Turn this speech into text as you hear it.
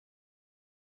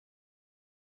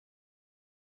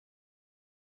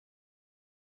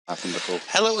happened before.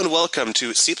 Hello and welcome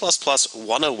to C++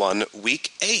 101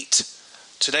 Week 8.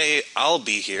 Today I'll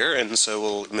be here, and so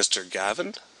will Mr.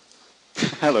 Gavin.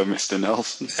 Hello, Mr.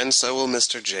 Nelson. And so will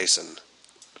Mr. Jason.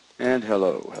 And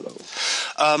hello.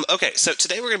 Okay, so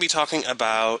today we're going to be talking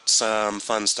about some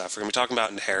fun stuff. We're going to be talking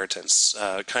about inheritance,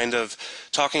 kind of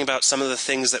talking about some of the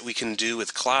things that we can do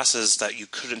with classes that you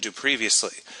couldn't do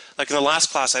previously. Like in the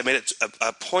last class, I made it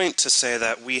a point to say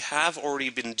that we have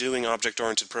already been doing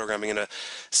object-oriented programming in a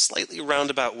slightly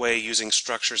roundabout way using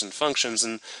structures and functions,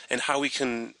 and how we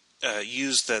can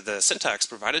use the syntax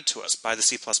provided to us by the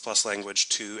C++ language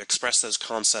to express those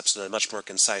concepts in a much more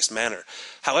concise manner.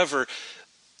 However,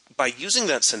 by using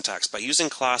that syntax, by using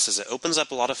classes, it opens up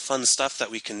a lot of fun stuff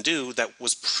that we can do that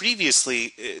was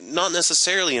previously not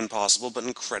necessarily impossible, but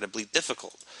incredibly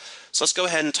difficult. So let's go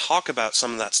ahead and talk about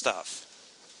some of that stuff.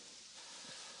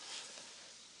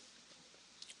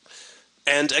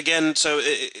 And again,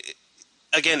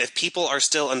 if people are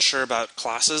still unsure about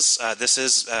classes, this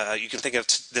is, you can think of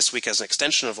this week as an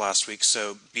extension of last week,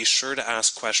 so be sure to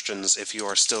ask questions if you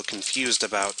are still confused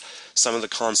about some of the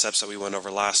concepts that we went over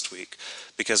last week,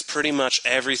 because pretty much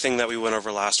everything that we went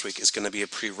over last week is going to be a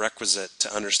prerequisite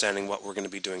to understanding what we're going to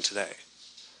be doing today.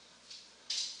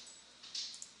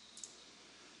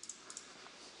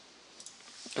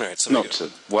 All right, so not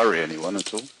to worry anyone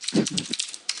at all.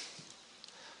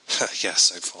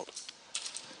 Yes, I fault.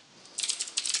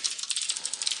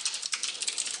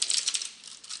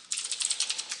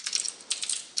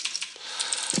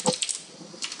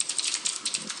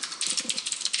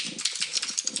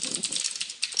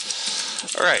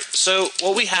 All right, so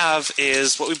what we have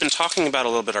is what we've been talking about a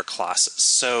little bit, are classes.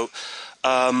 So,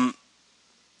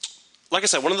 like I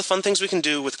said, one of the fun things we can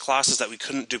do with classes that we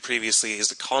couldn't do previously is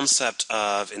the concept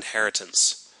of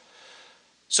inheritance.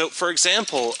 So, for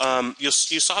example, you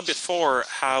saw before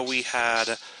how we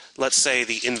had, let's say,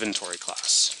 the inventory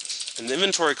class. And the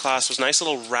inventory class was a nice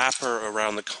little wrapper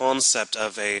around the concept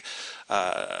of a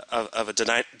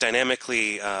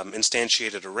dynamically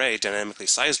instantiated array, dynamically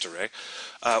sized array,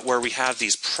 where we have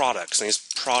these products. And these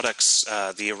products,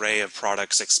 the array of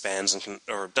products expands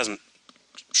or doesn't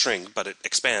shrink, but it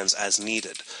expands as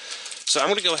needed. So I'm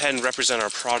going to go ahead and represent our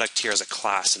product here as a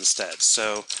class instead.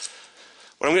 So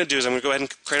what I'm going to do is I'm going to go ahead and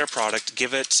create our product,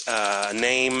 give it a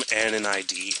name and an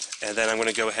ID, and then I'm going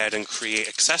to go ahead and create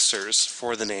accessors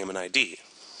for the name and ID.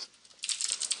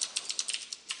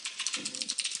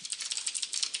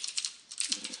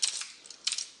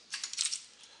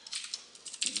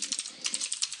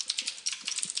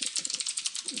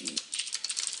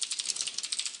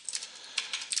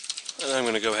 And I'm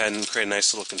going to go ahead and create a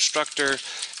nice little constructor,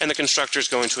 and the constructor is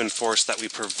going to enforce that we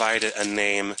provided a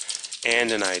name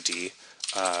and an ID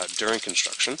during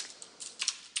construction.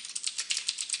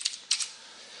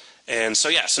 And so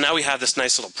yeah, so now we have this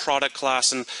nice little product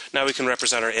class, and now we can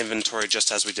represent our inventory just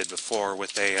as we did before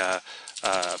with a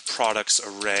products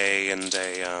array and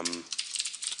a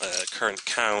current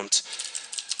count,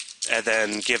 and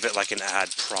then give it like an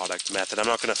add product method. I'm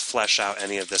not going to flesh out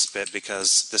any of this bit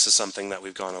because this is something that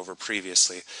we've gone over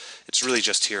previously. It's really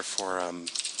just here for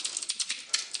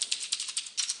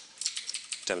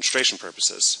demonstration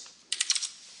purposes.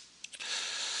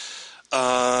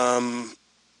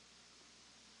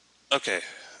 Okay.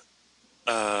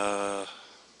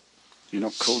 You're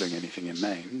not calling anything in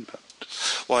main, but...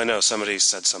 Well, I know somebody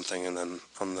said something, and then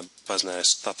on the BuzzNet I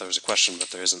thought there was a question,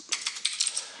 but there isn't.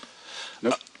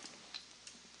 Nope.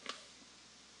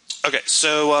 Okay,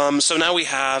 so now we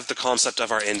have the concept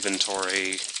of our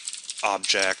inventory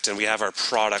object, and we have our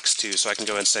products too. So I can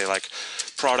go and say like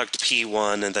product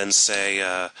P1, and then say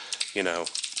you know,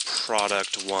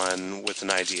 product 1 with an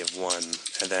ID of 1,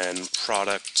 and then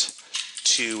product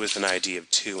 2 with an ID of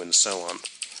 2, and so on.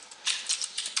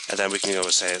 And then we can go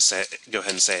ahead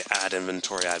and say add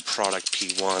inventory, add product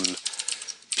P1,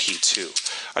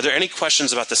 P2. Are there any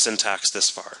questions about the syntax this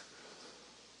far?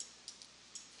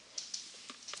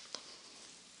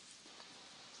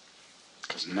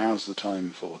 Because now's the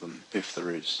time for them, if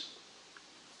there is.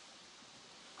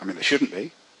 I mean, there shouldn't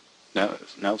be. Now,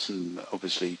 Nelson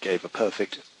obviously gave a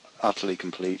perfect, utterly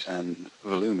complete and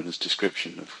voluminous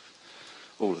description of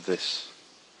all of this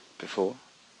before.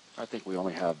 I think we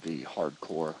only have the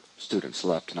hardcore students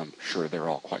left, and I'm sure they're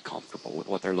all quite comfortable with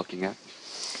what they're looking at.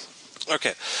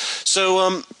 Okay,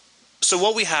 so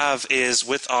what we have is,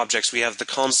 with objects, we have the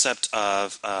concept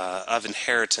of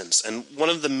inheritance, and one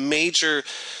of the major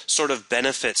sort of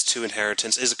benefits to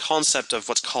inheritance is a concept of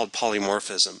what's called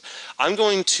polymorphism. I'm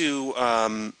going to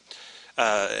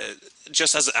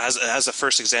just as a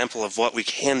first example of what we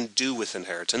can do with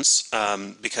inheritance,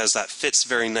 because that fits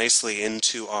very nicely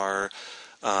into our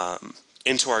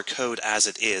our code as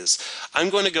it is. I'm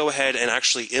going to go ahead and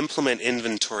actually implement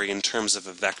inventory in terms of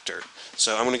a vector.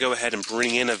 So I'm going to go ahead and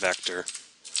bring in a vector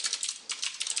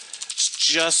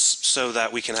just so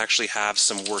that we can actually have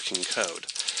some working code.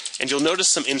 And you'll notice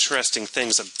some interesting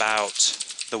things about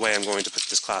the way I'm going to put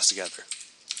this class together.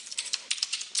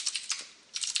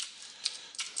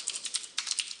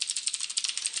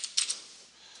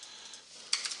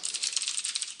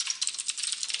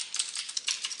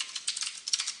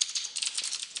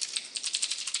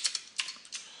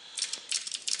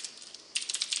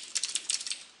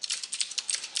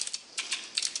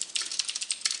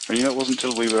 And you know, it wasn't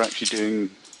until we were actually doing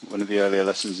one of the earlier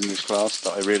lessons in this class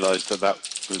that I realised that that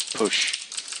was push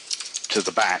to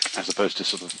the back as opposed to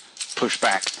sort of push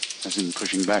back, as in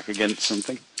pushing back against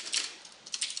something.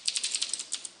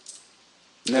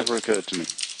 Never occurred to me.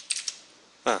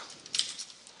 Ah.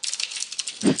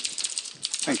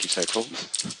 Thank you, Sacral.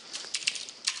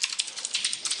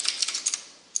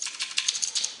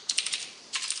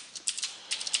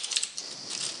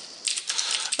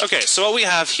 Okay, so what we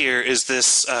have here is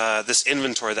this this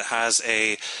inventory that has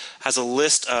a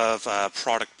list of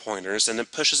product pointers, and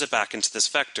it pushes it back into this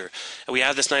vector. And we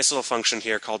have this nice little function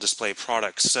here called display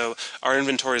products. So our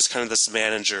inventory is kind of this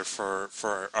manager for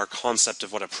our concept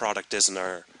of what a product is in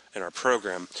our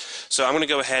program. So I'm going to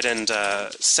go ahead and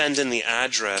send in the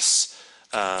address.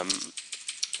 I'm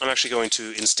actually going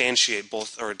to instantiate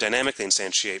both, or dynamically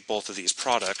instantiate both of these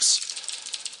products.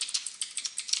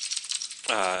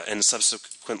 And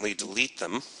subsequently delete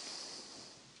them.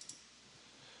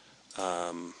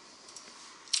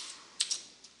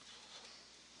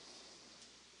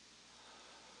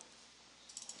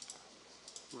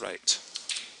 Right.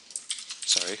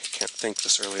 Sorry, can't think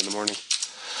this early in the morning.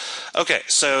 Okay,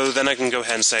 so then I can go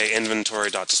ahead and say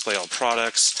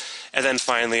inventory.displayAllProducts, and then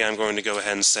finally I'm going to go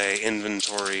ahead and say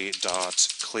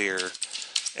inventory.clear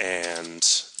and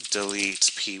delete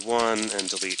P1 and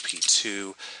delete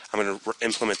P2. I'm going to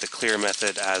implement the clear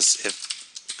method as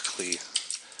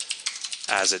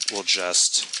it will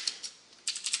just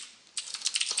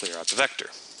clear out the vector.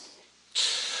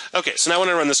 Okay, so now when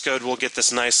I run this code, we'll get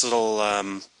this nice little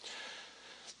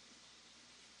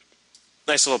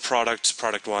product,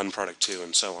 product 1, product 2,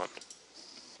 and so on.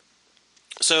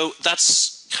 So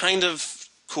that's kind of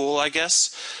cool, I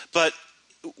guess, but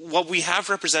what we have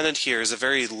represented here is a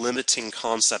very limiting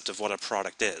concept of what a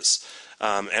product is.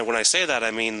 And when I say that,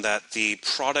 I mean that the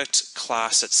product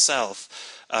class itself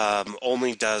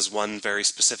only does one very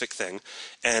specific thing.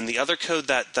 And the other code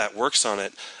that works on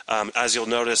it, as you'll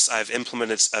notice, I've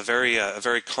implemented a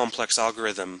very complex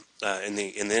algorithm in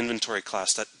the inventory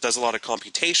class that does a lot of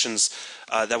computations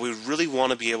that we really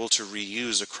want to be able to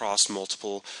reuse across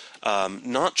multiple,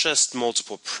 not just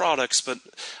multiple products, but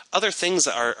other things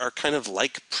that are kind of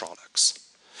like products.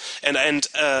 And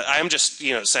I'm just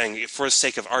saying, for the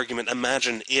sake of argument,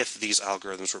 imagine if these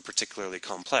algorithms were particularly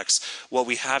complex. What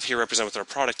we have here represented with our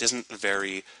product isn't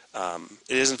very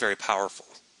powerful.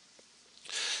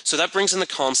 So that brings in the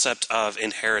concept of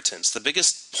inheritance. The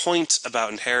biggest point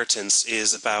about inheritance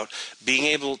is about being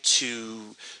able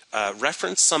to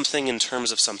reference something in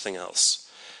terms of something else.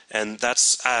 And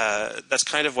that's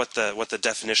kind of what the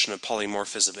definition of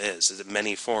polymorphism is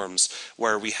many forms,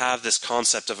 where we have this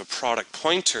concept of a product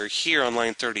pointer here on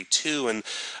line 32 and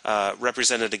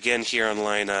represented again here on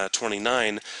line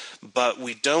 29, but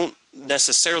we don't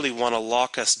necessarily want to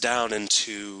lock us down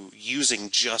into using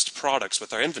just products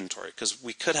with our inventory, because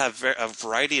we could have a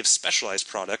variety of specialized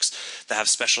products that have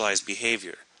specialized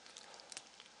behavior.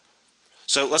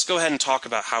 So let's go ahead and talk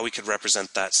about how we could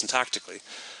represent that syntactically.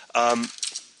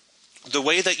 The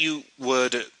way that you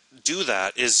would do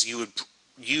that is you would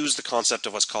use the concept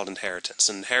of what's called inheritance.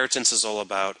 And inheritance is all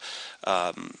about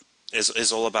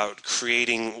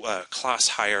creating a class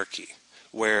hierarchy,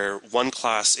 where one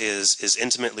class is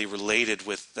intimately related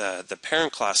with the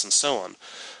parent class and so on.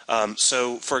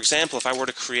 So, for example, if I were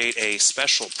to create a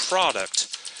special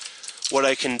product, what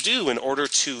I can do in order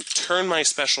to turn my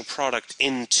special product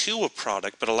into a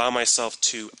product but allow myself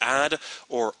to add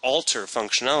or alter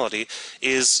functionality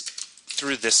is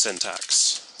through this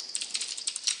syntax.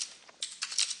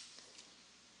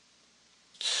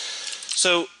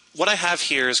 So what I have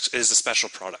here is a special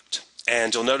product.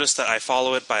 And you'll notice that I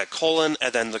follow it by a colon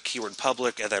and then the keyword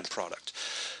public and then product.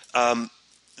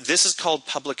 This is called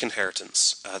public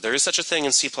inheritance. There is such a thing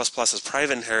in C++ as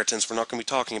private inheritance. We're not going to be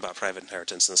talking about private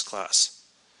inheritance in this class.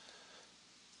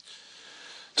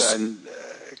 And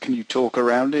can you talk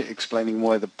around it, explaining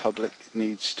why the public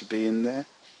needs to be in there?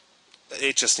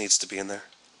 It just needs to be in there.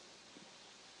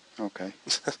 Okay.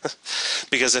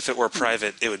 Because if it were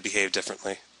private, it would behave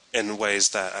differently. in ways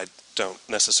that I don't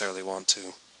necessarily want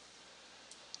to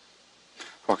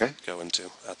Okay, go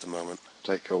into at the moment.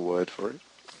 take your word for it.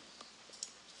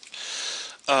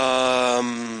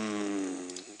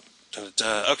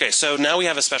 Okay, so now we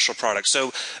have a special product.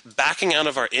 So backing out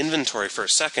of our inventory for a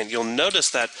second, you'll notice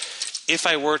that if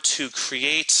I were to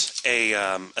create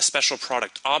a special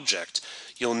product object,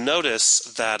 you'll notice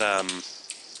that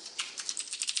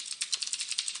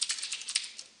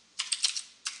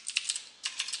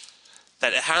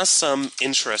that it has some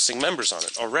interesting members on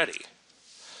it already.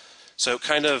 So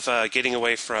kind of getting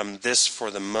away from this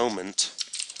for the moment.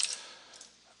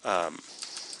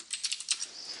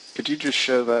 Could you just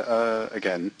show that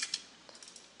again?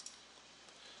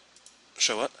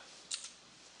 Show what?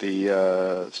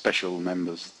 The special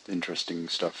members, interesting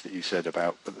stuff that you said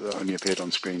about, but that only appeared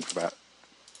on screen for about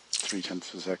 0.3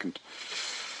 of a second.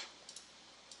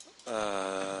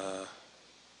 Oh,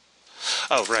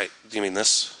 right. You mean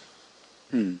this?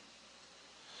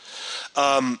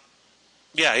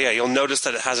 Yeah, you'll notice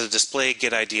that it has a display,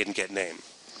 get ID, and get name.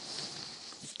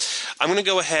 I'm going to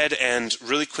go ahead and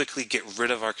really quickly get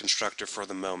rid of our constructor for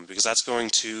the moment, because that's going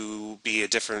to be a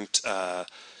different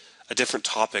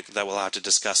topic that we'll have to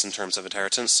discuss in terms of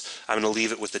inheritance. I'm going to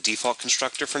leave it with the default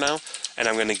constructor for now, and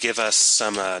I'm going to give us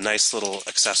some nice little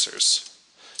accessors.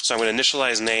 So I'm going to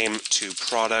initialize name to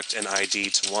product and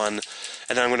ID to 1, and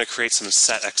then I'm going to create some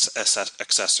set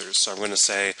accessors. So I'm going to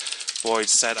say void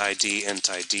set ID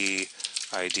int ID,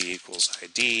 ID equals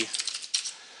ID,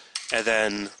 and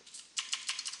then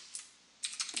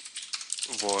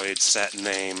void set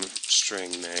name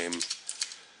string name,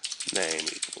 name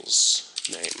equals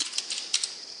name.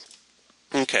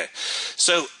 Okay,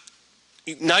 so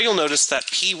now you'll notice that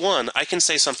P1, I can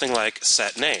say something like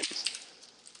set name.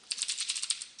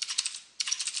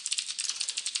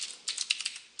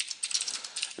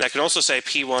 And I can also say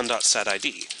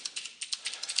P1.setID.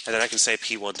 And then I can say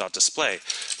P1.display.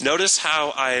 Notice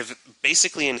how I've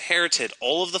basically inherited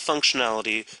all of the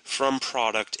functionality from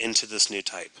product into this new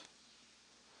type.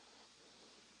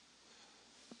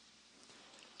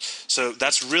 So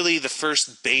that's really the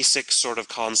first basic sort of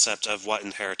concept of what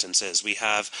inheritance is. We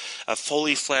have a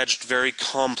fully fledged, very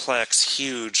complex,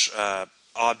 huge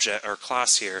object or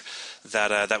class here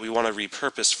that we want to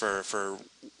repurpose for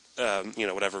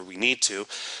whatever we need to,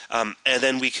 and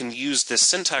then we can use this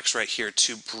syntax right here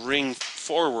to bring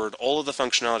forward all of the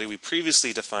functionality we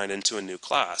previously defined into a new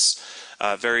class.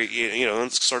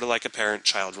 It's sort of like a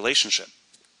parent-child relationship.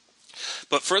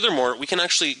 But furthermore, we can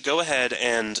actually go ahead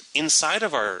and inside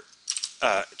of our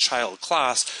child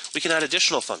class, we can add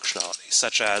additional functionality,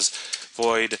 such as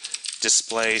void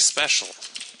display special,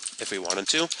 if we wanted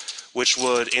to, which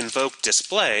would invoke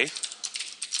display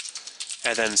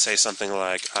and then say something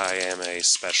like, I am a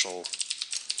special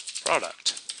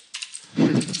product.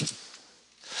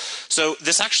 So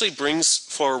this actually brings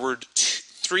forward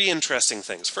three interesting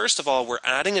things. First of all, we're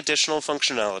adding additional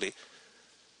functionality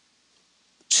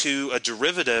to a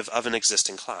derivative of an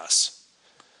existing class.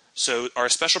 So our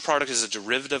special product is a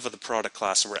derivative of the product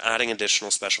class, and we're adding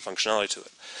additional special functionality to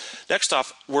it. Next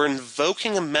off, we're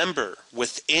invoking a member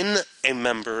within a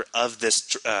member of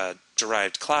this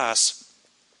derived class,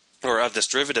 or of this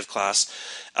derivative class,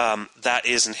 that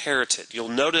is inherited. You'll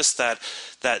notice that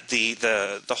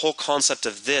the whole concept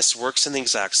of this works in the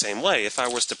exact same way. If I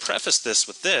was to preface this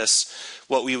with this,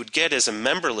 what we would get is a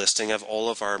member listing of all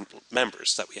of our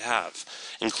members that we have,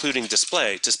 including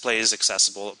display. Display is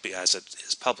accessible as it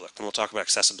is public, and we'll talk about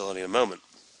accessibility in a moment.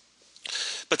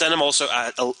 But then I'm also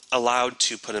allowed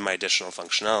to put in my additional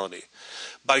functionality.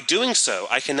 By doing so,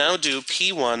 I can now do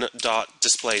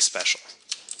p1.displaySpecial.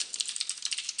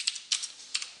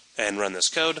 And run this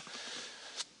code,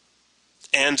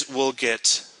 and we'll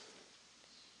get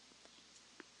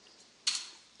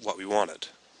what we wanted.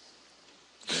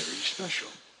 Very special.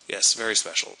 Yes, very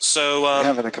special. So I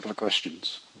have a couple of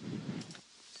questions.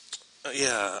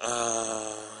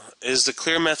 Is the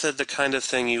clear method the kind of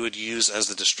thing you would use as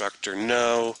the destructor?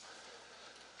 No.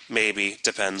 Maybe.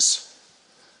 Depends.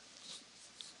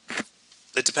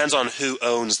 It depends on who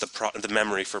owns the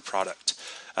memory for product,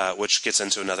 which gets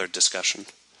into another discussion.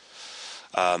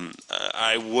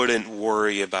 I wouldn't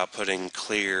worry about putting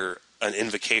an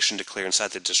invocation to clear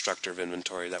inside the destructor of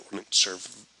inventory. That wouldn't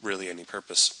serve really any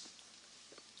purpose.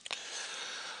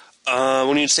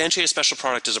 When you instantiate a special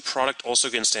product, does a product also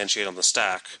get instantiated on the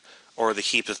stack, or the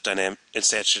heap if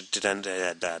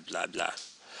instantiated blah blah,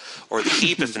 or the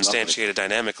heap if instantiated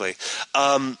dynamically?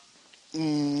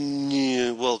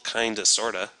 Well, kinda,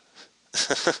 sorta.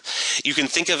 You can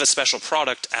think of a special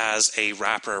product as a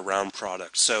wrapper around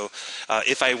product. So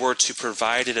if I were to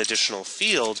provide an additional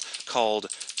field called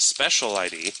special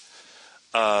ID,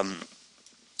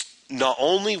 not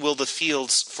only will the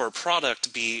fields for a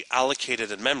product be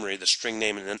allocated in memory, the string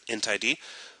name and int ID,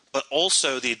 but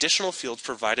also the additional fields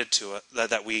provided to it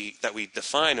that we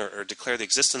define or declare the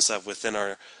existence of within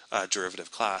our derivative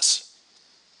class.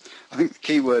 I think the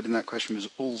key word in that question was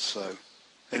also.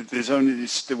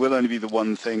 There will only be the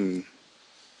one thing.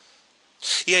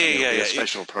 Yeah. A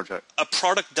special project. A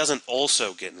product doesn't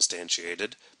also get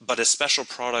instantiated, but a special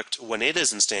product, when it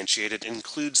is instantiated,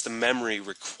 includes the memory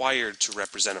required to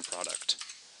represent a product.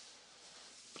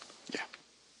 Yeah.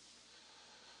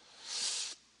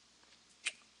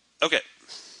 Okay.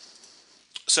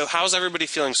 So how's everybody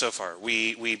feeling so far?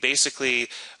 We basically,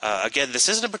 again, this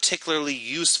isn't a particularly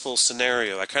useful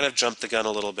scenario. I kind of jumped the gun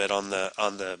a little bit on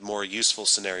the more useful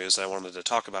scenarios I wanted to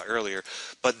talk about earlier,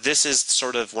 but this is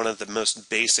sort of one of the most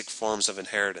basic forms of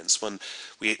inheritance. When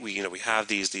we have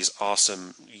these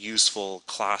awesome useful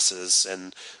classes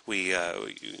and we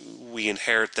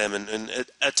inherit them and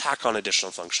attack on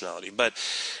additional functionality. But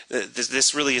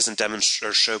this really isn't demonstrating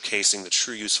or showcasing the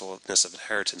true usefulness of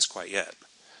inheritance quite yet.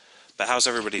 But how's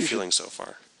everybody feeling so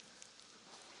far?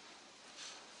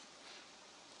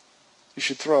 You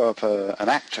should throw up an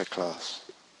actor class.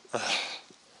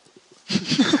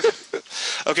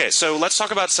 Okay, so let's talk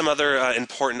about some other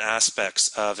important aspects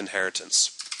of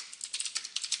inheritance.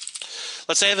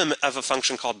 Let's say I have a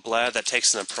function called ble that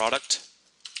takes in a product.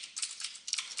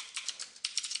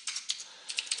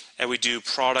 And we do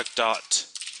product dot,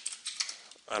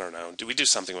 I don't know, do we do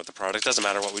something with the product? Doesn't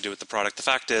matter what we do with the product. The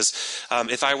fact is,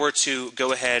 if I were to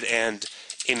go ahead and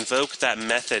invoke that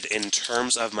method in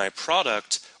terms of my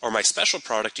product or my special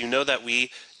product, you know that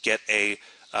we get a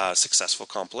successful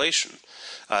compilation.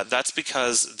 That's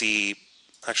because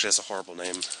actually that's a horrible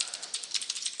name.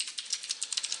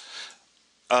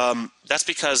 That's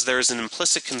because there's an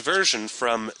implicit conversion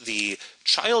from the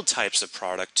child types of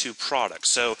product to product.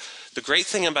 So the great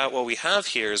thing about what we have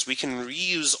here is we can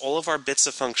reuse all of our bits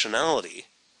of functionality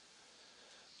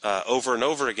over and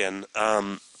over again,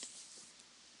 and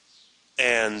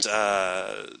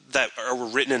that are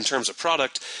written in terms of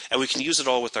product, and we can use it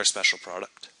all with our special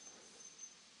product.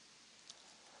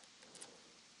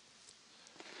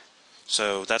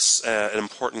 So that's an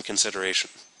important consideration.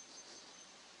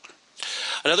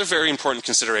 Another very important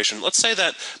consideration, let's say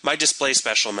that my display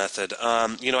special method,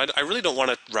 I really don't want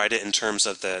to write it in terms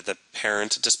of the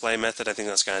parent display method. I think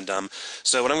that's kind of dumb.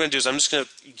 So what I'm going to do is I'm just going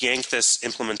to yank this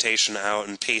implementation out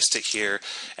and paste it here,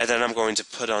 and then I'm going to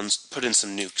put in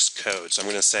some new code. So I'm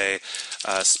going to say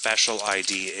special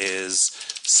ID is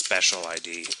special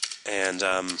ID. And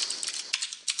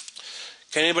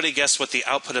can anybody guess what the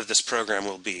output of this program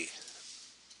will be?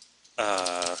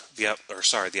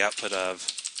 The output of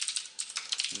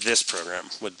this program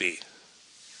would be.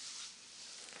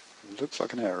 It looks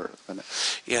like an error, doesn't it?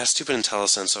 Yeah, stupid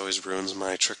IntelliSense always ruins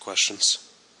my trick questions.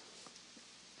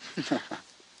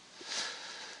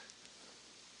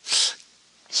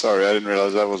 Sorry, I didn't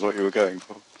realize that was what you were going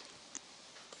for.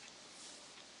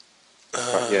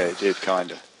 Yeah, it did,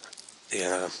 kind of.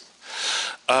 Yeah.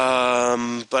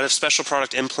 But if special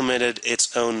product implemented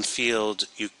its own field,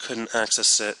 you couldn't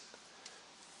access it.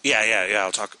 Yeah.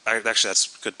 I'll talk. Actually,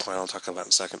 that's a good point. I'll talk about it in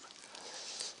a second.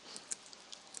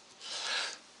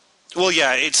 Well,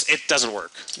 yeah, it doesn't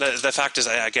work. The fact is,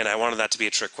 again, I wanted that to be a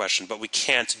trick question, but we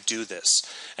can't do this.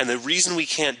 And the reason we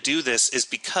can't do this is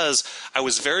because I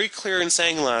was very clear in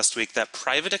saying last week that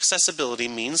private accessibility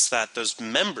means that those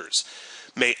members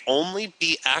may only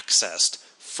be accessed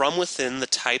from within the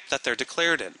type that they're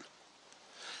declared in.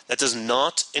 That does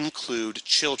not include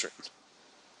children.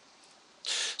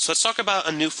 So let's talk about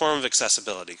a new form of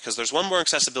accessibility, because there's one more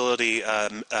accessibility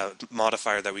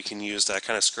modifier that we can use that I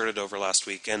kind of skirted over last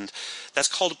week, and that's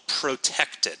called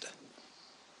protected.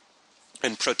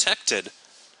 And protected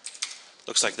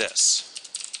looks like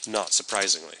this, not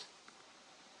surprisingly.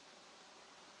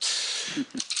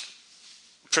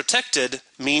 Protected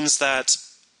means that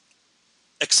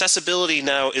accessibility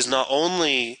now is not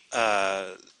only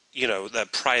the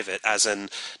private, as in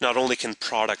not only can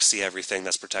product see everything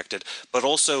that's protected, but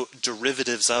also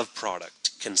derivatives of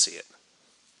product can see it.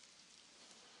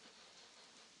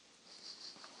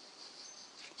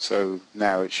 So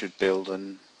now it should build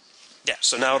and... Yeah,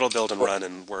 so now it'll build and run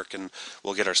and work, and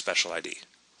we'll get our special ID,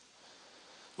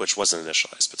 which wasn't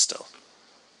initialized, but still.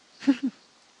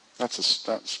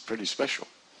 That's pretty special.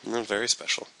 Very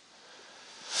special.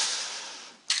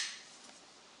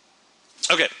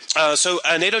 Okay, so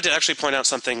NATO did actually point out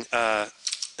something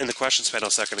in the questions panel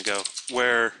a second ago,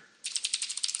 where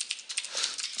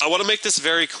I want to make this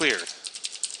very clear.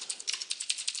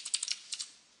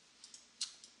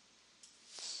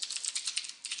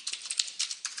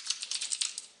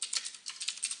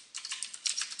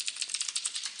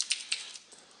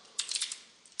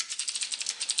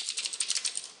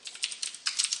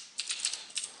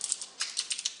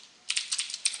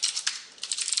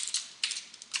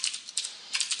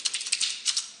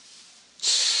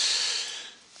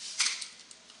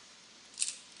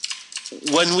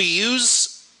 When we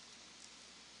use,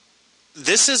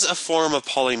 this is a form of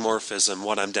polymorphism,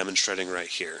 what I'm demonstrating right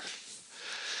here.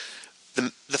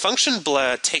 The function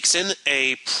takes in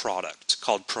a product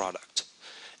called product,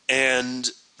 and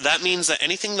that means that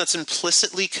anything that's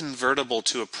implicitly convertible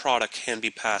to a product can be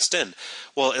passed in.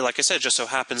 Well, like I said, it just so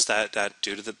happens that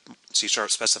due to the C#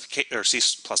 specification or C++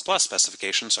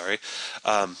 specification, sorry,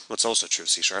 what's also true of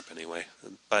C# anyway.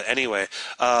 But anyway,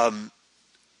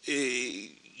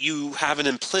 you have an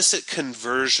implicit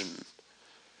conversion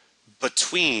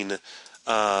between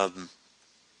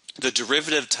the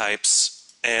derivative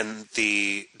types and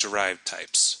the derived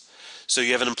types. So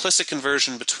you have an implicit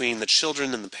conversion between the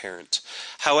children and the parent.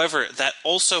 However, that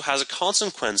also has a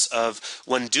consequence of,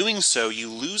 when doing so, you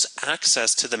lose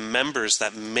access to the members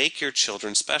that make your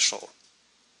children special.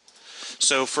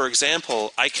 So, for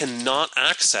example, I cannot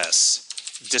access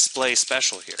display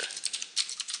special here.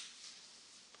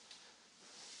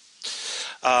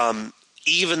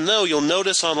 Even though you'll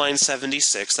notice on line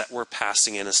 76 that we're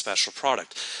passing in a special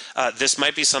product. This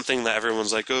might be something that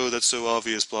everyone's like, oh, that's so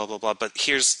obvious, blah, blah, blah. But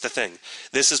here's the thing.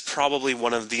 This is probably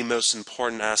one of the most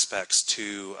important aspects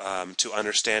to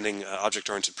understanding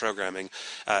object-oriented programming,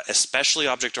 especially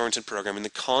object-oriented programming in the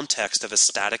context of a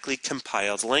statically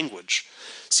compiled language.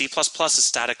 C++ is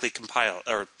statically compiled,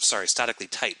 or sorry, statically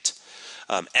typed.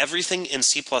 Everything in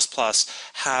C++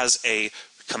 has a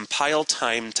compile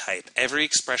time type. Every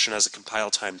expression has a compile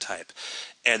time type.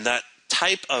 And that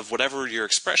type of whatever your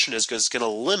expression is going to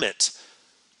limit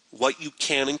what you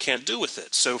can and can't do with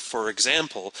it. So, for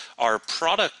example, our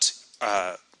product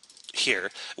here,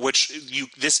 which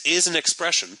this is an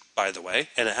expression, by the way,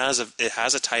 and it has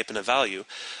a type and a value.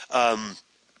 And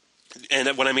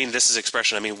when I mean this is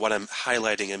expression, I mean what I'm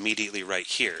highlighting immediately right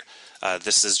here.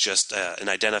 This is just an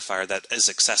identifier that is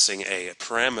accessing a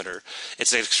parameter.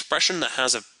 It's an expression that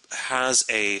has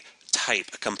a type,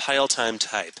 a compile time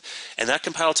type. And that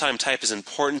compile time type is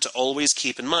important to always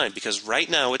keep in mind, because right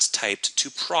now it's typed to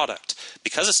product.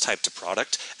 Because it's typed to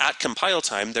product, at compile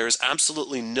time there is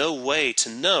absolutely no way to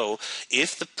know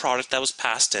if the product that was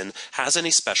passed in has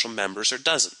any special members or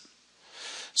doesn't.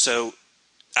 So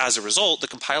as a result, the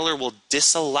compiler will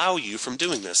disallow you from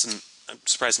doing this. And I'm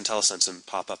surprised IntelliSense didn't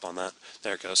pop up on that.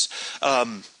 There it goes.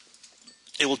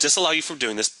 It will disallow you from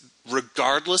doing this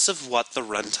regardless of what the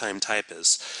runtime type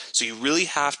is. So you really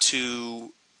have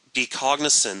to be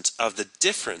cognizant of the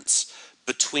difference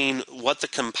between what the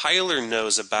compiler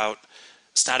knows about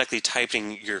statically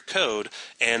typing your code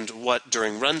and what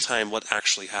during runtime what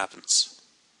actually happens.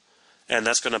 And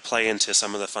that's going to play into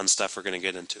some of the fun stuff we're going to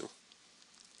get into.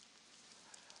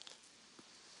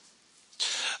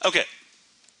 Okay.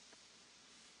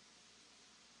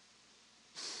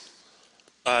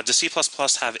 Does C++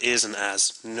 have is and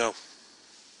as? No.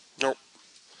 Nope.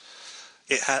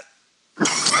 It had...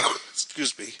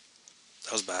 Excuse me.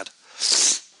 That was bad.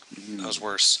 That was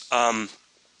worse.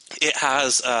 It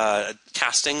has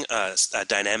casting,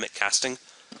 dynamic casting,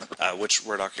 which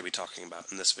we're not going to be talking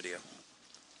about in this video.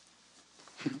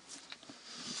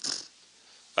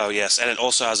 Oh, yes, and it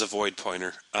also has a void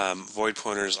pointer. Void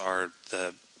pointers are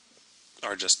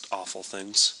just awful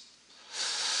things.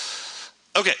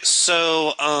 Okay,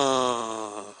 so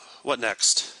what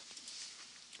next?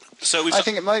 So I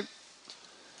think it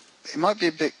might be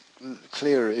a bit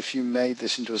clearer if you made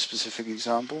this into a specific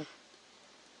example.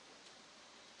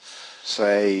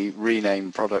 Say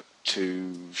rename product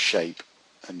to shape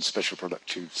and special product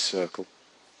to circle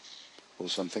or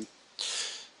something.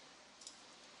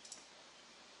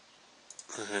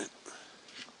 Okay.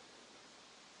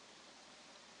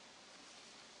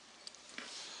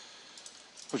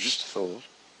 Well, just a thought.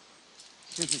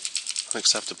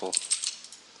 Unacceptable.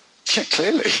 Yeah,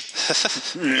 clearly.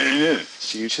 Yeah,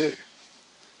 it's you too.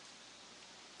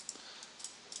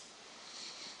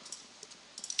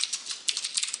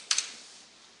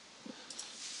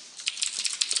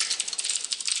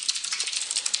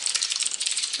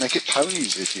 Make it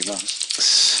ponies if you must.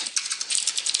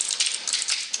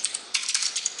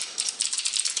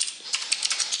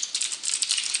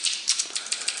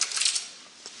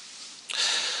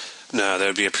 No, there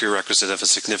would be a prerequisite of a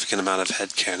significant amount of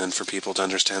headcanon for people to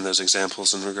understand those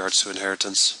examples in regards to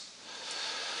inheritance.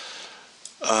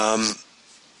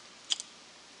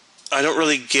 I don't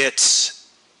really get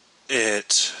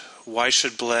it. Why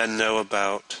should Bled know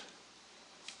about...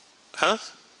 Huh?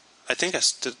 I think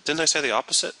didn't I say the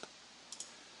opposite?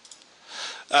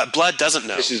 Bled doesn't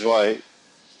know. This is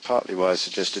partly why I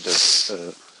suggested a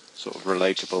sort of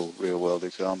relatable real-world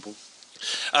example.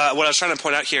 What I was trying to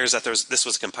point out here is that this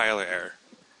was a compiler error.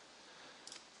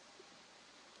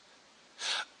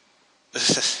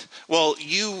 Well,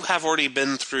 you have already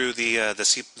been through the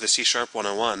C#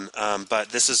 101, but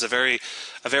this is a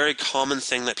very common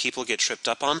thing that people get tripped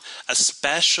up on,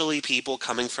 especially people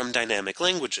coming from dynamic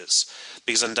languages.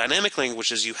 Because in dynamic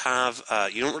languages, you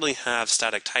don't really have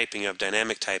static typing; you have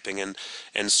dynamic typing,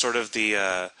 and sort of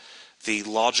the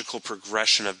logical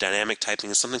progression of dynamic typing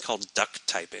is something called duck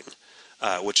typing,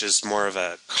 which is more of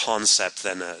a concept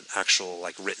than an actual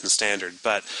like written standard.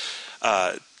 But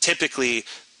typically,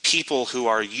 people who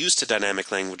are used to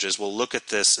dynamic languages will look at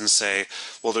this and say,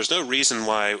 well, there's no reason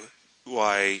why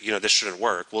this shouldn't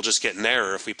work. We'll just get an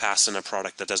error if we pass in a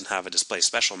product that doesn't have a display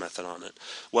special method on it.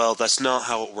 Well, that's not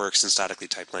how it works in statically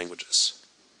typed languages.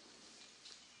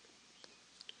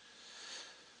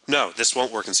 No, this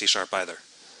won't work in C# either.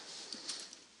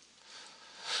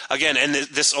 Again, and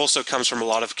this also comes from a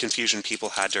lot of confusion people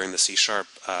had during the C#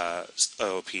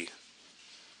 OOP.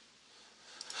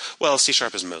 Well, C#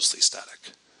 is mostly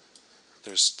static.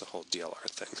 There's the whole DLR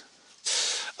thing.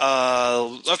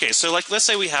 Okay, so let's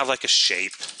say we have like a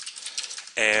shape,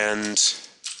 and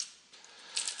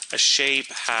a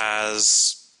shape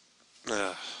has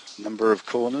Number of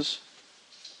corners?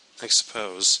 I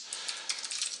suppose.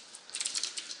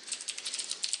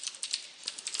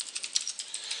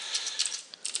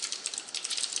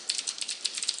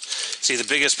 See, the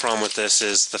biggest problem with this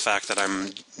is the fact that I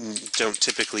don't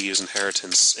typically use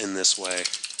inheritance in this way.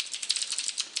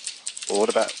 Or what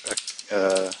about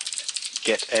a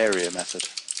get area method?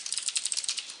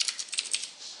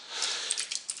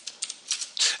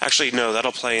 Actually, no,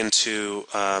 that'll play into...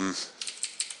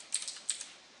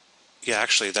 yeah,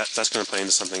 actually, that's going to play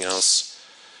into something else.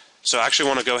 So I actually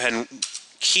want to go ahead and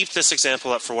keep this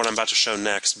example up for what I'm about to show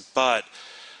next, but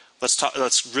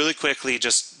let's really quickly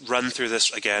just run through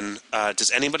this again. Does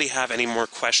anybody have any more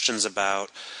questions about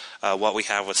what we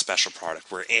have with special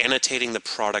product? We're annotating the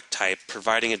product type,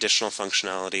 providing additional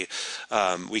functionality.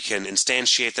 We can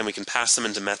instantiate them. We can pass them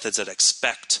into methods that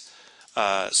expect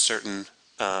certain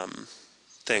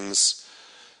things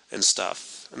and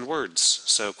stuff and words.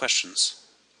 So questions?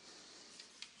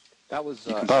 That was.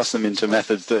 You can pass them into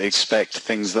methods that expect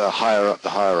things that are higher up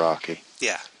the hierarchy.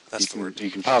 Yeah, that's the word. You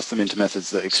can pass them into methods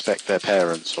that expect their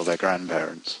parents or their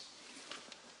grandparents.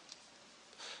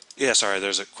 Yeah, sorry,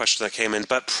 there's a question that came in.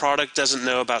 But product doesn't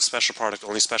know about special product.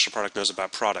 Only special product knows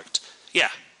about product. Yeah.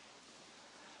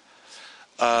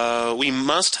 We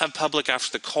must have public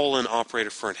after the colon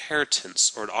operator for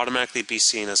inheritance, or it automatically be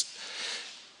seen as...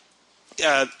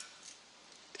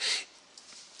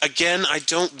 again, I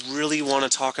don't really want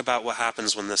to talk about what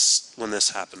happens when this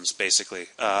happens, basically.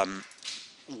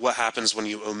 What happens when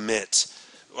you omit...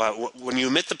 when you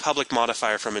omit the public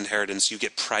modifier from inheritance, you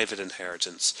get private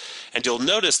inheritance. And you'll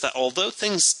notice that although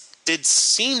things did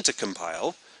seem to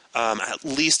compile, at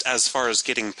least as far as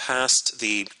getting past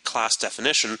the class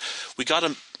definition, we got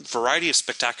a variety of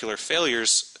spectacular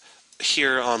failures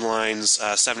here on lines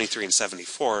 73 and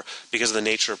 74 because of the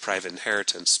nature of private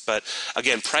inheritance. But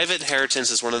again, private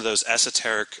inheritance is one of those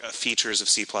esoteric features of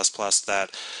C++ that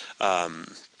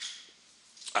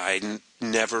I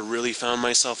never really found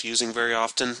myself using very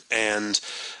often, and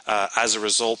as a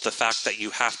result, the fact that you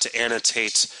have to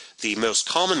annotate the most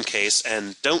common case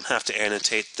and don't have to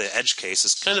annotate the edge case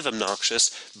is kind of obnoxious,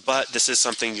 but this is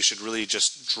something you should really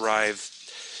just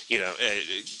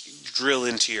drill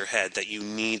into your head that you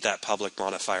need that public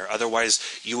modifier. Otherwise,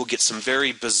 you will get some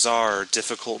very bizarre,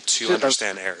 difficult to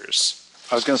understand errors.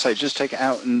 I was going to say, just take it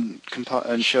out and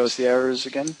show us the errors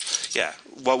again. Yeah,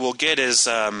 what we'll get is...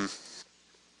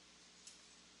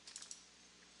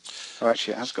 Oh,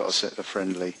 actually, it has got a set of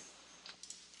friendly.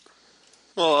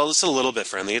 Well, it's a little bit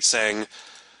friendly. It's saying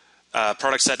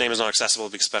product set name is not accessible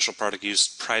because special product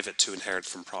used private to inherit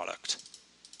from product.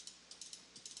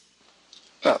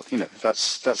 Well,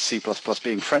 that's C++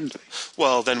 being friendly.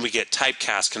 Well, then we get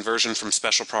typecast, conversion from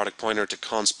special product pointer to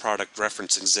const product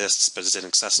reference exists, but is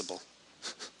inaccessible.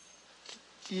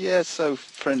 Yeah, so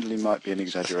friendly might be an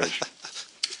exaggeration.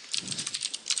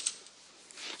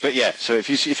 But yeah, so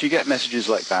if you get messages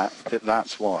like that,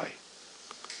 that's why.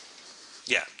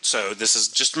 Yeah, so this is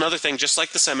just another thing, just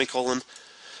like the semicolon.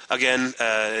 Again,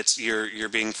 you're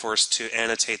being forced to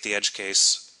annotate the edge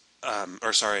case,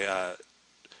 annotate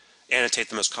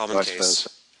the most common case.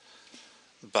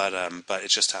 But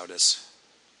it's just how it is.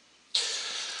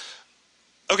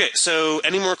 Okay, so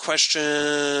any more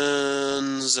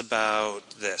questions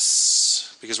about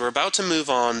this? Because we're about to move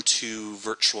on to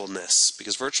virtualness,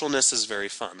 because virtualness is very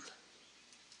fun.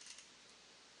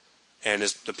 And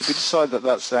is the Did we decide that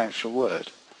that's the actual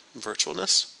word?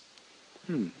 virtualness?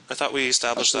 I thought we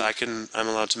established that I'm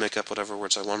allowed to make up whatever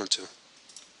words I wanted to.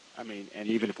 I mean, and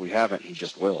even if we haven't, he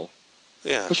just will.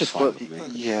 Yeah. Which is fine with me.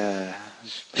 Yeah.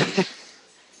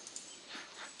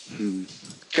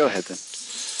 Go ahead then.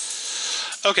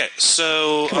 Okay,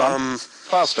 so Come on.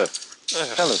 Faster.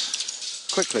 Tell us.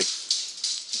 Quickly.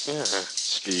 Yeah.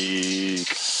 Speak.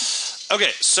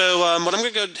 Okay, so what I'm going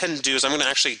to go ahead and do is I'm going to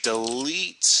actually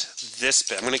delete this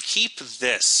bit. I'm going to keep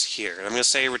this here, and I'm going to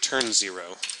say return 0.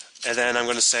 And then I'm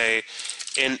going to say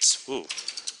int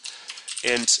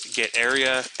get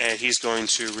area, and he's going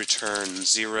to return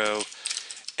 0.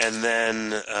 And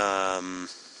then,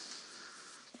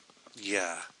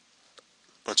 yeah,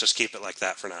 let's just keep it like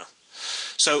that for now.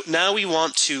 So now we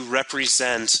want to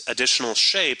represent additional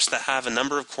shapes that have a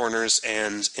number of corners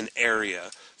and an area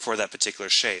for that particular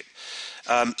shape.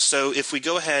 So if we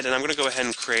go ahead, and I'm going to go ahead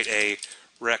and create a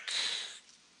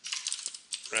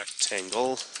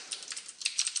rectangle.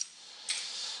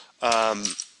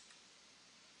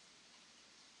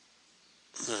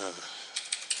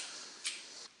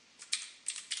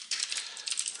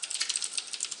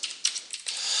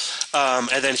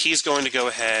 And then he's going to go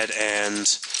ahead and...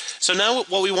 So now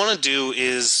what we want to do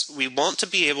is we want to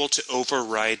be able to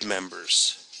override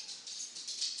members.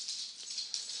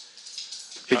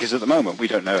 Because at the moment we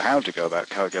don't know how to go about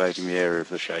calculating the area of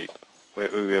the shape.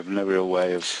 We have no real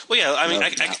way of... Well, yeah, I mean,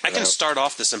 knowing that I can without start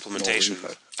off this implementation.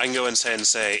 more info. I can go and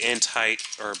say int height,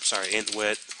 or sorry, int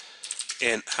width,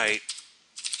 int height,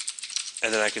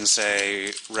 and then I can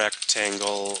say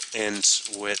rectangle int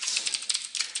width,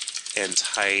 int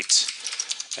height,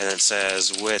 and it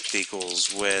says width equals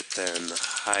width and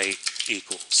height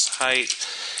equals height.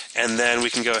 And then we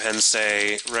can go ahead and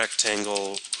say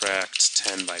rectangle rect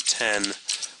 10 by 10,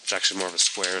 which is actually more of a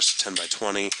square, so 10 by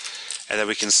 20. And then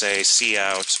we can say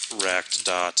cout rect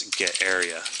dot get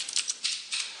area.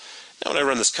 Now when I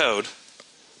run this code,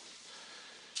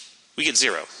 we get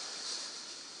 0.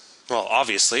 Well,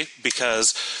 obviously,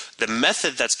 because the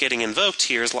method that's getting invoked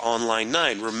here is on line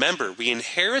 9. Remember, we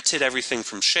inherited everything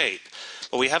from shape,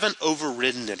 but we haven't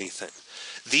overridden anything.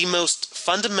 The most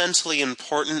fundamentally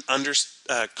important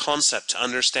concept to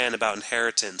understand about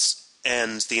inheritance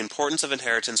and the importance of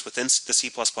inheritance within the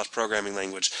C++ programming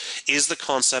language is the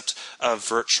concept of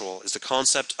virtual, is the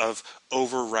concept of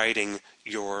overriding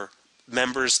your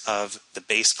members of the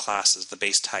base classes, the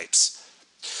base types.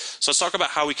 So let's talk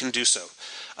about how we can do so.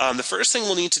 The first thing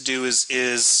we'll need to do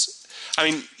is I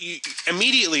mean,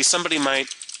 immediately somebody might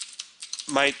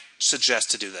suggest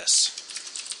to do this.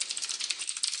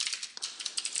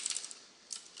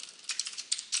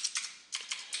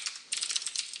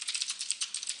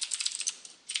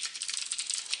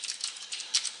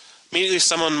 Immediately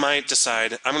someone might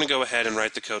decide, I'm going to go ahead and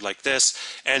write the code like this,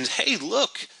 and hey,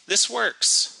 look, this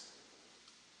works.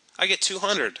 I get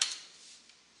 200.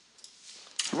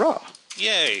 Hurrah!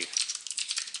 Yay.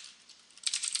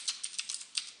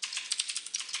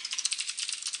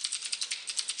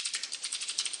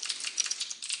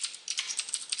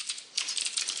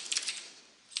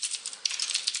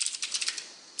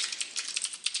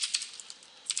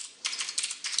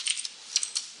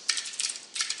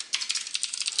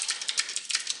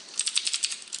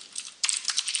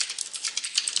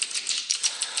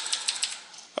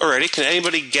 Alrighty, can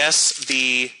anybody guess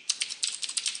the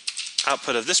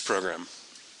output of this program?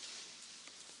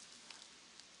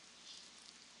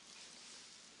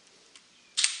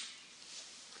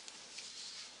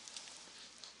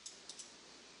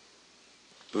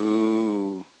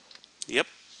 Boo. Yep.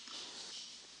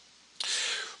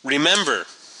 Remember,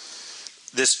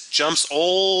 this jumps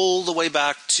all the way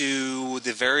back to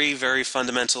the very, very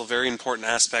fundamental, very important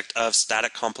aspect of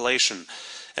static compilation.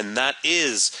 And that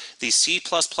is the C++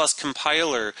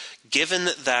 compiler, given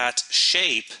that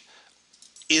shape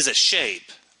is a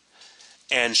shape,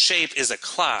 and shape is a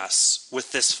class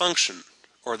with this function,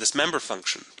 or this member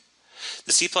function.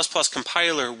 The C++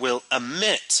 compiler will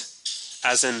emit,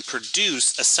 as in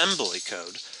produce, assembly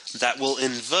code that will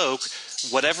invoke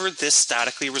whatever this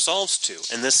statically resolves to.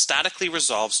 And this statically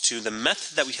resolves to the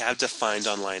method that we have defined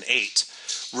on line 8,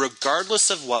 regardless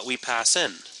of what we pass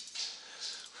in.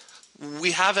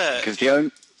 We have a... Because the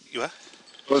only... What?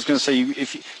 I was going to say,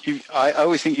 I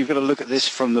always think you've got to look at this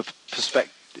from the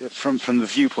perspective, from the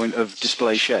viewpoint of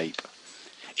display shape.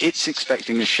 It's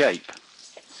expecting a shape.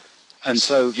 And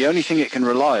so the only thing it can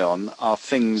rely on are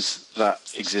things that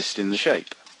exist in the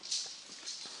shape.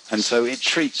 And so it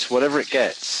treats whatever it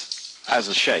gets as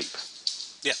a shape.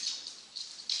 Yeah.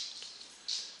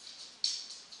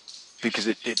 Because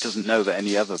it doesn't know that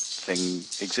any other thing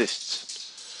exists.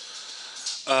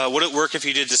 Would it work if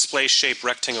you did display shape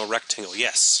rectangle rectangle?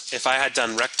 Yes. If I had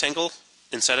done rectangle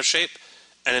instead of shape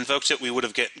and invoked it, we would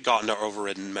have gotten our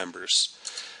overridden members.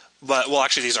 But, well,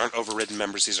 actually, these aren't overridden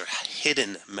members. These are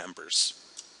hidden members.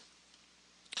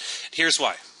 Here's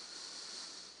why.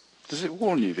 Does it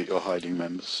warn you that you're hiding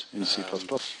members in C++?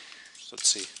 Let's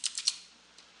see.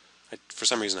 For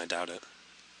some reason, I doubt it.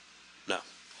 No.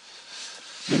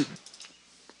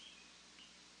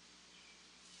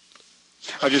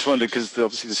 I just wondered because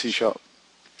obviously the C#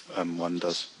 one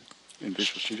does in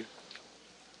Visual Studio.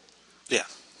 Yeah.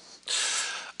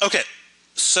 Okay,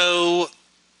 so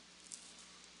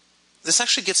this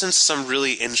actually gets into some a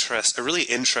really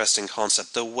interesting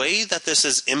concept. The way that this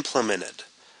is implemented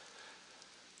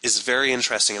is very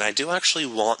interesting, and I do actually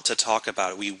want to talk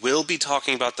about it. We will be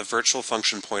talking about the virtual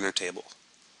function pointer table,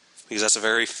 because that's a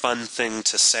very fun thing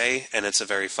to say, and it's a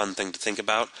very fun thing to think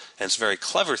about, and it's a very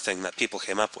clever thing that people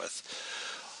came up with.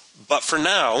 But for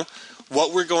now,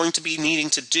 what we're going to be needing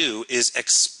to do is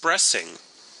expressing...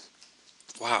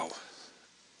 Wow.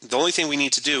 The only thing we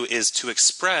need to do is to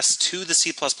express to the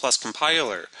C++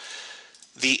 compiler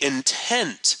the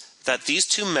intent that these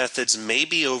two methods may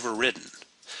be overridden.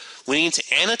 We need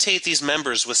to annotate these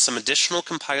members with some additional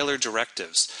compiler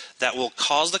directives that will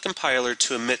cause the compiler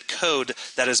to emit code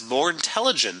that is more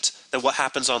intelligent than what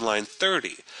happens on line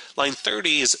 30. Line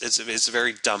 30 is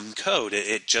very dumb code.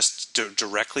 It just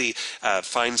directly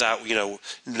finds out,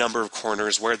 number of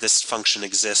corners where this function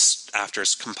exists after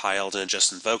it's compiled, and it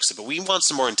just invokes it. But we want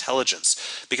some more intelligence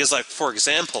because, like, for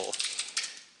example,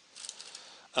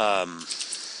 I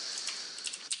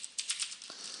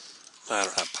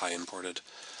don't have pi imported.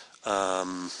 I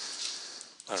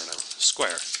don't know.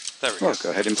 Square. There we go. Well,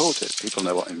 go ahead, import it. People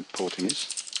know what importing is.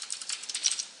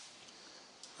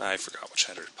 I forgot which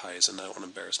header pi is, and I don't want to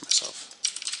embarrass myself.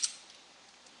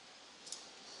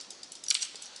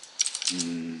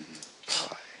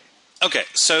 Pi. Okay,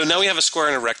 so now we have a square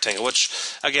and a rectangle, which,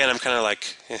 again, I'm kind of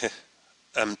like,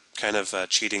 I'm kind of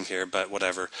cheating here, but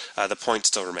whatever. The point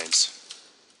still remains.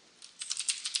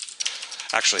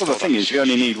 Actually, Well, the thing is, you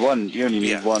only need one. You only need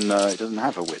Yeah. one. It doesn't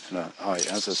have a width and a height.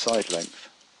 It has a side length.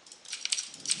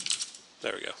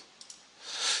 There we go.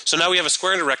 So now we have a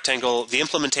square and a rectangle. The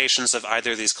implementations of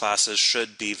either of these classes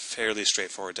should be fairly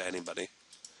straightforward to anybody.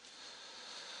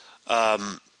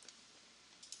 Whoa.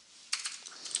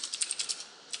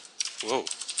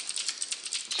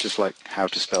 It's just like how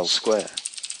to spell square.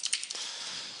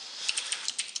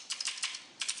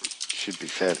 Should be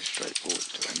fairly straightforward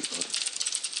to anybody.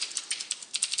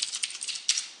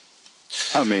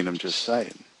 I mean, I'm just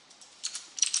saying.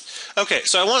 Okay,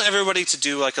 so I want everybody to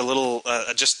do like a little,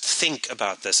 just think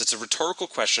about this. It's a rhetorical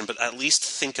question, but at least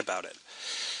think about it.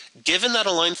 Given that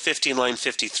on line 50 and line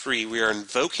 53, we are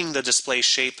invoking the display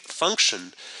shape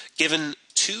function, given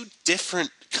two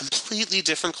completely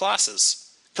different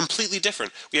classes. Completely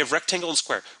different. We have rectangle and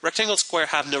square. Rectangle and square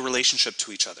have no relationship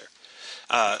to each other.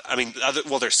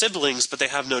 They're siblings, but they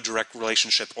have no direct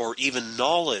relationship or even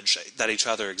knowledge that each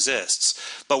other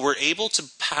exists. But we're able to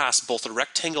pass both a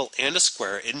rectangle and a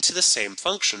square into the same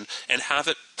function and have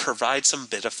it provide some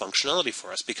bit of functionality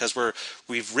for us because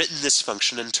we've written this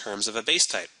function in terms of a base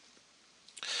type.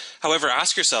 However,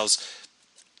 ask yourselves,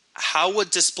 how would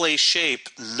display shape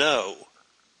know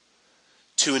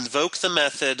to invoke the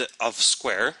method of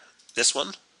square, this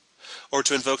one, or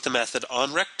to invoke the method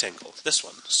on rectangle, this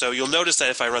one? So you'll notice that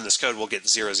if I run this code, we'll get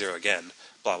 0, 0 again,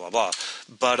 blah, blah, blah.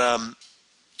 But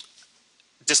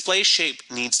display shape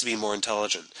needs to be more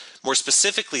intelligent. More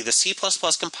specifically, the C++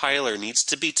 compiler needs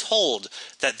to be told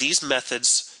that these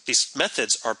methods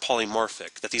are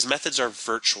polymorphic, that these methods are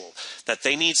virtual, that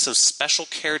they need some special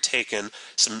care taken,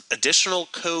 some additional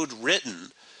code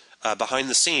written behind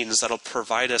the scenes that'll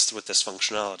provide us with this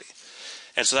functionality.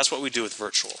 And so that's what we do with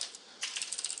virtual.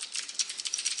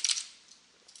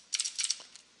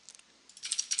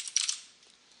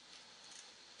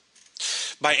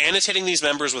 By annotating these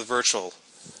members with virtual.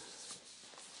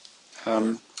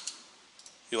 You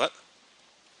what?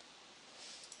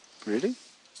 Really?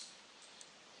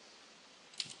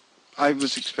 I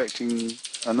was expecting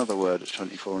another word at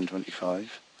 24 and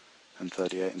 25, and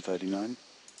 38 and 39.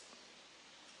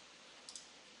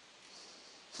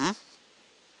 I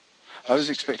was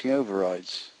expecting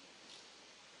overrides.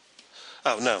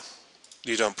 Oh, no.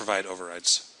 You don't provide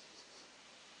overrides.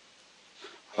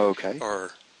 Okay.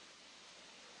 Or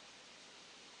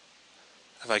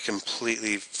have I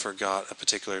completely forgot a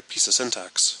particular piece of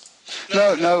syntax?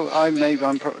 No,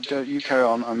 you carry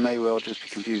on. I may well just be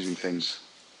confusing things.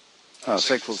 Oh,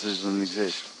 sequences doesn't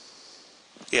exist.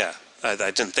 Yeah, I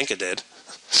didn't think it did.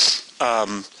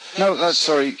 No,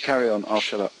 sorry, carry on. I'll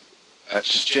shut up.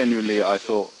 Just genuinely, I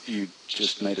thought you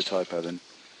just made a typo then.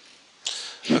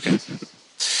 Okay.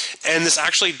 And this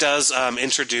actually does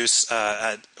introduce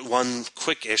one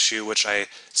quick issue, which I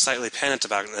slightly panicked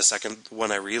about in a second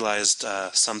when I realized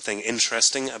something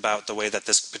interesting about the way that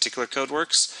this particular code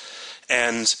works,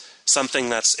 and something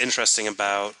that's interesting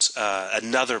about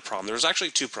another problem. There was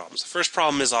actually two problems. The first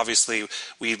problem is obviously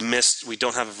we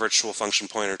don't have a virtual function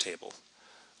pointer table.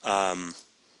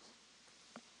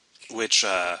 Which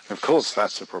of course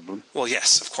that's a problem. Well,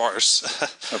 yes, of course.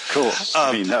 Of course.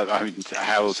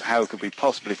 How could we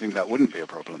possibly think that wouldn't be a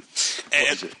problem?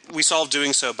 And we solve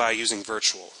doing so by using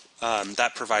virtual.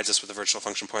 That provides us with a virtual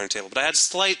function pointer table. But I had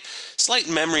slight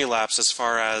memory lapse as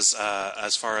far as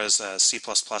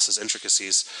C++'s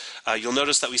intricacies. You'll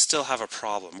notice that we still have a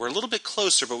problem. We're a little bit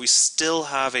closer, but we still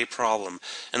have a problem.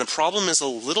 And the problem is a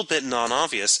little bit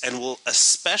non-obvious, and will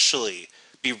especially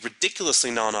be ridiculously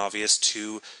non-obvious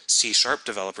to C#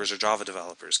 developers or Java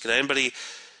developers. Could anybody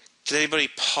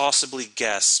possibly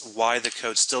guess why the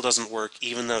code still doesn't work,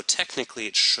 even though technically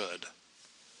it should?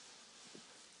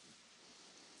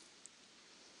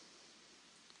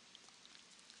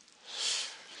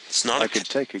 It's not. I could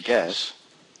take a guess.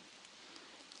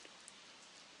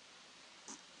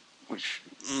 Which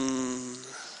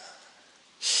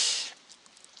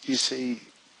you see.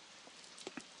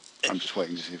 I'm just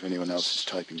waiting to see if anyone else is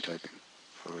typing,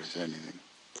 or is there anything?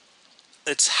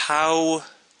 It's how...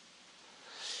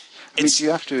 do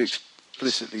you have to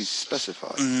explicitly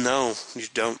specify? No, you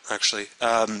don't, actually.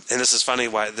 And this is funny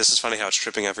how it's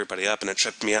tripping everybody up, and it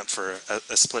tripped me up for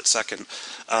a split second.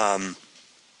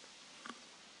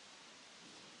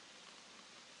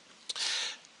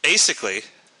 Basically...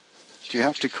 Do you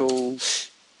have to call...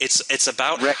 It's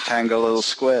about... rectangle or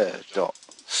square dot?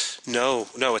 No,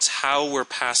 it's how we're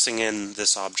passing in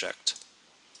this object.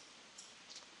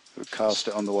 We cast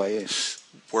it on the way in.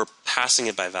 We're passing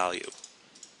it by value,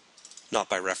 not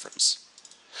by reference.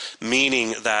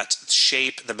 Meaning that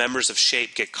the members of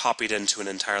shape get copied into an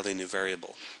entirely new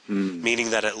variable. Meaning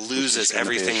that it loses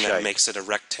everything that makes it a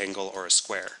rectangle or a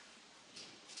square.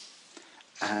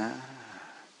 Ah.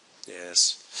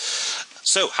 Yes.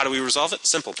 So, how do we resolve it?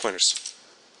 Simple, pointers.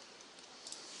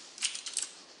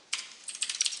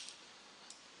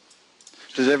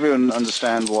 Does everyone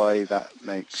understand why that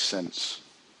makes sense?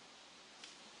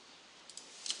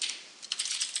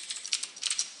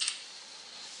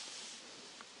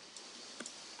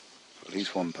 At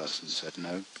least one person said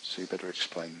no, so you better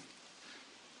explain.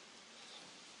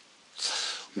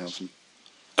 Nelson?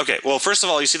 Okay, well, first of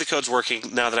all, you see the code's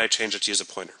working now that I changed it to use a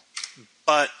pointer.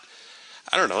 But,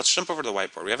 I don't know, let's jump over to the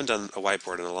whiteboard. We haven't done a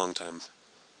whiteboard in a long time.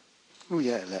 Oh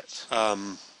yeah, let's.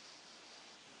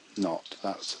 Not.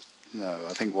 No,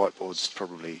 I think whiteboard's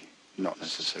probably not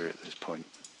necessary at this point.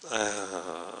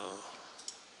 Huh.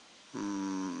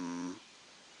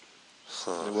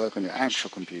 Does it work on your actual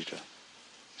computer?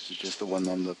 This is just the one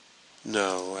on the...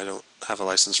 No, I don't have a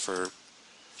license for...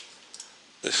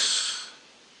 You're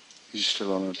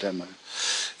still on a demo?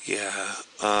 Yeah,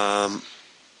 I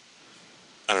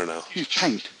don't know. Use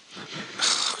Paint.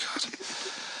 Oh, God.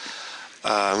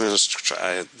 I'm going to just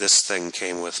try... This thing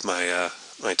came with my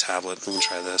tablet. We can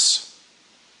try this.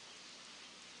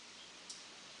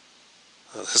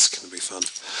 Oh, this is going to be fun.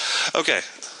 Okay.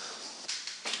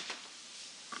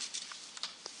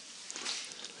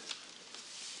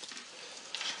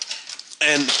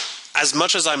 And as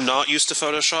much as I'm not used to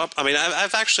Photoshop, I mean,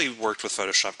 I've actually worked with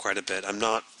Photoshop quite a bit. I'm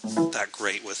not that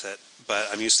great with it, but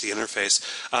I'm used to the interface.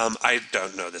 I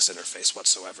don't know this interface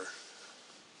whatsoever.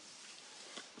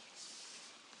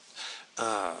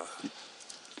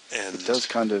 And it does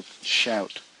kind of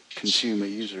shout consumer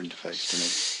user interface to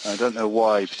me. I don't know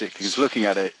why particularly, because looking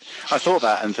at it, I thought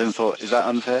that and then thought, is that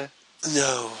unfair?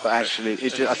 No. But actually,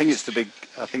 I think it's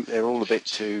I think they're all a bit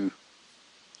too...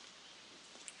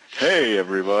 Hey,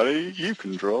 everybody, you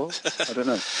can draw. I don't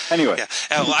know. Anyway. Yeah.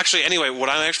 Well, actually, anyway, what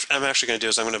I'm actually going to do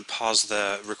is I'm going to pause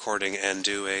the recording and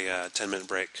do a 10-minute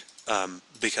break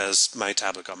because my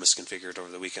tablet got misconfigured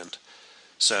over the weekend.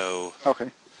 So.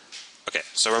 Okay. Okay.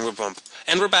 So we're going to bump,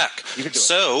 and we're back. You can do it.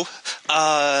 So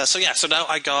now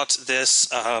I got this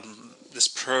this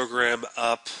program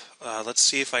up. Let's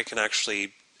see if I can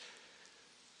actually.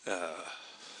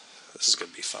 This is going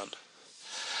to be fun.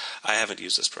 I haven't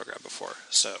used this program before,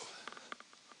 so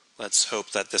let's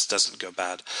hope that this doesn't go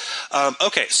bad.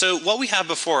 Okay, so what we had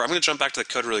before, I'm going to jump back to the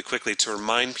code really quickly to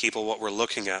remind people what we're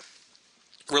looking at.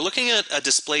 we're looking at a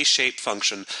display shape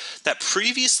function that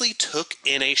previously took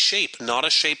in a shape, not a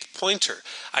shape pointer.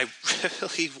 I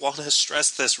really want to stress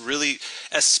this, really,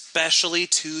 especially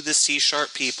to the C#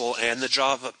 people and the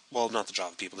Java, well, not the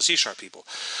Java people, the C# people.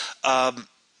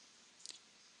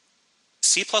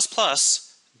 C++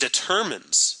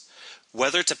 determines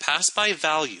whether to pass by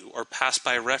value or pass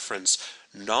by reference,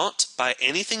 not by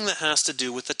anything that has to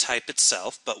do with the type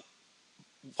itself, but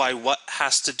by what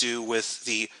has to do with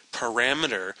the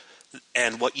parameter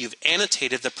and what you've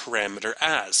annotated the parameter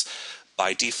as.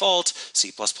 By default,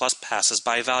 C++ passes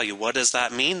by value. What does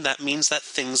that mean? That means that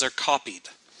things are copied.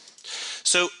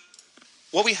 So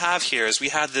what we have here is we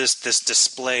had this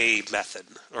display method,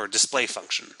 or display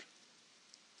function.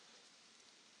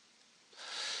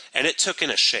 And it took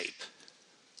in a shape.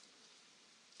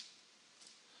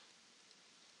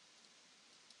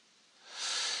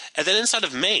 And then inside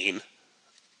of main,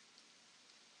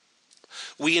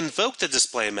 we invoke the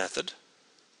display method,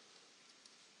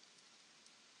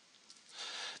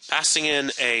 passing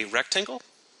in a rectangle.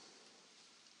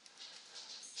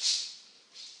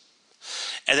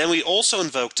 And then we also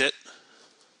invoked it,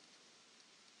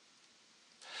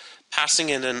 passing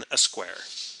in a square.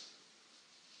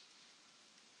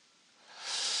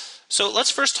 So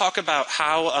let's first talk about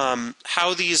how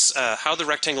the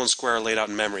rectangle and square are laid out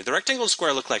in memory. The rectangle and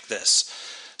square look like this.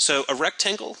 So a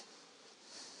rectangle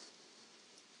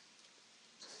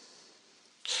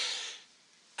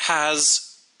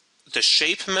has the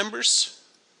shape members,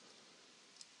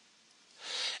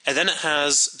 and then it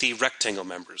has the rectangle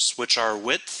members, which are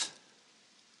width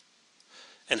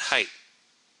and height.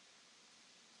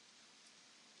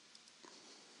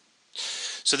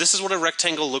 So this is what a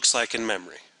rectangle looks like in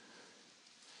memory.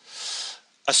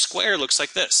 A square looks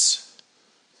like this.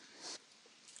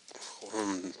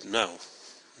 No,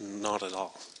 not at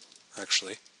all,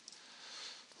 actually.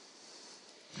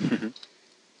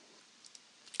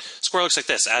 Square looks like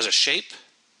this. It has a shape,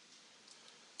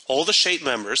 all the shape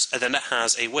members, and then it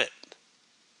has a width.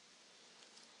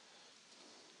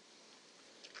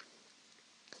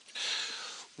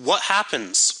 What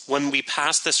happens when we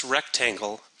pass this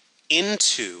rectangle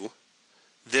into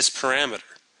this parameter?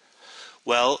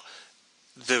 Well,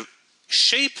 the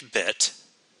shape bit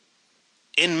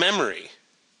in memory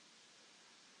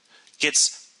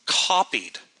gets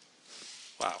copied.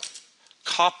 Wow.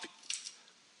 Copied.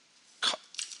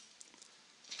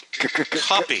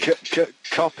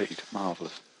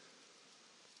 Marvelous.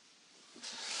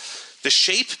 The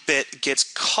shape bit gets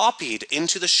copied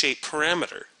into the shape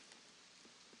parameter.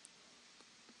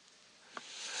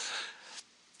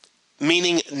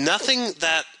 Meaning nothing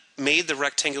that made the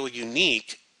rectangle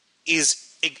unique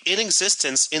is in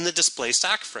existence in the display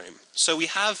stack frame. So we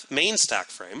have main stack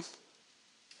frame,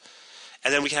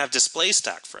 and then we have display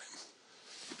stack frame.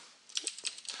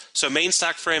 So main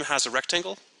stack frame has a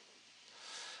rectangle,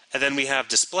 and then we have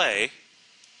display,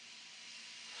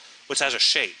 which has a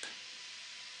shape.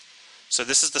 So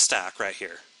this is the stack right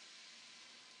here.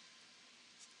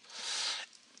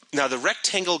 Now the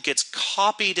rectangle gets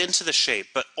copied into the shape,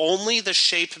 but only the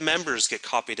shape members get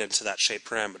copied into that shape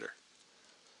parameter.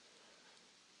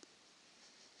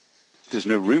 There's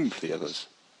no room for the others.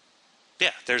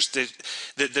 Yeah, there's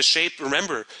the shape.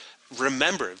 Remember,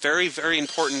 very, very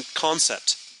important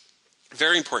concept.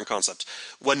 Very important concept.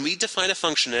 When we define a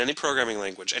function in any programming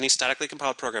language, any statically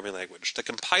compiled programming language, the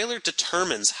compiler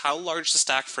determines how large the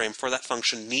stack frame for that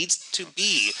function needs to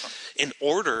be in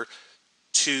order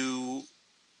to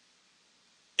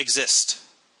exist.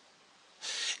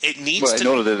 It needs in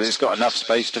order that it's got enough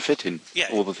space to fit in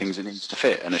all the things it needs to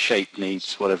fit, and a shape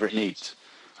needs whatever it needs.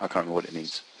 I can't remember what it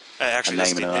needs. Actually, a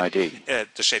name and an ID.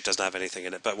 The shape doesn't have anything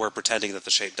in it, but we're pretending that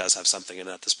the shape does have something in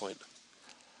it at this point.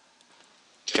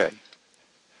 Okay.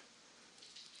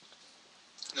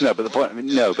 No, but the point.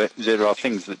 But there are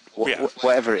things that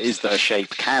whatever it is that a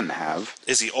shape can have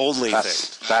is the only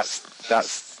thing.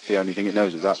 That's the only thing it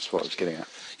knows. That's what I was getting at.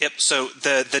 Yep. So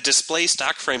the display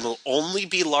stack frame will only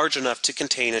be large enough to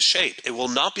contain a shape. It will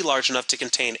not be large enough to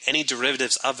contain any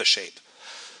derivatives of a shape.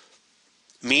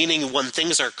 Meaning when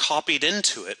things are copied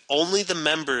into it, only the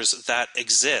members that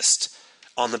exist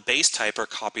on the base type are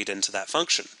copied into that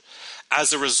function.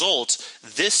 As a result,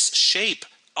 this shape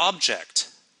object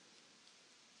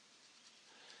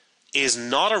is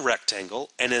not a rectangle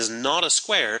and is not a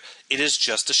square, it is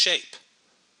just a shape.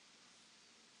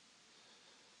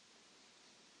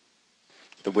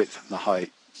 The width and the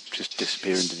height just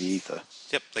disappear into the ether.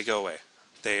 Yep, they go away.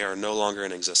 They are no longer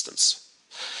in existence.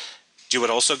 Do you know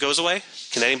what also goes away?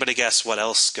 Can anybody guess what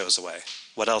else goes away?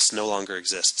 What else no longer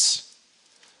exists?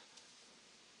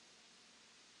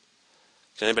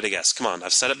 Can anybody guess? Come on,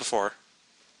 I've said it before.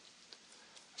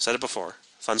 Said it before.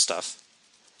 Fun stuff.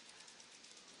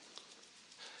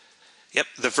 Yep,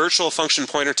 the virtual function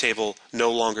pointer table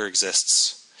no longer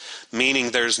exists,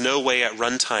 meaning there's no way at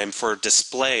runtime for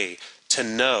display to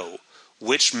know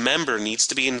which member needs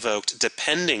to be invoked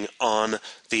depending on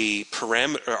the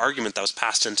parameter or argument that was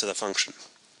passed into the function.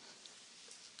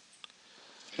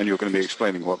 And you're going to be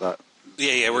explaining what that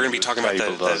Yeah, we're going to be talking about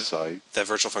table does, the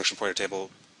virtual function pointer table.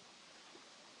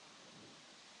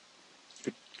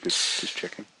 Good, just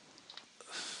checking.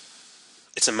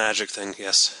 It's a magic thing,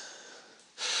 yes.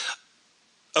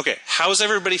 Okay, how's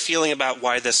everybody feeling about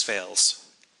why this fails?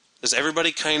 Does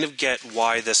everybody kind of get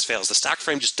why this fails? The stack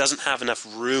frame just doesn't have enough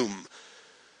room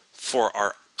for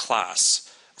our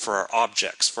class, for our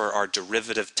objects, for our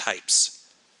derivative types.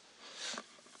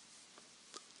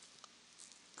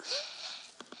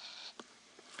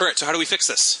 All right, so how do we fix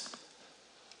this?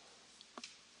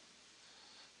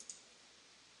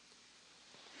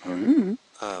 Oh,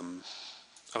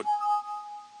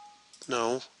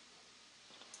 no.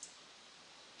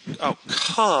 Oh,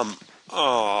 come.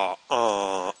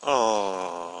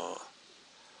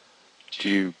 Do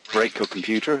you break your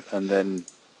computer and then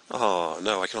Oh,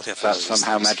 no, I can only have that one of these.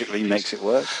 somehow magically makes it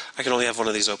work? I can only have one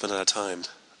of these open at a time.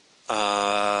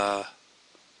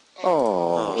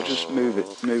 We'll just move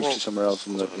to somewhere else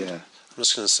and look, yeah. I'm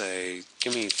just going to say,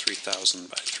 give me 3,000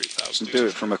 by 3,000. Do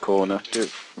it from a corner. Oh,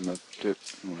 no, don't.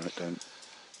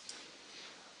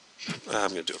 I'm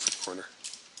going to do it from the corner.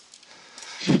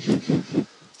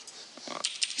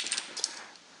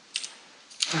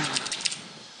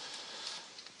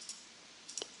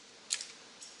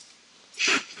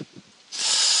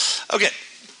 Okay,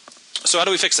 so how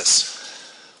do we fix this?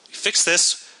 We fix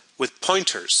this with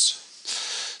pointers.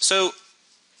 So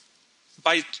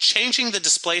by changing the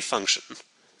display function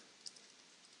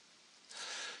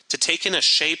to take in a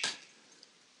shape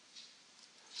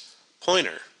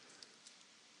pointer,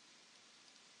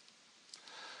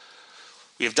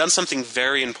 we have done something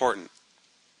very important.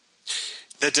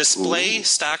 The display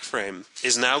stack frame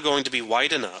is now going to be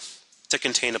wide enough to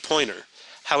contain a pointer.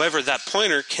 However, that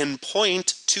pointer can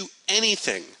point to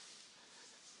anything.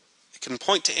 It can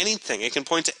point to anything. It can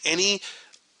point to any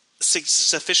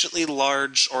sufficiently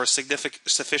large or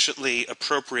sufficiently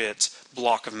appropriate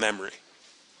block of memory.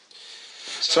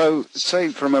 So, say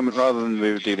for a moment, rather than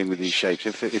we were dealing with these shapes,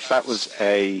 if that was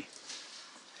a...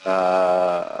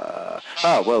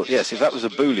 if that was a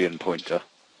Boolean pointer,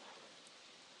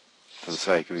 for the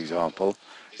sake of example,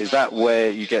 is that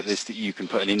where you get this that you can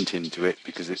put an int into it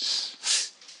because it's...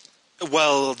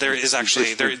 Well, there is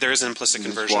actually, there is an implicit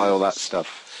conversion. Why all that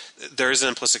stuff? There is an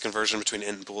implicit conversion between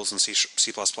int and bools in C++.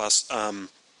 So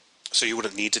you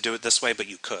wouldn't need to do it this way, but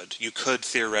you could. You could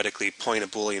theoretically point a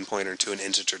Boolean pointer to an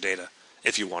integer data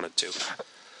if you wanted to.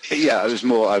 Yeah, it was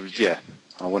more... I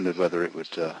wondered whether it would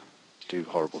do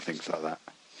horrible things like that.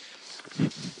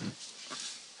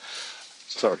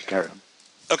 Sorry, carry on.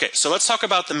 Okay, so let's talk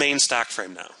about the main stack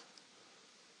frame now.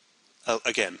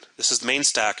 Again, this is the main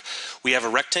stack. We have a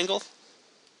rectangle.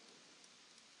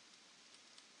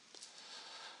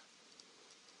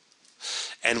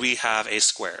 And we have a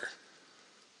square.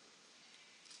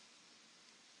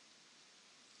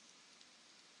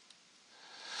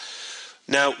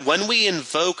 Now, when we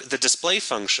invoke the display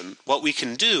function, what we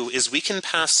can do is we can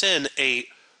pass in a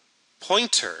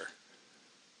pointer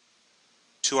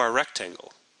to our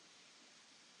rectangle.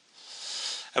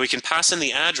 And we can pass in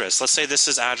the address. Let's say this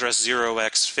is address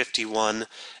 0x51,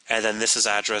 and then this is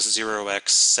address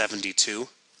 0x72.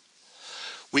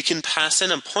 We can pass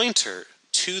in a pointer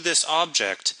to this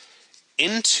object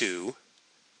into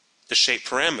the shape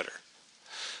parameter,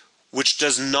 which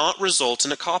does not result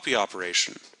in a copy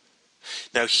operation.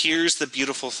 Now, here's the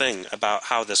beautiful thing about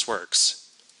how this works.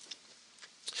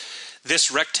 This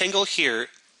rectangle here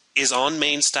is on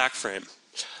main stack frame.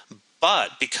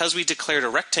 But because we declared a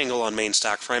rectangle on main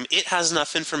stack frame, it has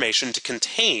enough information to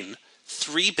contain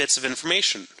 3 bits of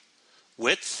information: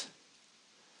 width,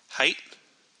 height,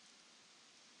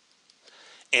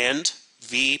 and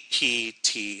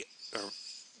VPT.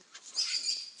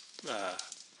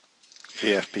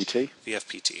 VFPT?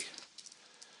 VFPT.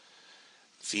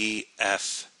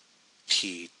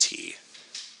 VFPT.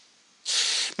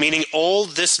 Meaning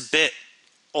this bit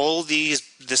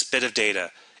of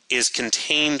data is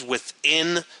contained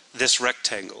within this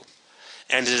rectangle,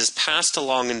 and it is passed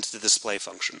along into the display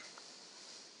function.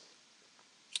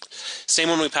 Same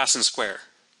when we pass in square.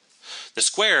 The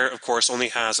square, of course, only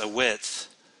has a width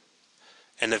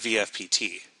and a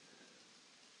VFPT.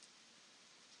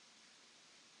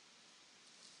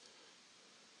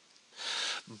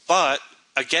 But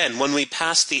again, when we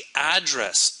pass the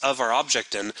address of our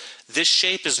object in, this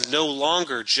shape is no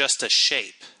longer just a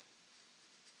shape.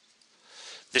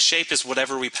 The shape is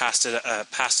whatever we passed it a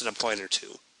pointer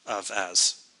to of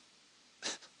as.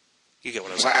 You get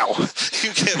what I'm saying. Wow.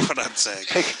 You get what I'm saying.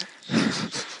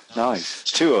 Nice.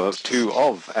 Two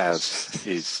of as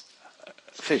is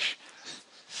fish.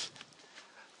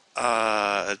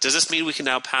 Does this mean we can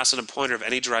now pass in a pointer of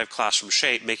any derived class from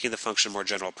shape, making the function more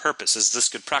general purpose? Is this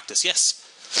good practice?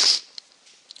 Yes.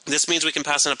 This means we can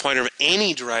pass in a pointer of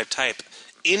any derived type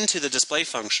into the display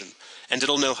function, and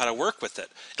it'll know how to work with it.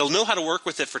 It'll know how to work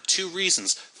with it for two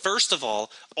reasons. First of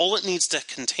all it needs to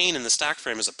contain in the stack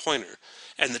frame is a pointer,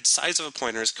 and the size of a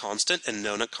pointer is constant and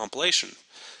known at compilation,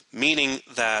 meaning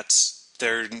that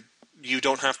you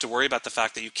don't have to worry about the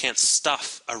fact that you can't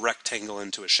stuff a rectangle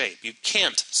into a shape. You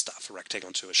can't stuff a rectangle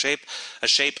into a shape. A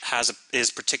shape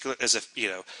is particular as if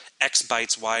x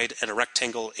bytes wide, and a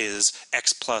rectangle is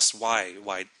x plus y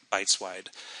bytes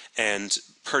wide. And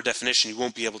per definition, you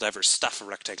won't be able to ever stuff a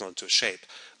rectangle into a shape,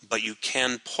 but you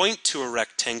can point to a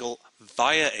rectangle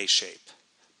via a shape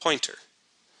pointer.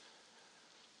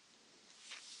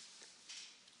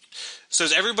 So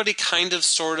is everybody kind of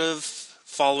sort of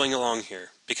following along here?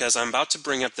 Because I'm about to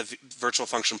bring up the virtual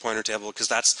function pointer table, because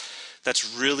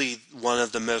that's really one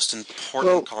of the most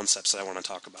important concepts that I want to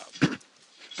talk about.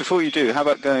 Before you do, how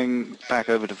about going back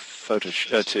over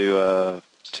to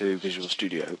to Visual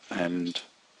Studio and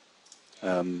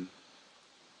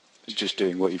just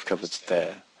doing what you've covered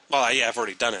there? Well, yeah, I've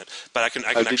already done it, but I can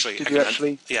actually. Did you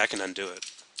actually? Yeah, I can undo it.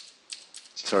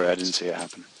 Sorry, I didn't see it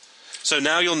happen. So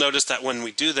now you'll notice that when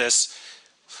we do this,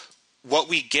 what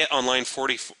we get on line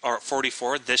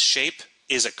 44, this shape,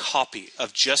 is a copy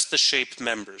of just the shape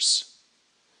members.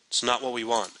 It's not what we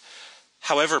want.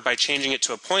 However, by changing it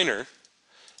to a pointer,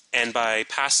 and by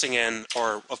passing in,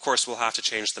 or of course we'll have to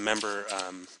change the member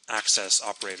access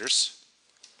operators,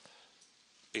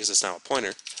 because it's now a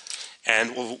pointer,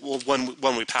 and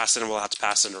when we pass in, we'll have to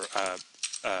pass in the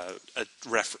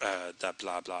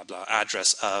blah blah blah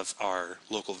address of our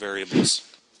local variables.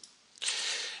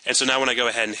 And so now when I go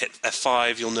ahead and hit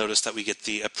F5, you'll notice that we get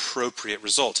the appropriate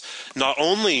result. Not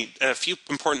only a few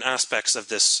important aspects of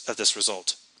this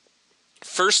result.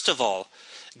 First of all,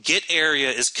 get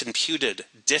area is computed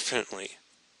differently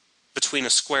between a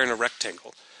square and a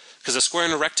rectangle, because a square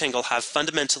and a rectangle have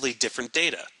fundamentally different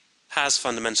data, has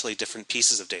fundamentally different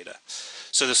pieces of data.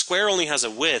 So the square only has a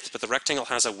width, but the rectangle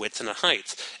has a width and a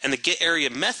height. And the get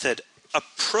area method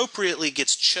appropriately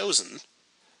gets chosen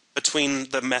between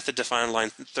the method defined on line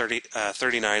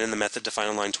 39 and the method defined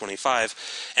on line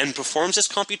 25, and performs this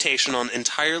computation on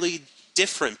entirely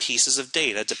different pieces of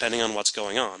data depending on what's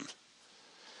going on.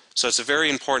 So it's a very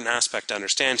important aspect to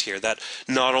understand here, that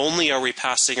not only are we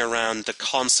passing around the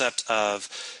concept of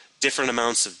different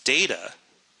amounts of data,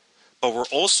 but we're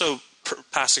also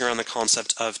passing around the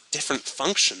concept of different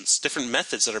functions, different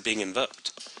methods that are being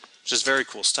invoked, which is very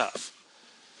cool stuff.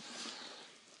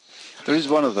 There is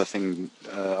one other thing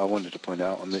I wanted to point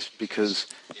out on this, because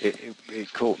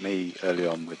it caught me early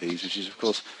on with these, which is, of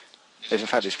course, in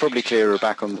fact, it's probably clearer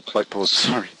back on the whiteboard,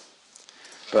 sorry.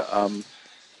 But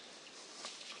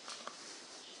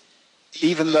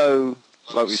even though,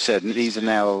 like we said, these are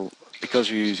now, because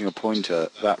you're using a pointer,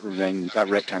 that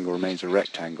rectangle remains a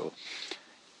rectangle.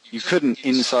 You couldn't,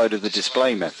 inside of the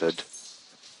display method,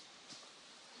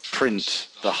 print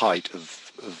the height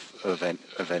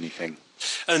of anything.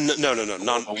 No.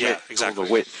 Yeah, exactly. Or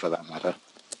the width, for that matter.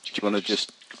 Do you want to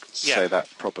just say that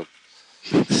proper?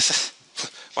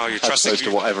 Wow, you're as trusting opposed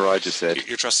to whatever I just said.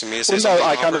 You're trusting me to say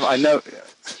well, something. I know.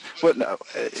 Well, no.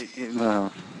 Well,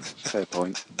 fair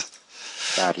point.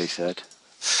 Badly said.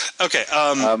 Okay.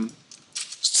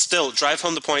 Still, drive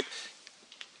home the point.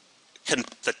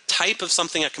 The type of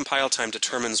something at compile time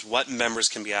determines what members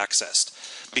can be accessed.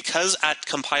 Because at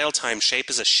compile time, shape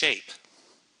is a shape.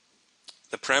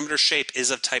 The parameter shape is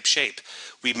of type shape.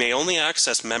 We may only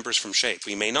access members from shape.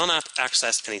 We may not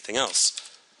access anything else.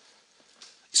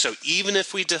 So even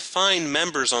if we define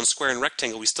members on square and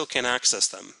rectangle, we still can't access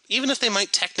them. Even if they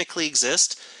might technically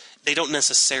exist, they don't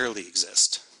necessarily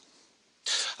exist.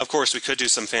 Of course, we could do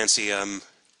some fancy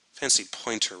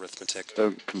pointer arithmetic.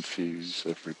 Don't confuse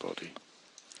everybody.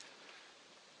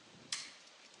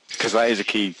 Because that is a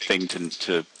key thing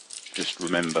to just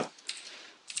remember.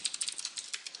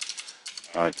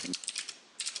 I think.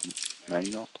 May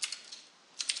not.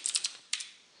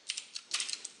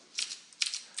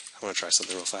 I want to try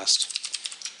something real fast.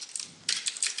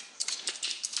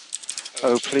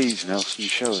 Oh, please, Nelson,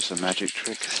 show us a magic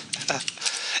trick.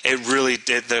 It really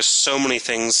did. There's so many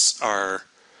things are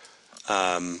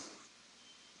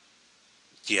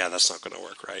Yeah, that's not going to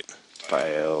work right.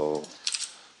 Fail.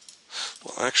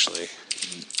 Well, actually...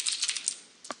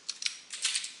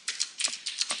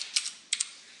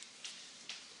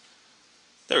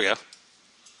 There we go.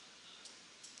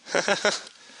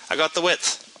 I got the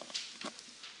width.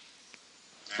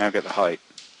 Now get the height.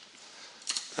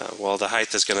 Well, the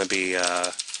height is going to be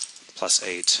plus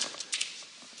 8.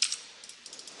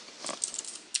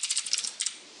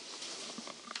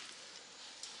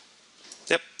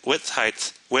 Yep,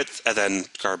 width, and then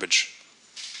garbage.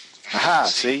 Aha,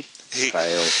 see?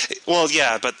 Fail. Well,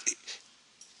 yeah, but...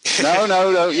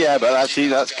 No, yeah, but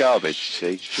that's garbage,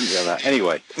 see? Shouldn't be like that.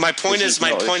 Anyway. My point is,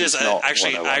 actually,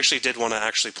 I 101. actually did want to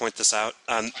actually point this out.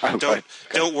 Okay.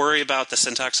 Don't worry about the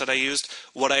syntax that I used.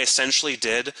 What I essentially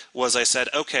did was I said,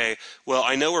 okay, well,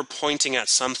 I know we're pointing at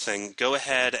something. Go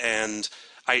ahead and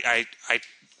I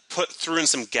threw in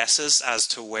some guesses as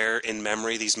to where in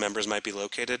memory these members might be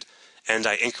located, and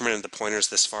I incremented the pointers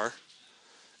this far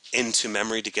into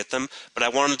memory to get them. But I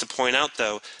wanted to point out,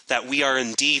 though, that we are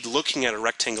indeed looking at a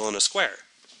rectangle and a square.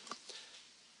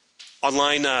 On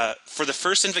line, for the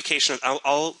first invocation,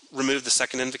 I'll remove the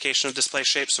second invocation of display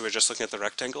shape, so we're just looking at the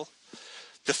rectangle.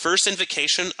 The first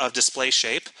invocation of display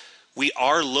shape, we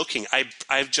are looking,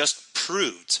 I've just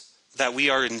proved that we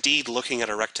are indeed looking at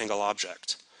a rectangle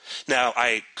object. Now,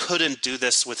 I couldn't do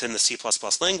this within the C++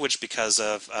 language because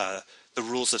of the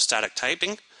rules of static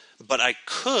typing, but I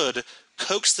could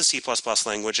coax the C++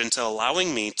 language into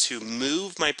allowing me to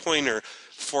move my pointer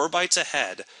 4 bytes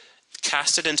ahead,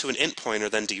 cast it into an int pointer,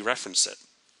 then dereference it.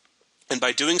 And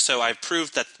by doing so, I've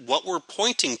proved that what we're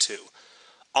pointing to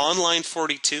on line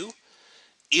 42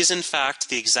 is in fact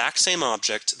the exact same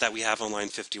object that we have on line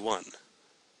 51.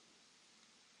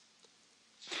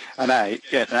 And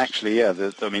actually,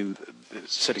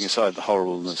 setting aside the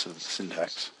horribleness of the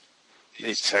syntax,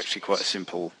 it's actually quite a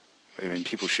simple. I mean,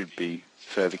 people should be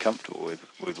fairly comfortable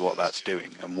with what that's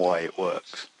doing and why it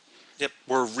works. Yep,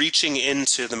 we're reaching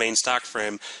into the main stack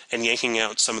frame and yanking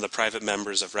out some of the private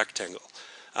members of rectangle.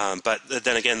 But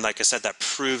then again, like I said, that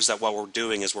proves that what we're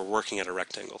doing is we're working at a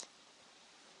rectangle.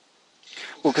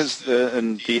 Well, because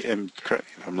correct me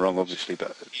if I'm wrong, obviously,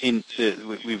 but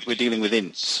we're dealing with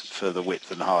ints for the width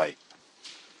and height,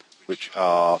 which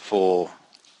are for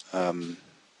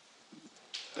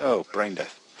brain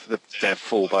death. They're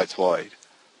 4 bytes wide.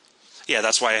 Yeah,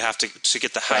 that's why I have to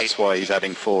get the height. That's why he's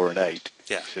adding 4 and 8.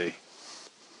 Yeah. See.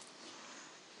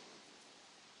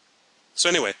 So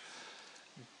anyway,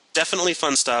 definitely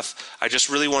fun stuff. I just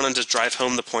really wanted to drive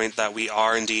home the point that we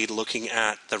are indeed looking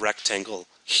at the rectangle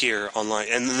here online,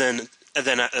 and then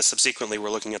subsequently we're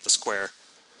looking at the square.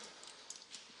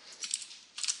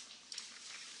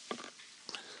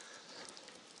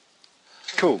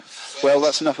 Cool. Well,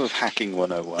 that's enough of hacking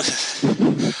 101.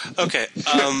 Okay.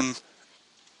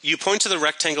 You point to the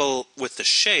rectangle with the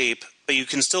shape, but you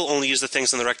can still only use the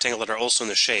things in the rectangle that are also in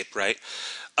the shape, right?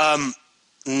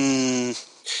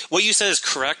 What you said is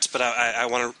correct, but I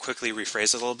want to quickly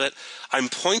rephrase it a little bit. I'm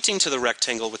pointing to the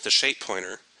rectangle with the shape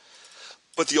pointer,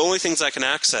 but the only things I can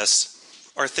access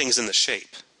are things in the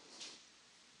shape.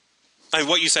 I mean,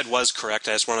 what you said was correct.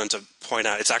 I just wanted to point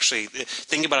out, it's actually,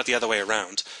 think about it the other way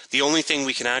around. The only thing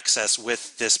we can access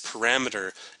with this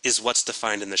parameter is what's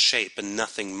defined in the shape and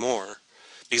nothing more,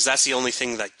 because that's the only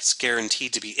thing that's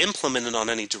guaranteed to be implemented on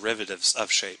any derivatives of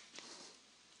shape.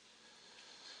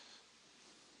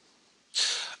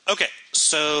 Okay,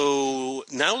 so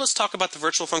now let's talk about the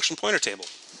virtual function pointer table.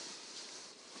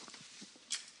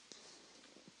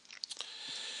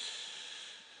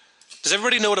 Does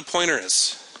everybody know what a pointer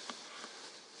is?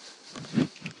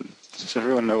 Does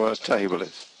everyone know what a table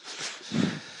is?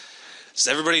 Does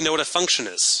everybody know what a function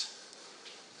is?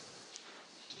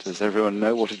 Does everyone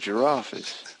know what a giraffe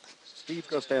is? Steve,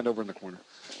 go stand over in the corner.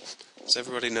 Does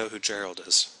everybody know who Gerald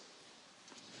is?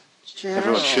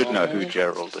 Everyone should know who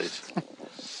Gerald is.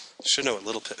 Should know what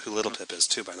who Little Pip is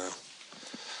too by now.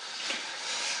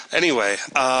 Anyway,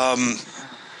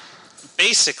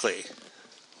 basically,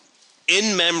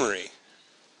 in memory,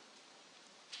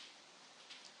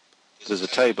 There's a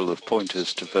table of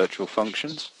pointers to virtual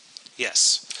functions.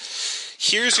 yes.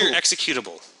 Here's your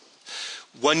executable.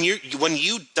 When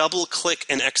you double click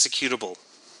an executable,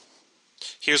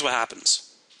 here's what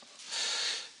happens.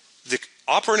 The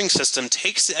operating system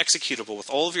takes the executable with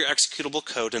all of your executable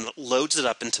code and loads it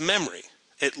up into memory.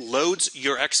 It loads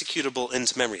your executable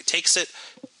into memory. It takes it,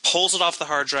 pulls it off the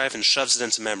hard drive, and shoves it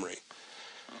into memory.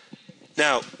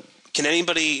 Now,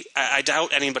 I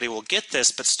doubt anybody will get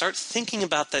this, but start thinking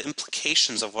about the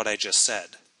implications of what I just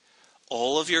said.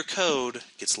 All of your code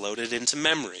gets loaded into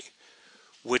memory,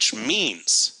 which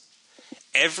means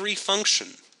every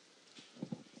function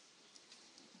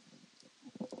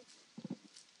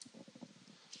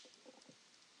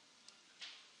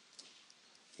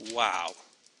wow.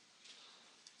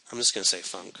 I'm just going to say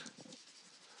func.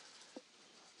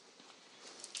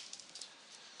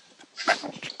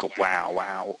 Wow,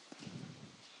 wow.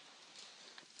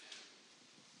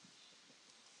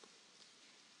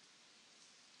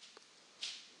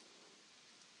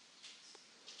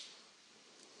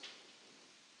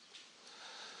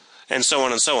 And so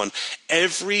on and so on.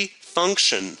 Every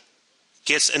function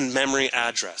gets a memory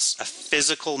address, a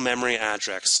physical memory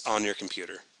address on your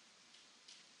computer.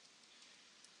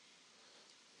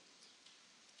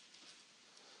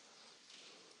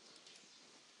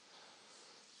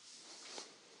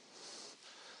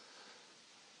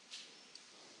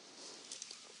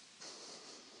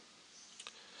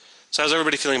 So how's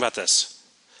everybody feeling about this?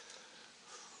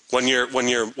 When you're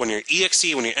exe, when you're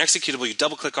executable, you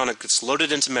double click on it, it gets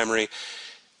loaded into memory.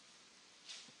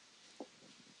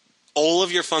 All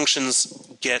of your functions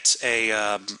get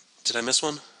a. Did I miss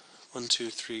one? 1, 2,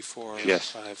 3, 4,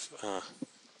 yes. 5.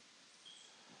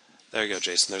 There you go,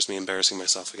 Jason. There's me embarrassing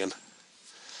myself again.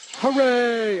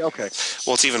 Hooray! Okay.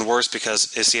 Well, it's even worse because,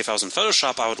 see, if I was in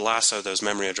Photoshop, I would lasso those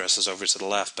memory addresses over to the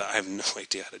left, but I have no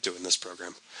idea how to do it in this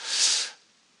program.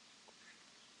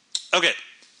 Okay,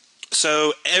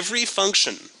 so every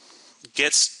function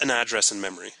gets an address in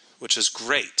memory, which is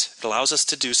great. It allows us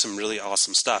to do some really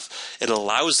awesome stuff. It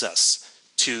allows us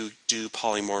to do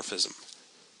polymorphism.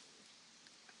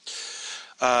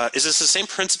 Is this the same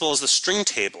principle as the string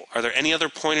table? Are there any other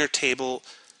pointer table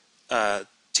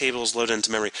tables loaded into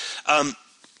memory?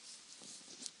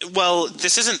 Well,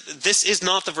 this is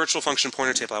not the virtual function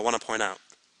pointer table, I want to point out.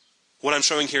 What I'm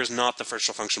showing here is not the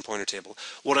virtual function pointer table.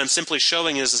 What I'm simply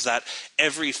showing is that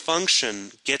every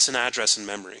function gets an address in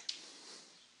memory.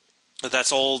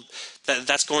 That's all.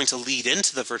 That's going to lead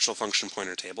into the virtual function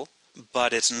pointer table,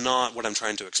 but it's not what I'm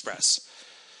trying to express.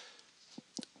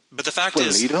 But the fact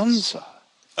is, lead on, sir.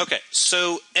 Okay,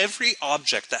 so every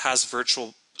object that has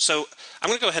virtual. So I'm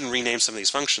going to go ahead and rename some of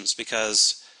these functions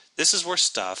because this is where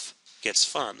stuff gets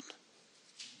fun.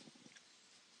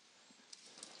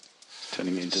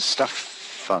 Turning it into stuff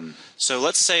fun. So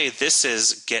let's say this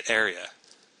is get area.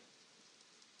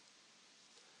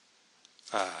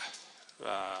 Oh,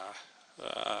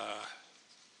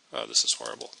 this is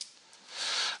horrible.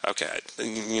 Okay,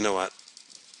 you know what?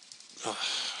 Oh.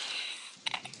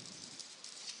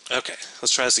 Okay,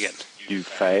 let's try this again. You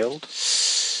failed.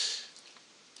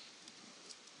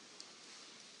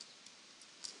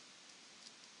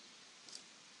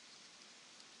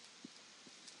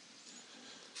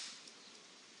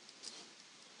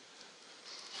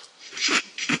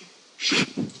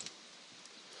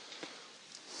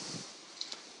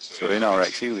 So in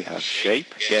RXE we have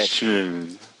shape, get,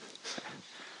 we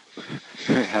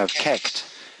have kect,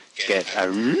 get,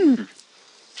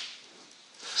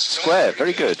 square,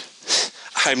 very good.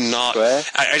 I'm not. Square,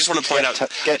 I just want to point out.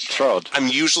 Get trod. I'm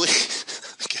usually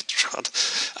get trod.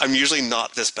 I'm usually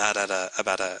not this bad at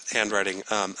handwriting.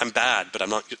 I'm bad, but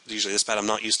I'm not usually this bad. I'm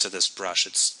not used to this brush.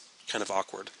 It's kind of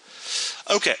awkward.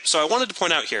 Okay, so I wanted to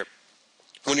point out here,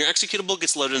 when your executable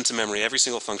gets loaded into memory, every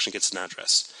single function gets an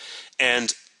address,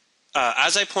 and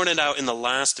as I pointed out in the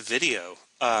last video,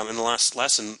 in the last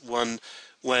lesson, when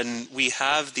we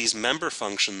have these member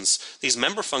functions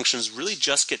really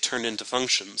just get turned into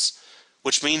functions,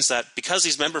 which means that because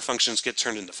these member functions get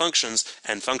turned into functions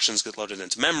and functions get loaded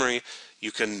into memory,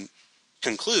 you can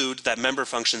conclude that member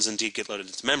functions indeed get loaded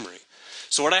into memory.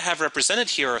 So what I have represented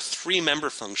here are 3 member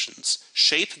functions: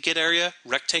 shape get area,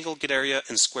 rectangle get area,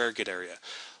 and square get area.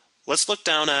 Let's look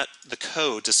down at the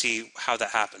code to see how that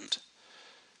happened.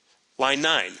 Line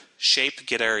 9, shape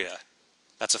get area.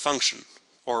 That's a function,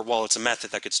 or well, it's a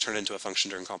method that gets turned into a function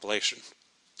during compilation.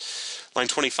 Line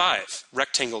 25,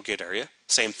 rectangle get area,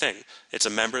 same thing. It's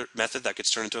a member method that gets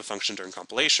turned into a function during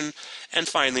compilation. And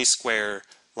finally, square,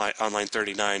 on line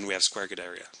 39, we have square get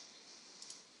area.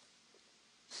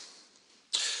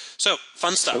 So,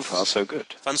 fun stuff. So far, so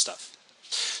good. Fun stuff.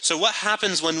 So what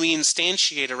happens when we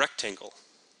instantiate a rectangle?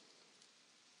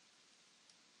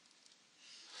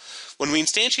 When we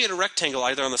instantiate a rectangle,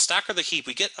 either on the stack or the heap,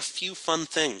 we get a few fun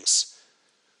things.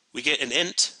 We get an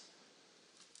int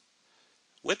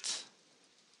width,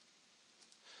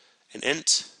 an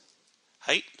int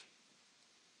height,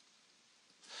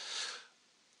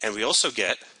 and we also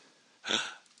get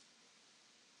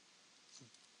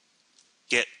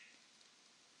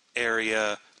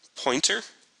area pointer,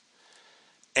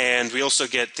 and we also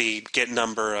get the get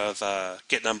number of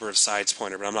sides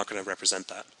pointer, but I'm not going to represent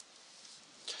that.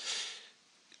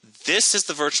 This is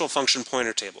the virtual function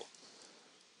pointer table.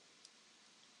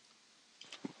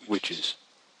 Which is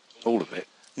all of it.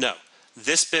 No,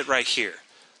 this bit right here.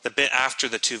 the bit after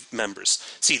the two members.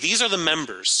 See, these are the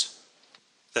members,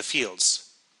 the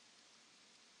fields.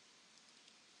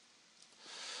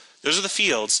 Those are the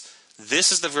fields.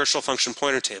 This is the virtual function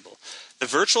pointer table. The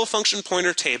virtual function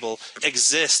pointer table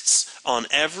exists on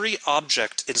every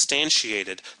object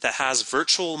instantiated that has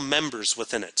virtual members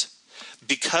within it.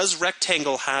 Because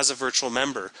rectangle has a virtual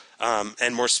member,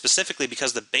 and more specifically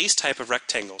because the base type of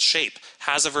rectangle shape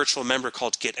has a virtual member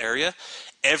called getArea,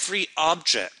 every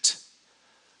object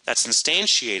that's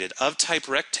instantiated of type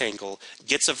rectangle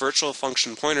gets a virtual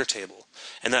function pointer table.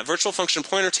 And that virtual function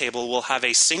pointer table will have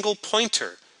a single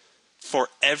pointer for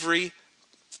every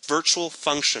virtual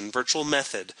function, virtual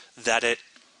method that it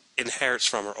inherits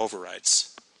from or overrides.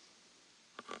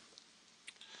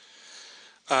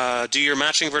 Do your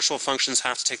matching virtual functions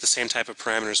have to take the same type of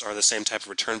parameters or the same type of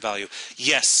return value?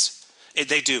 Yes,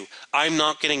 they do. I'm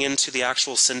not getting into the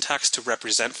actual syntax to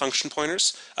represent function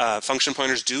pointers. Function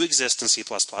pointers do exist in C++,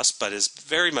 but is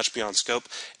very much beyond scope,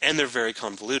 and they're very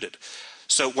convoluted.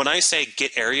 So when I say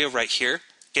getArea right here,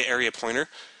 getArea pointer,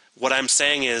 what I'm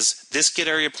saying is this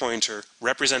getArea pointer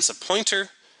represents a pointer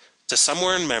to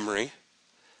somewhere in memory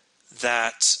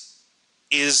that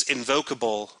is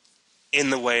invocable in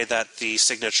the way that the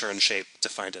signature and shape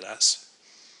defined it as.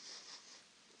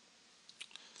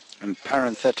 And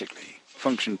parenthetically,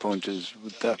 function pointers,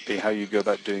 would that be how you go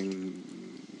about doing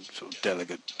sort of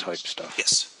delegate type stuff?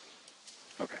 Yes.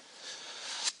 Okay.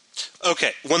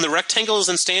 Okay, when the rectangle is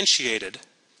instantiated,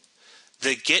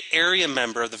 the getArea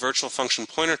member of the virtual function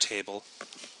pointer table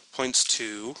points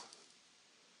to,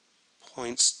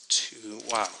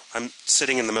 wow, I'm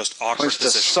sitting in the most awkward Points to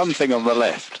position. something on the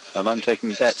left, and I'm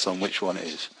taking bets on which one it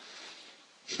is.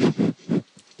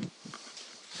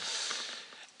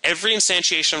 Every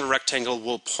instantiation of a rectangle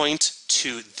will point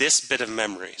to this bit of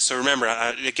memory. So remember,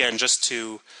 again,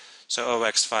 so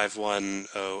OX51,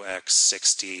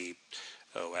 OX60,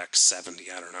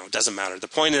 OX70, I don't know, it doesn't matter. The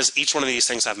point is each one of these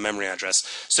things have a memory address.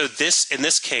 So this, in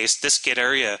this case, this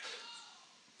getArea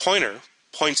pointer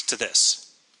points to this.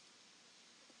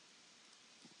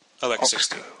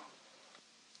 OX60.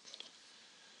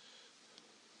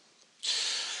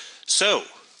 So,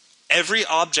 every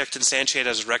object instantiated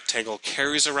as a rectangle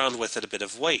carries around with it a bit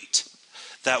of weight.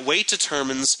 That weight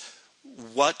determines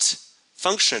what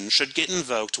function should get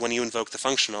invoked when you invoke the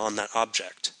function on that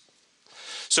object.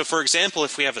 So, for example,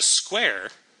 if we have a square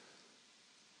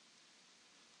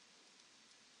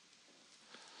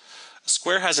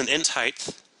has an int height,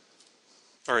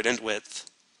 or an int width,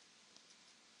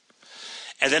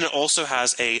 and then it also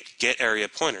has a getArea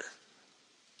pointer.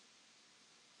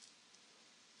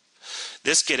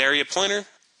 This getArea pointer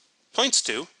points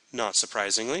to, not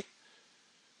surprisingly,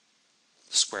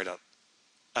 square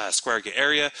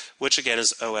getArea, which again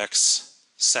is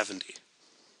OX70.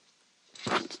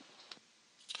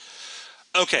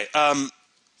 Okay,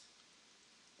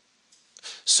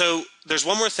 so there's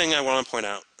one more thing I want to point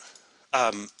out.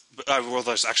 Well,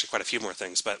 there's actually quite a few more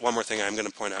things, but one more thing I'm going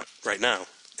to point out right now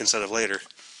instead of later.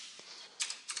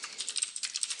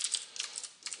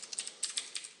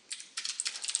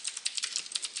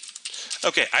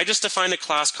 Okay, I just defined a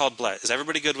class called ble. Is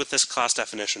everybody good with this class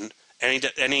definition?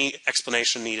 Any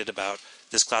explanation needed about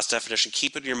this class definition?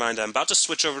 Keep it in your mind. I'm about to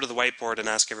switch over to the whiteboard and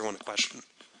ask everyone a question.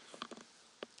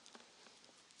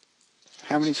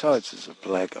 How many sides has a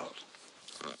ble got?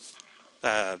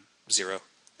 0.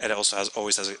 And it also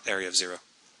always has an area of 0.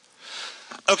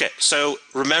 Okay, so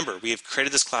remember, we have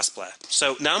created this class ble.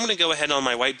 So now I'm going to go ahead on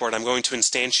my whiteboard. I'm going to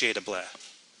instantiate a ble.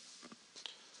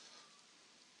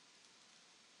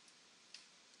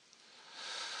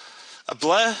 A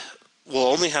ble will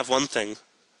only have one thing,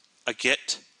 a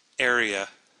getArea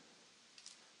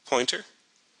pointer.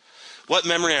 What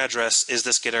memory address is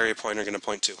this getArea pointer going to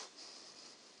point to?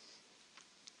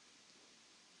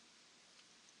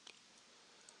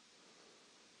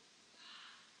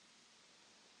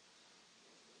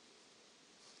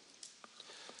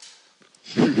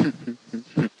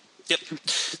 Yep.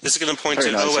 This is going to point to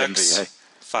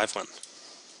OX51.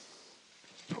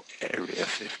 Area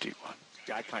 51.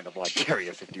 I kind of like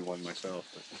Area 51 myself.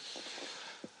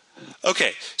 But.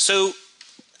 Okay, so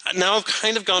now I've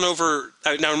kind of gone over.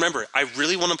 Now remember, I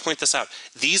really want to point this out.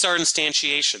 These are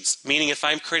instantiations, meaning if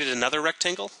I've created another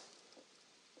rectangle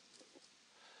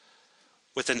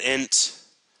with an int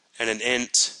and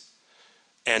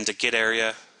a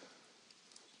getArea,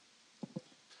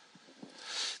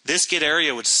 this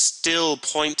getArea would still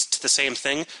point to the same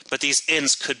thing, but these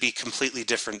ints could be completely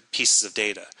different pieces of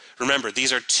data. Remember,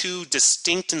 these are two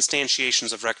distinct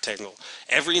instantiations of rectangle.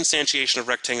 Every instantiation of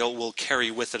rectangle will carry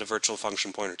with it a virtual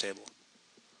function pointer table.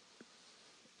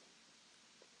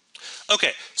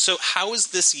 Okay, so how is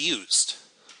this used?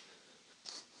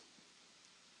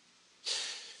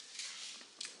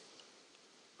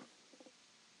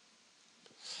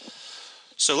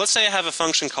 So let's say I have a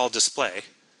function called display,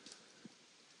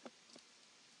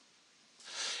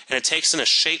 and it takes in a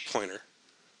shape pointer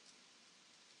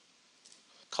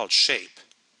called shape.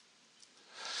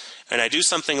 And I do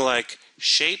something like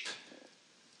shape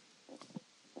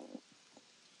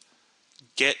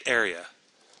get area.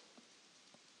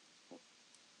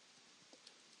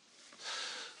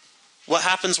 What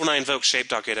happens when I invoke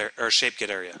shape.get or shape get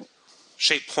area?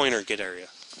 Shape pointer get area.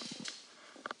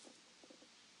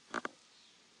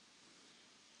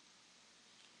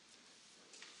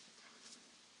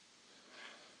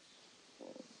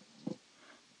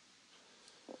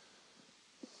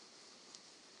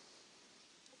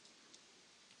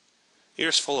 You're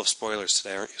just full of spoilers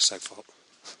today, aren't you, Segfault?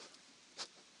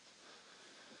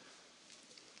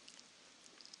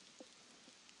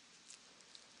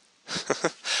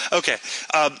 Okay,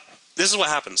 this is what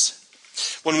happens.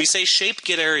 When we say shape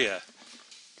get area,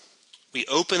 we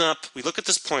open up, we look at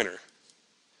this pointer.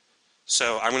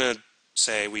 So I'm going to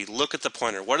say we look at the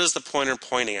pointer. What is the pointer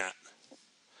pointing at?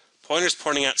 Pointer's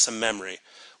pointing at some memory.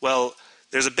 Well,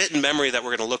 there's a bit in memory that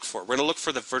we're going to look for. We're going to look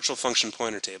for the virtual function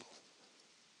pointer table.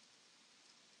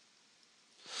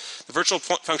 The virtual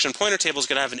function pointer table is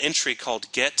going to have an entry called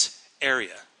get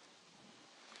area.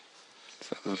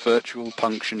 So the virtual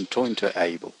function pointer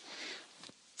table.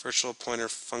 Virtual pointer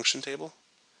function table?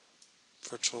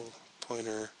 Virtual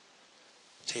pointer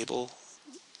table?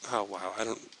 Oh, wow.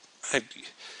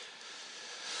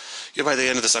 Yeah, by the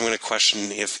end of this, I'm going to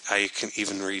question if I can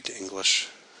even read English.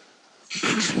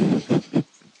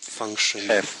 Function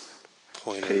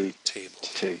pointer table.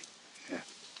 T. Yeah.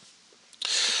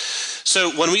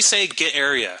 So when we say get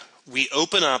area, we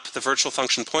open up the virtual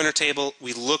function pointer table,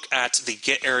 we look at the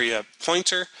get area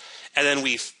pointer, and then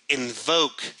we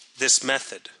invoke this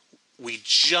method. We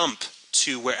jump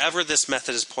to wherever this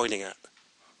method is pointing at.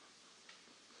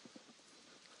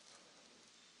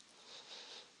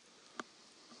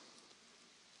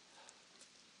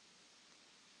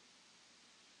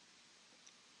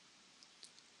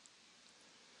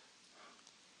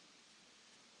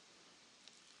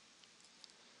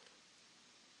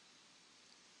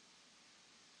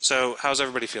 So how's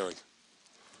everybody feeling?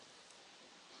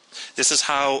 This is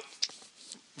how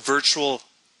virtual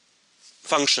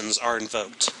functions are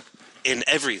invoked in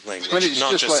every language, Well, it's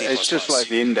not just just like C++. it's just like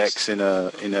the index in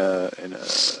an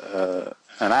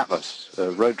atlas,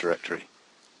 a road directory.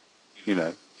 You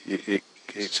know, it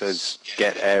says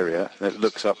get area, and it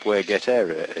looks up where get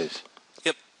area is.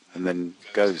 Yep. And then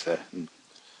goes there and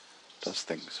does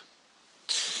things.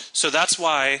 So that's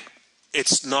why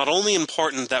it's not only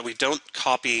important that we don't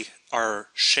copy our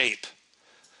shape,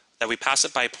 that we pass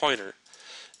it by pointer.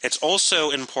 It's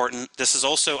also important, this is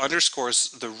also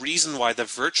underscores the reason why the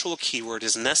virtual keyword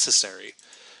is necessary.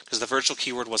 Because the virtual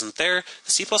keyword wasn't there,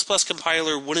 the C++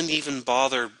 compiler wouldn't even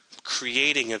bother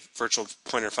creating a virtual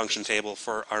pointer function table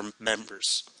for our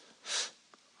members.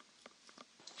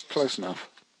 Close enough.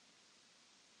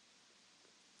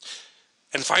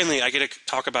 And finally, I get to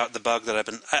talk about the bug that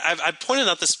I've pointed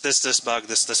out this bug,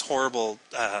 this horrible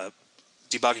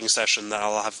debugging session that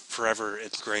I'll have forever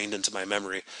ingrained into my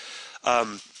memory.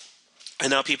 And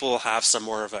now people will have some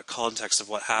more of a context of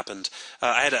what happened.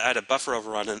 I had a buffer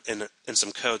overrun in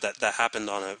some code that happened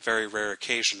on a very rare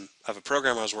occasion of a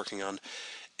program I was working on.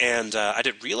 And I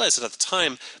didn't realize it at the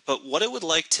time, but what it would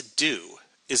like to do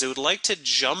is it would like to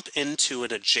jump into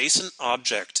an adjacent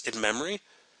object in memory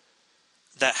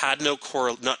that had no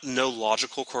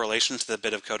logical correlation to the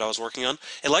bit of code I was working on.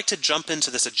 It liked to jump into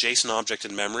this adjacent object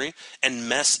in memory and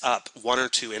mess up one or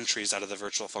two entries out of the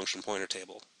virtual function pointer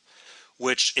table,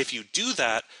 which, if you do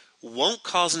that, won't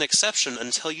cause an exception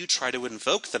until you try to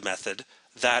invoke the method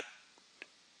that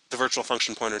the virtual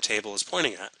function pointer table is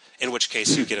pointing at, in which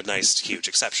case you get a nice, huge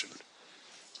exception.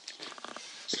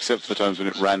 Except for the times when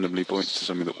it randomly points to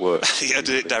something that works. Yeah,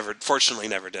 it fortunately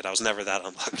never did. I was never that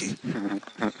unlucky.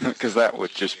 Because that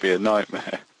would just be a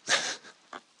nightmare.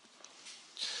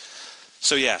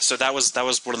 So yeah, so that was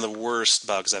one of the worst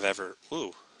bugs I've ever...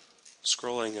 Ooh,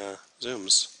 scrolling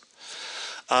zooms.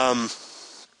 How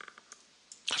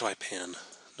do I pan?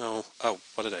 No. Oh,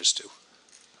 what did I just do?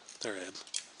 There I am.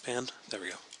 Pan? There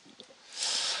we go.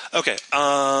 Okay.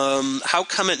 How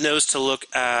come it knows to look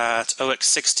at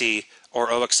OX60 or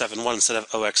OX71 instead of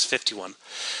OX51?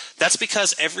 That's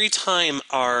because every time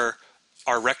our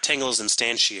rectangle is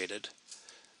instantiated,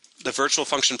 the virtual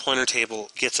function pointer table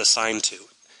gets assigned to.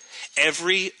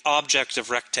 Every object of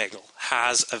rectangle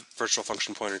has a virtual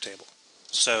function pointer table.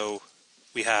 So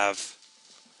we have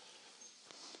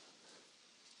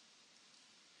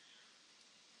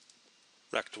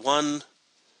rect1,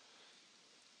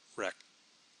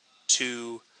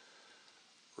 rect2,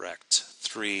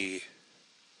 rect3,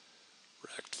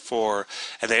 rect4,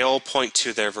 and they all point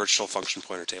to their virtual function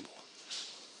pointer table.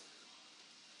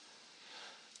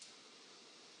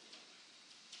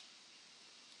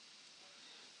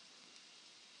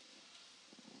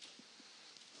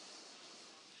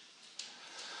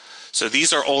 So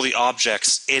these are all the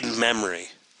objects in memory.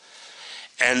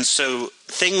 And so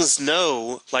things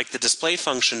know, like the display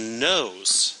function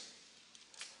knows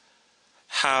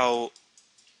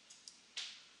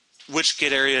which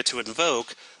get area to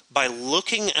invoke by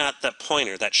looking at that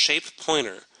pointer, that shape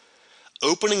pointer,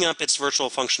 opening up its virtual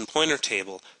function pointer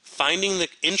table, finding the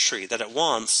entry that it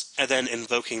wants, and then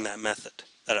invoking that method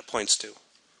that it points to.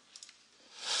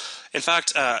 In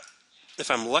fact, if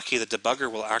I'm lucky, the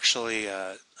debugger will actually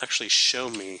show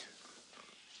me.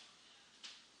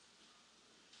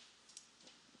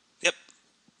 Yep.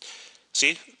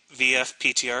 See?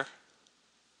 VFPTR.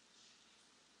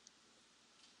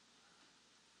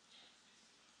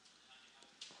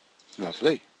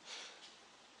 Lovely.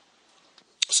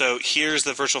 So here's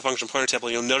the virtual function pointer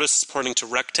table. You'll notice it's pointing to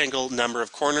rectangle number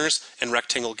of corners and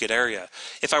rectangle get area.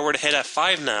 If I were to hit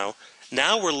F5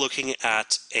 now we're looking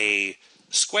at a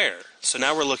square. So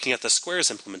now we're looking at the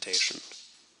squares implementation.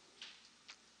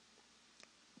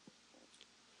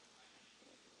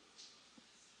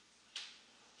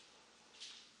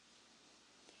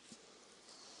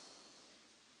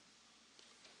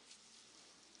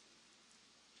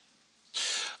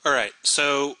 All right,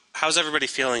 so how's everybody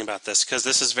feeling about this? Because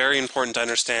this is very important to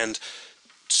understand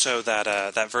so that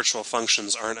that virtual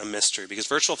functions aren't a mystery. Because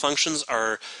virtual functions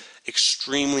are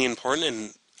extremely important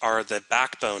and are the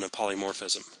backbone of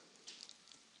polymorphism.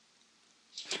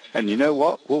 And you know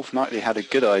what? Wolf Knightley had a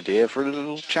good idea for a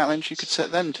little challenge you could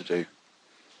set them to do.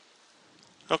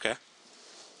 Okay.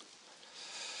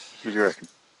 What do you reckon?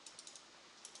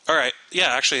 All right.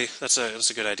 Yeah, actually, that's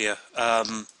a good idea.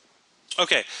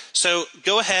 Okay, so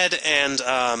go ahead and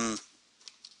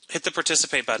hit the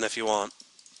participate button if you want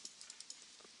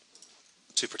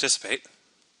to participate.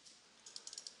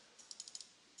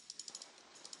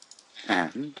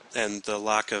 And the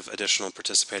lack of additional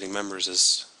participating members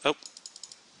is... Oh.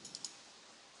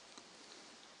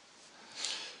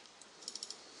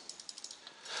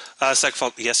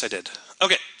 Segfault, yes, I did.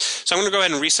 Okay, so I'm going to go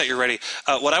ahead and reset your ready.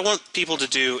 What I want people to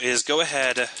do is go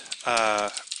ahead,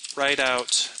 write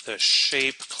out the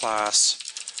shape class,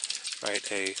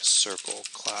 write a circle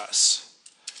class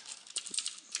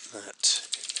that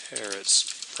inherits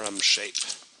from shape.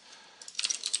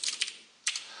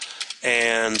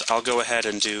 And I'll go ahead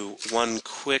and do one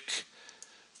quick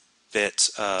bit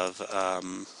of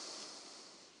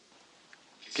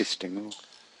gisting.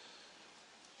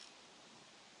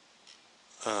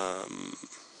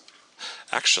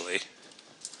 Actually,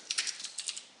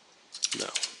 no.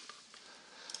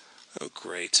 Oh,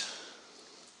 great.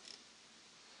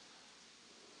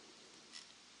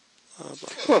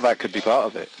 Well, that could be part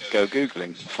of it. Go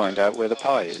Googling, find out where the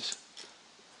pi is,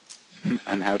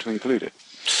 and how to include it.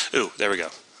 Ooh, there we go.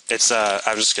 It's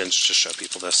I'm just going to just show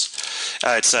people this.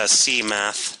 It's C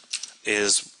math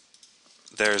is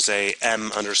there's a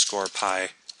m_pi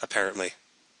apparently.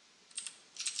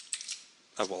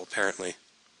 Well, apparently.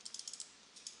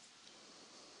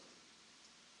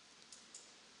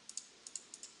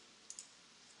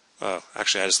 Oh,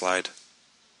 actually, I just lied.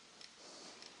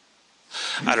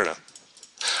 I don't know.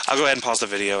 I'll go ahead and pause the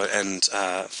video and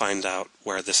find out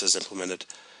where this is implemented.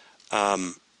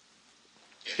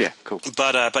 Yeah, cool.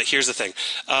 But here's the thing.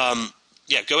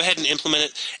 Yeah, go ahead and implement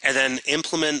it, and then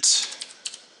implement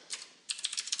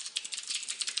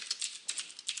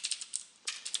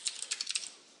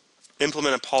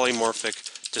a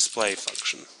polymorphic display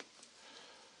function,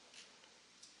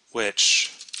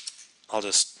 which I'll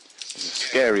just... It's a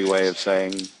scary way of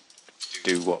saying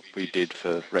do what we did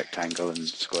for rectangle and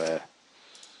square.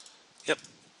 Yep.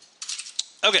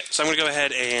 Okay, so I'm going to go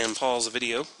ahead and pause the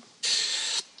video.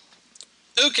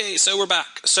 Okay, so we're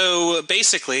back. So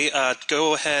basically,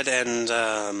 go ahead and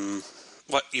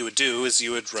what you would do is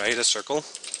you would write a circle,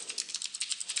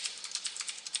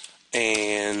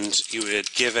 and you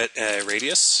would give it a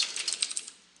radius.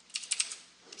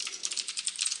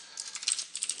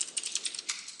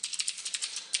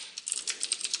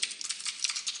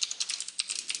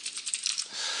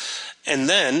 And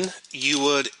then you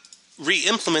would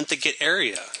re-implement the get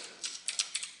area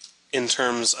in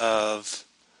terms of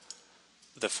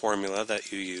the formula that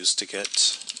you use to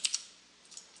get...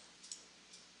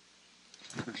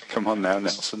 Come on now,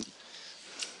 Nelson.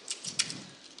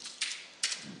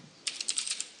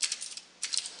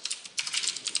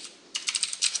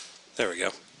 There we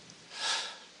go.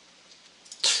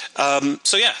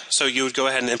 So you would go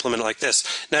ahead and implement it like this.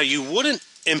 Now, you wouldn't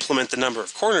implement the number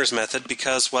of corners method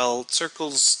because, well,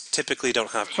 circles typically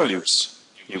don't have corners.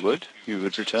 You would. You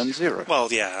would return 0. Well,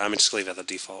 yeah, I'm just going to leave it at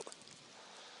the default.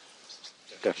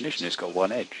 Definition, it's got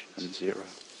one edge and 0.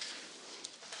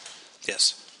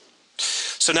 Yes.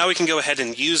 So now we can go ahead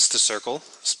and use the circle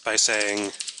by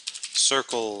saying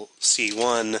circle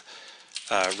C1,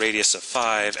 radius of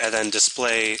 5, and then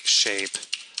display shape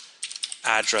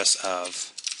address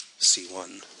of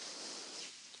C1.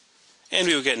 And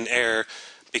we would get an error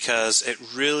because it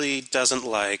really doesn't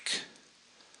like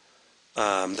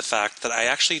the fact that I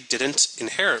actually didn't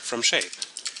inherit from shape.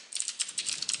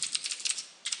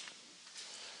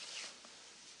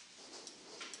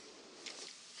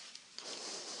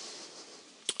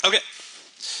 Okay.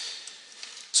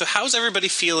 So how's everybody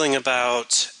feeling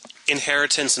about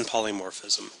inheritance and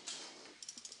polymorphism?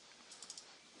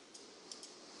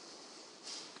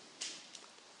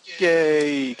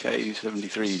 Yay,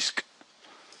 K73's.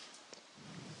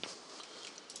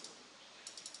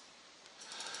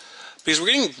 Because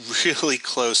we're getting really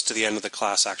close to the end of the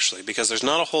class, actually, because there's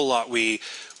not a whole lot we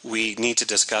need to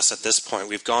discuss at this point.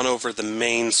 We've gone over the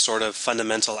main sort of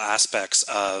fundamental aspects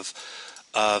of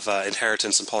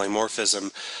inheritance and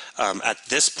polymorphism at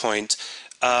this point.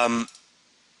 But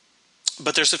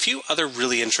there's a few other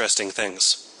really interesting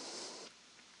things.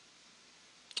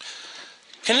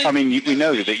 We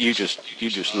know that you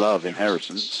just love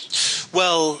inheritance.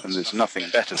 Well, and there's nothing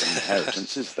better than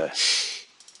inheritance, is there?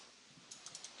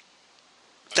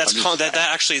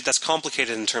 That's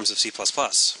complicated in terms of C++.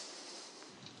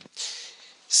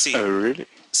 Oh, really?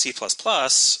 C++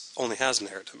 only has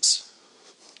inheritance.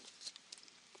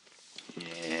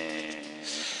 Yeah.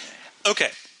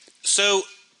 Okay, so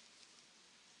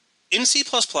in C++,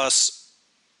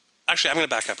 actually, I'm going to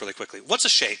back up really quickly. What's a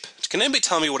shape? Can anybody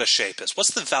tell me what a shape is?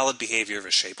 What's the valid behavior of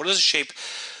a shape? What does a shape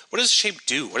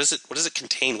do? What does it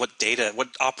contain? What data? What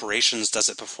operations does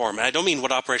it perform? And I don't mean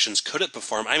what operations could it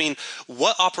perform. I mean,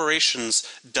 what operations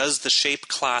does the shape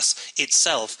class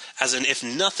itself, as in if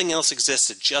nothing else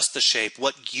existed, just the shape,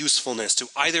 what usefulness do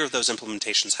either of those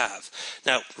implementations have?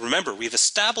 Now, remember, we've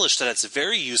established that it's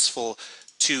very useful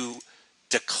to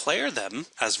declare them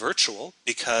as virtual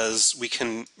because we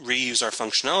can reuse our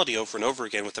functionality over and over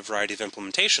again with a variety of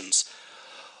implementations.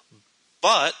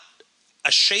 But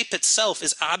a shape itself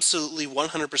is absolutely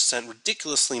 100%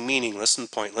 ridiculously meaningless and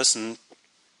pointless, and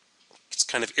it's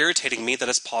kind of irritating me that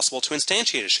it's possible to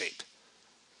instantiate a shape.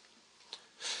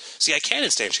 See, I can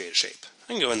instantiate a shape.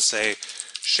 I can go and say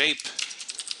shape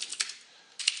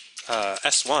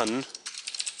S1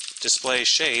 display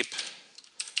shape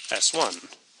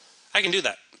S1. I can do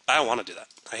that. I don't want to do that.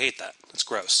 I hate that. It's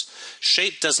gross.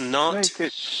 Shape does not... Make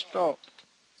it stop.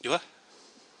 You what?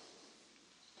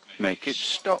 Make it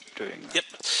stop doing that. Yep.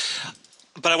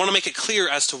 But I want to make it clear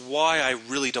as to why I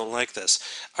really don't like this.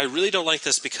 I really don't like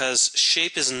this because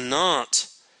shape is not...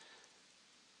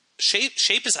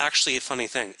 Shape is actually a funny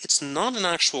thing. It's not an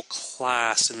actual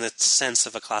class in the sense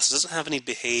of a class. It doesn't have any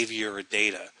behavior or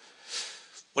data.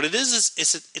 What it is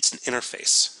it's an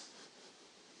interface.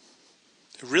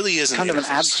 It really is kind of an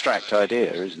abstract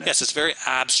idea, isn't it? Yes, it's a very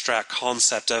abstract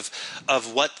concept of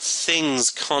what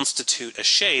things constitute a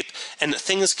shape, and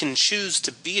things can choose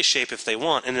to be a shape if they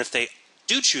want, and if they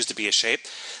do choose to be a shape,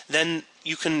 then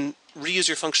you can reuse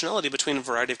your functionality between a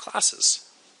variety of classes.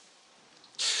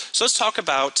 So let's talk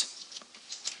about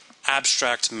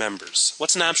abstract members.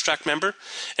 What's an abstract member?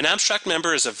 An abstract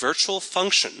member is a virtual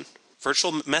function,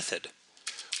 virtual method,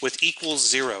 with equals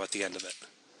 0 at the end of it.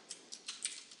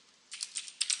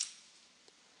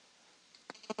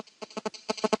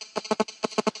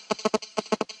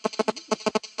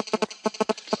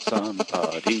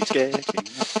 Somebody's getting a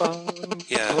phone.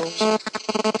 Yeah.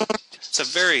 It's a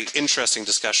very interesting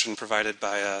discussion provided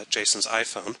by Jason's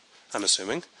iPhone, I'm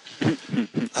assuming.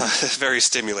 Very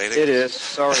stimulating. It is.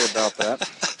 Sorry about that.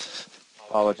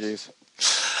 Apologies.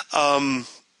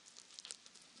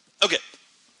 Okay.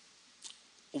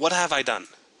 What have I done?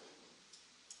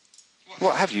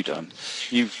 What have you done?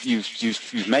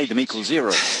 You've made them equal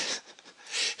 0.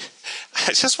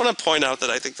 I just want to point out that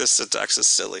I think this syntax is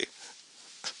silly.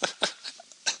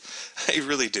 I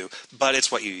really do, but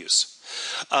it's what you use.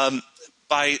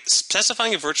 By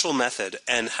specifying a virtual method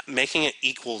and making it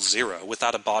equal 0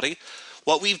 without a body,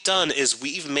 what we've done is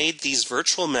we've made these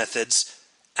virtual methods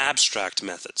abstract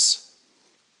methods,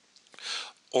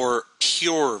 or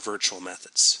pure virtual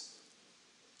methods.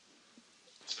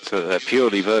 So they're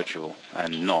purely virtual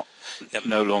and no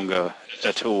longer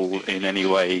at all in any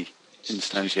way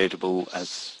instantiatable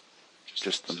as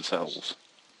just themselves.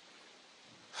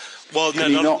 Well, do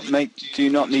you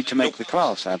not need to make the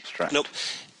class abstract? Nope.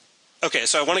 Okay,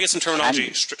 so I want to get some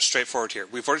terminology straightforward here.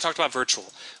 We've already talked about virtual.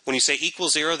 When you say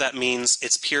equals 0, that means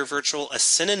it's pure virtual. A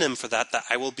synonym for that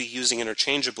I will be using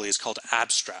interchangeably is called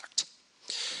abstract.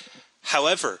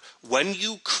 However, when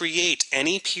you create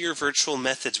any pure virtual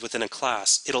methods within a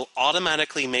class, it'll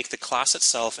automatically make the class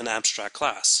itself an abstract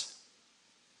class.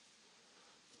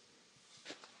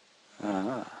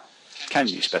 Can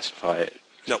you specify it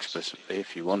Nope. explicitly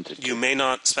if you wanted to? You may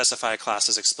not specify a class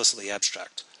as explicitly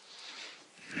abstract.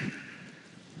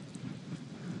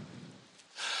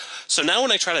 So now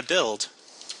when I try to build,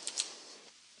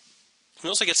 we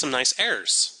also get some nice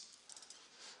errors.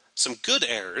 Some good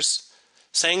errors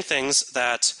saying things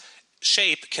that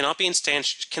shape cannot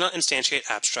instantiate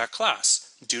abstract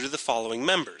class due to the following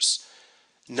members.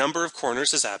 Number of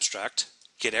corners is abstract.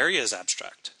 Get area is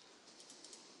abstract.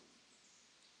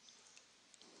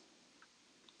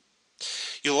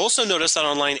 You'll also notice that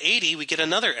on line 80 we get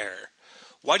another error.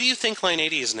 Why do you think line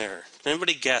 80 is an error? Can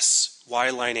anybody guess why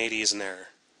line 80 is an error?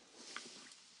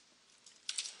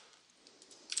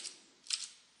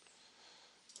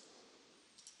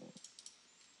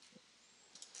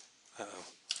 Uh-oh.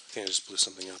 I think I just blew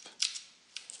something up.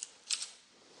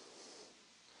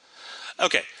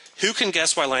 Okay. Who can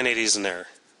guess why line 80 is an error?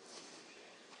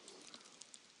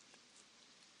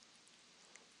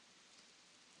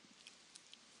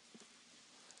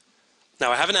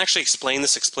 Now, I haven't actually explained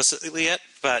this explicitly yet,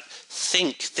 but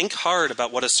think hard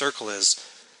about what a circle is.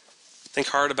 Think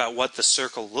hard about what the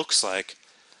circle looks like.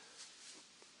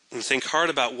 And think hard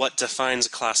about what defines a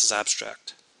class as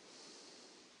abstract.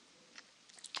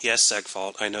 Yes,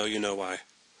 Segfault, I know you know why.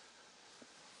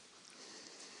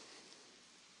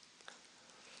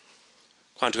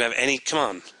 Come on, do we have any? Come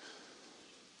on.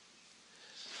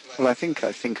 Well, I think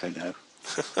I know.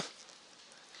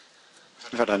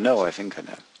 In fact, I think I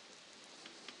know.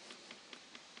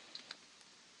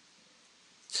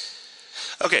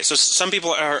 Okay, so some people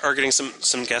are getting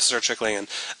some guesses are trickling in.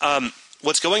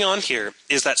 What's going on here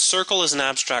is that circle is an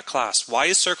abstract class. Why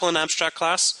is circle an abstract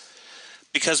class?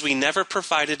 Because we never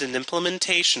provided an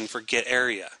implementation for get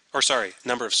area. Or sorry,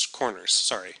 number of corners,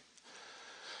 sorry.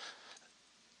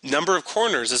 Number of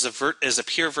corners is a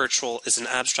pure virtual, is an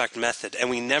abstract method, and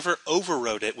we never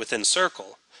overrode it within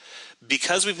circle.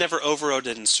 Because we've never overrode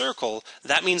it in circle,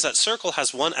 that means that circle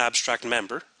has one abstract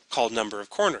member called number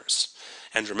of corners.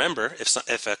 And remember,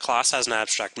 if a class has an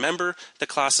abstract member, the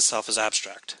class itself is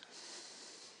abstract.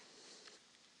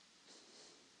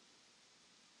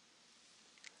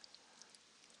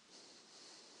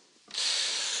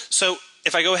 So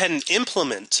if I go ahead and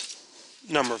implement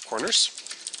number of corners,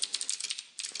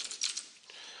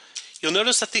 you'll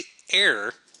notice that the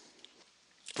error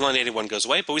in line 81 goes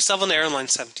away, but we still have an error in line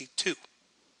 72,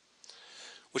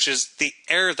 which is the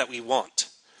error that we want.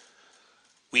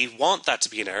 We want that to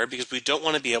be an error because we don't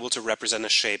want to be able to represent a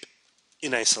shape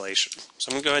in isolation. So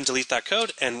I'm going to go ahead and delete that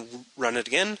code and run it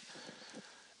again,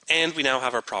 and we now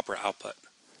have our proper output.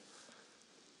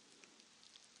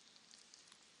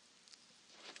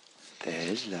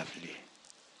 There's lovely.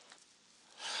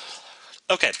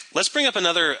 Okay, let's bring up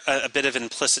a bit of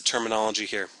implicit terminology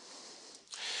here.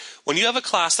 When you have a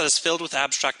class that is filled with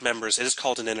abstract members, it is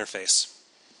called an interface.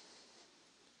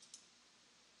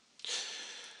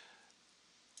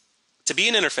 To be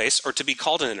an interface, or to be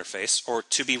called an interface, or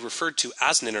to be referred to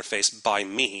as an interface by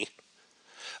me,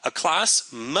 a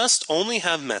class must only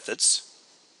have methods.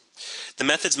 The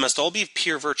methods must all be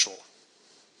pure virtual.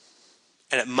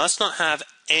 And it must not have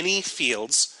any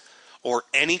fields or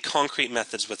any concrete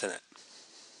methods within it.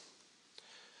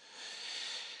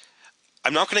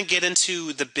 I'm not going to get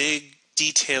into the big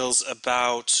details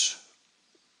about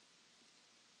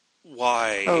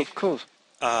why. Oh, of course.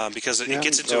 Because it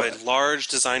gets into a large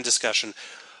design discussion.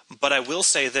 But I will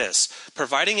say this.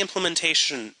 Providing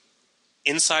implementation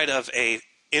inside of a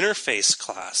interface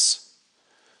class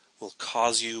will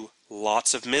cause you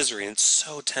lots of misery. And it's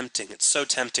so tempting. It's so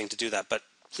tempting to do that. But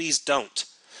please don't.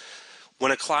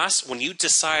 When you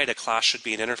decide a class should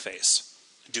be an interface,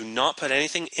 do not put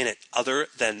anything in it other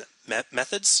than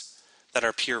methods that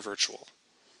are pure virtual.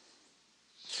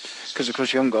 Because, of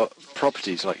course, you haven't got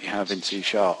properties like you have in C#.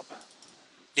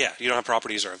 Yeah, you don't have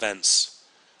properties or events.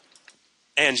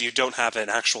 And you don't have an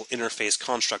actual interface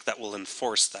construct that will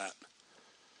enforce that.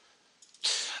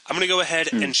 I'm going to go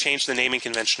ahead and change the naming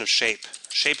convention of shape.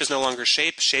 Shape is no longer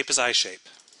shape. Shape is iShape.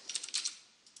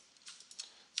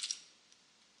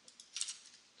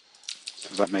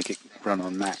 Does that make it run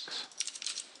on Macs?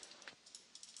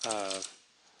 As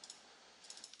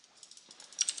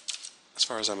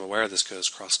far as I'm aware, this goes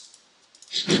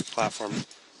cross-platform.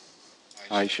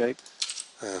 iShape?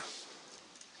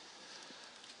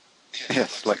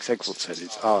 Yes, like Segwell said,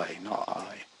 it's I, not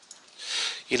I.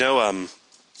 You know,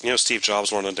 Steve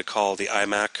Jobs wanted to call the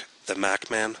iMac the Mac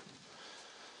Man.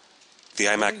 The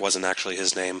iMac wasn't actually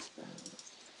his name.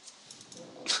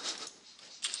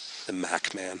 The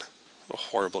Mac Man. A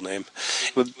horrible name.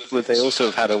 Would they also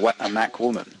have had a Mac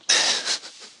woman?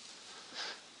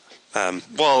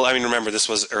 Well, I mean, remember, this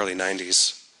was early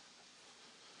 90s.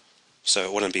 So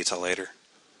it wouldn't be till later.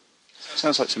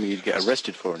 Sounds like something you'd get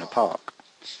arrested for in a park.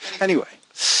 Anyway.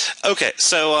 Okay,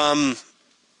 so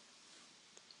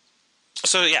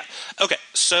yeah. Okay,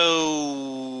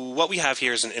 so what we have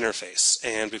here is an interface,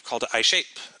 and we've called it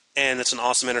iShape, and it's an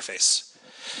awesome interface.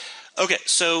 Okay,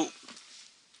 so...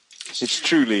 It's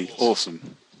truly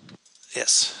awesome.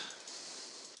 Yes.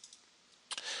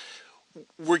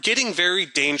 We're getting very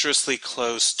dangerously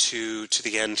close to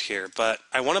the end here, but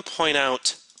I want to point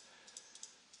out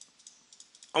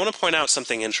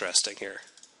something interesting here.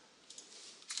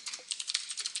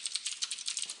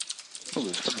 Well,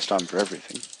 there's first time for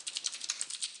everything.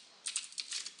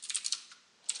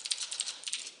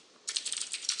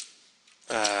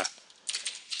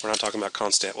 We're not talking about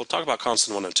constant. We'll talk about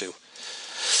constant 102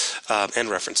 and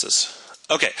references.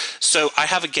 Okay, so I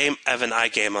have an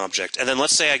iGame object, and then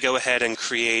let's say I go ahead and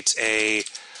create a,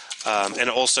 and it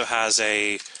also has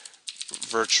a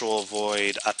virtual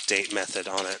void update method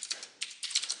on it.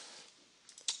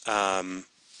 And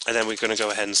then we're going to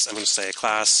go ahead and I'm going to say a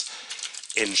class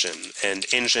engine, and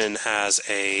engine has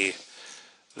a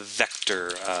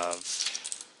vector of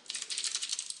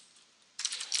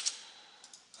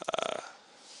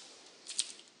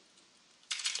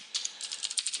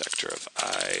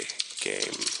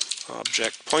iGame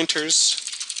object pointers.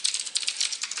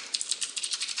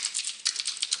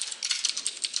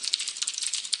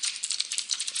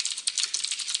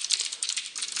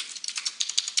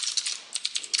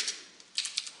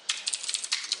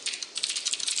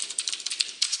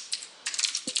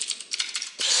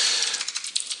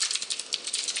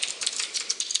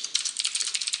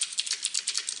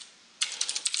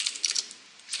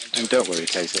 And don't worry,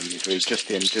 case 73, just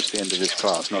the end of this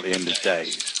class, not the end of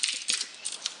days.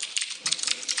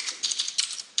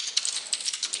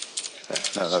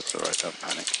 No, that's all right. Don't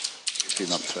panic. A few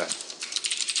months there.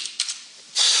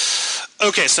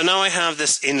 Okay, so now I have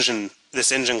this engine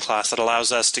class that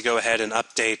allows us to go ahead and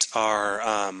update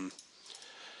our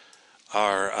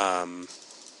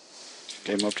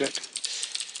Game object?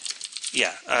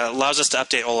 Yeah, allows us to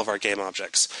update all of our game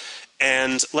objects.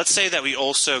 And let's say that we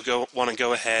also want to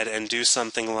go ahead and do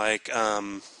something like we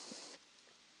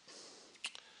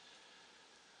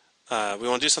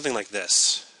want to do something like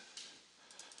this.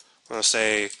 I want to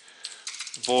say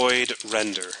void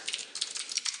render.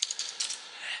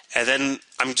 And then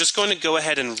I'm just going to go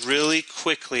ahead and really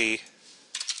quickly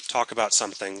talk about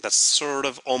something that's sort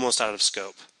of almost out of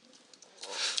scope.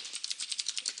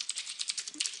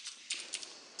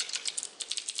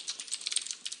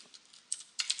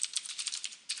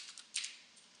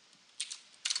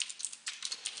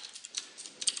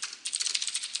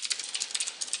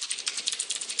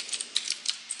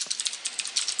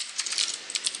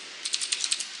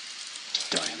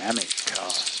 Dynamic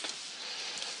cast.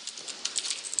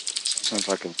 Sounds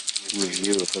like a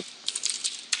review of a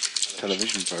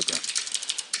television program.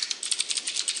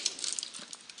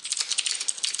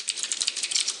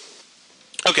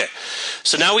 Okay,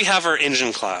 so now we have our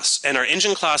engine class, and our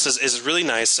engine class is a really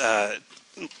nice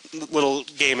little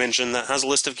game engine that has a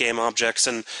list of game objects,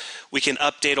 and we can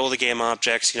update all the game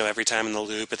objects, every time in the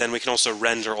loop, but then we can also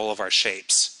render all of our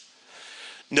shapes.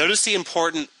 Notice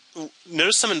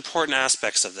some important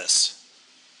aspects of this.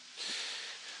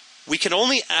 We can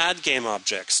only add game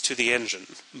objects to the engine,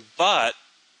 but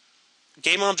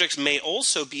game objects may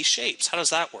also be shapes. How does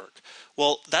that work?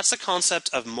 Well, that's the concept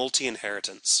of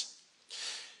multi-inheritance.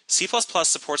 C++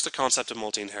 supports the concept of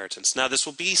multi-inheritance. Now, this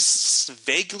will be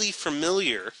vaguely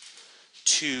familiar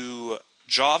to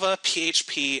Java,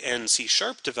 PHP, and C#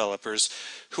 developers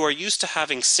who are used to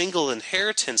having single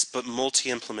inheritance but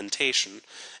multi-implementation.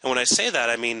 And when I say that,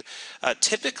 I mean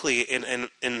typically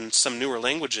in some newer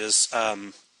languages,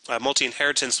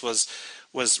 multi-inheritance was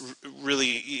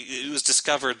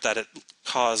discovered that it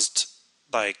caused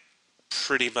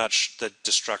pretty much the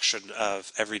destruction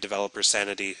of every developer's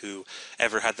sanity who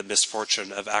ever had the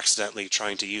misfortune of accidentally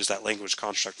trying to use that language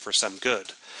construct for some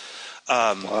good.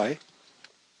 Why?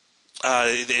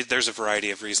 There's a variety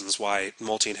of reasons why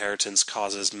multi-inheritance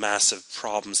causes massive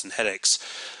problems and headaches.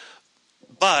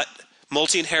 But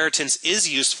multi-inheritance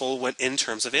is useful in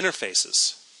terms of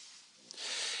interfaces.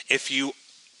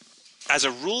 As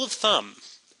a rule of thumb,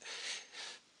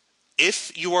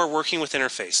 if you are working with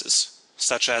interfaces,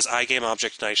 such as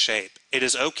iGameObject and iShape, it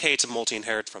is okay to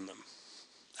multi-inherit from them,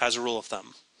 as a rule of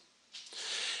thumb.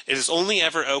 It is only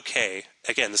ever okay,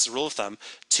 again, this is a rule of thumb,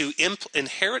 to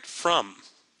inherit from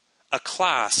a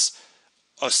class,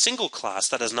 a single class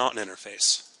that is not an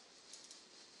interface.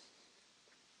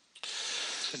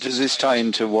 Does this tie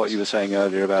into what you were saying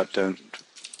earlier about don't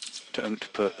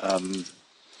put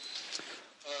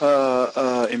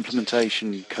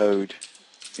implementation code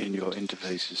in your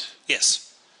interfaces? Yes.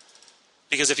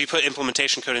 Because if you put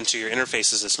implementation code into your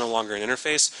interfaces, it's no longer an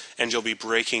interface, and you'll be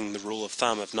breaking the rule of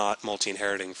thumb of not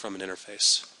multi-inheriting from an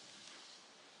interface.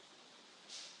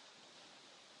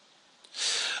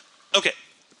 Okay,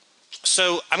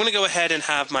 so I'm going to go ahead and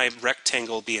have my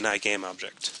rectangle be an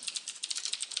iGameObject.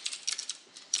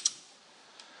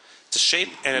 It's a shape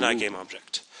and an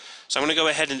iGameObject. So I'm going to go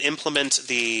ahead and implement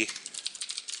the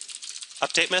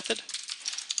update method.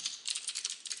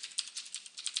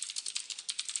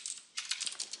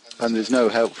 And there's no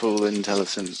helpful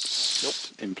IntelliSense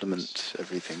Nope. implement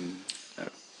everything. No.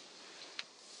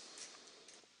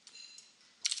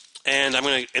 And I'm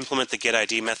going to implement the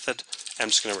getID method. I'm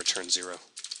just going to return 0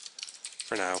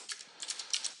 for now.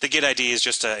 The getID is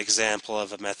just an example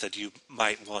of a method you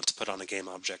might want to put on a game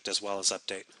object as well as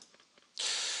update.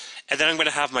 And then I'm going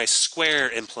to have my square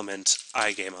implement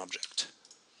iGameObject.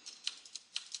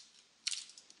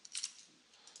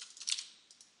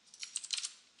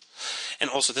 And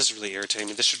also, this is really irritating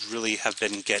me. This should really have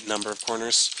been get number of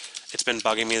corners. It's been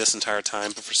bugging me this entire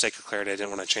time, but for sake of clarity, I didn't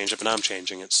want to change it, but now I'm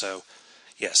changing it. So,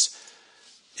 yes,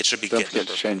 it should be Don't get forget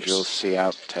number to change of your corners.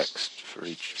 cout text for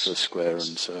each square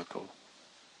and circle.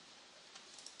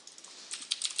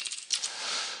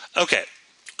 Okay,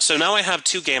 so now I have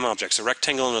two game objects, a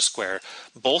rectangle and a square.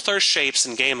 Both are shapes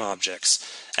and game objects.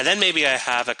 And then maybe I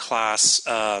have a class...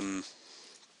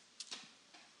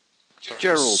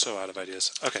 Gerald. So out of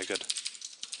ideas. Okay, good.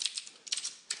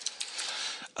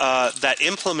 That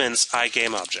implements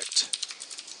iGameObject.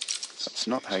 That's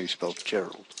not how you spell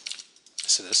Gerald.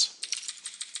 Yes, it is.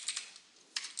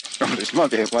 Oh, this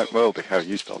might well be how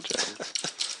you spell Gerald.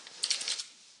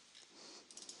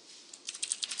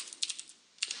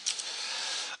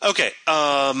 Okay,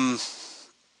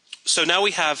 so now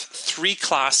we have three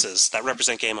classes that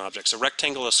represent game objects, a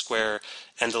rectangle, a square,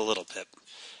 and a little pip.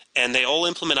 And they all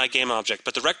implement iGameObject,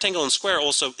 but the rectangle and square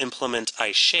also implement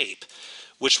iShape,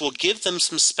 which will give them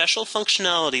some special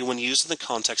functionality when used in the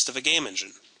context of a game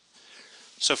engine.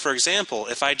 So for example,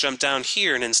 if I jump down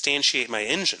here and instantiate my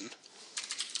engine,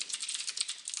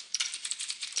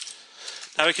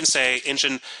 now I can say,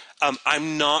 engine,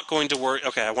 I'm not going to worry...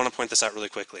 Okay, I want to point this out really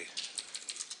quickly.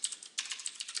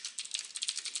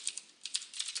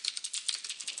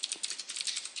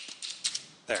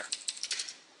 There.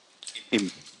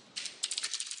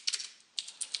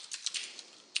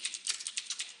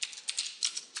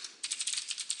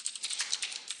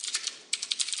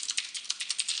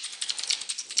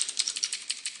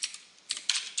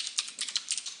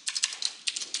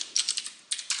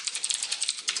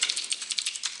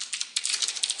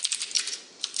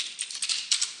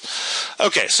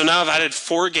 Okay, so now I've added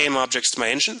 4 game objects to my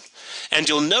engine, and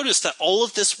you'll notice that all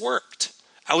of this worked.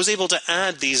 I was able to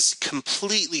add these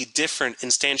completely different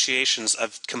instantiations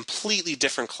of completely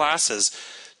different classes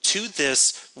to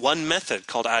this one method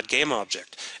called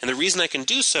addGameObject. And the reason I can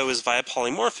do so is via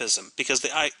polymorphism, because the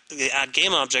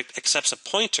addGameObject accepts a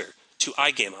pointer to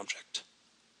iGameObject.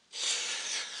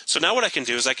 So now what I can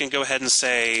do is I can go ahead and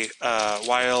say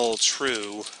while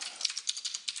true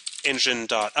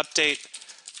engine.update,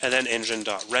 and then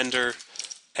engine.render,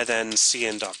 and then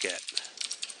cin.get.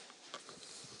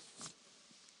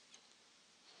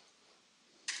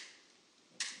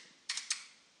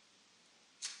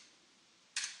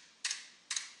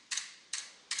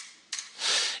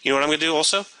 You know what I'm going to do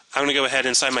also? I'm going to go ahead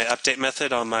inside my update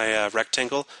method on my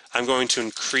rectangle. I'm going to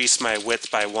increase my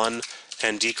width by 1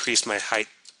 and decrease my height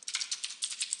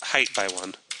by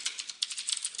 1.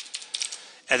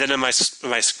 And then in my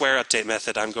square update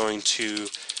method, I'm going to,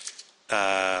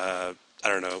 I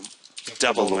don't know,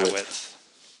 double my width.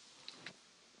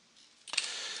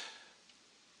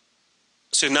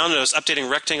 So now notice updating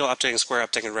rectangle, updating square,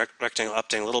 updating rectangle,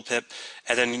 updating little pip,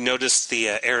 and then you notice the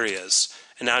areas.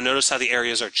 And now notice how the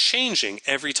areas are changing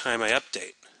every time I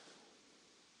update.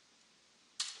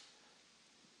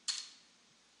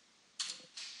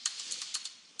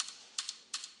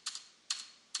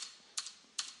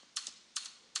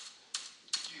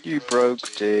 You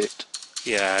broke it.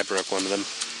 Yeah, I broke one of them.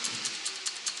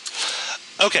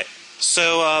 Okay,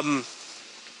 so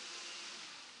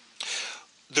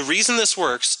the reason this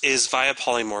works is via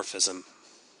polymorphism.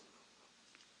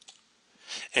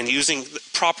 and using the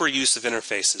proper use of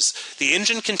interfaces. The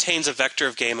engine contains a vector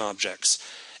of game objects.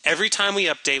 Every time we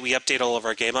update all of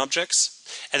our game objects,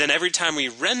 and then every time we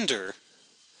render,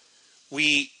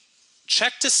 we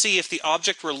check to see if the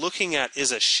object we're looking at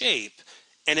is a shape,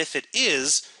 and if it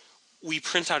is, we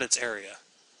print out its area.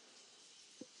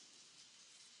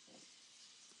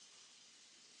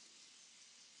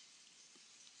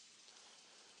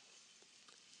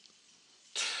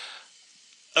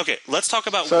 Okay, let's talk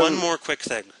about one more quick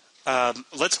thing.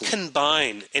 Let's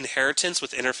combine inheritance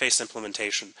with interface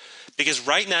implementation. Because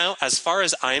right now, as far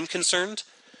as I am concerned,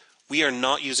 we are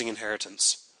not using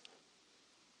inheritance.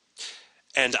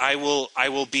 And I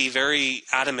will be very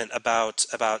adamant about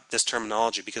this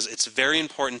terminology because it's very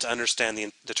important to understand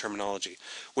the terminology.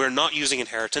 We're not using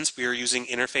inheritance, we are using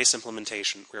interface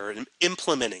implementation. We're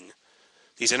implementing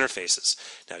these interfaces.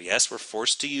 Now, yes, we're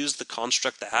forced to use the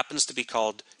construct that happens to be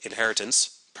called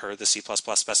inheritance per the C++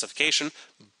 specification,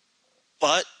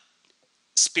 but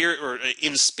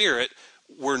in spirit,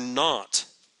 we're not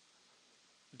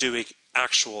doing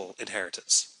actual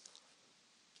inheritance.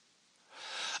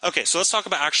 Okay, so let's talk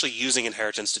about actually using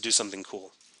inheritance to do something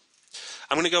cool.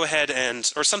 I'm going to go ahead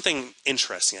or something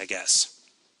interesting, I guess.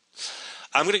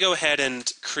 I'm going to go ahead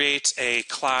and create a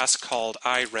class called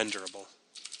iRenderable.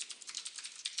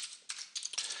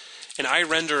 And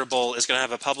iRenderable is going to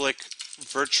have a public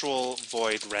virtual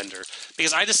void render.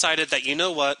 Because I decided that, you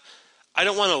know what, I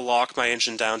don't want to lock my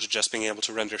engine down to just being able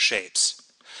to render shapes.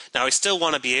 Now, I still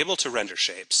want to be able to render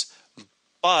shapes,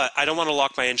 but I don't want to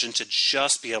lock my engine to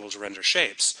just be able to render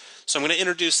shapes. So I'm going to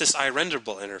introduce this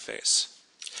iRenderable interface.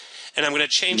 And I'm going to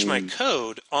change my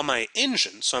code on my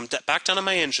engine. So I'm back down on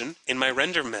my engine in my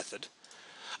render method.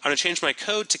 I'm going to change my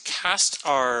code to cast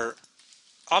our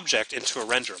object into a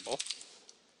renderable.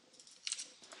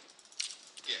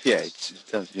 Yeah,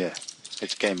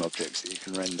 it's game objects that you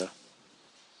can render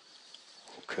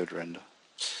or could render.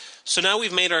 So now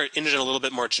we've made our engine a little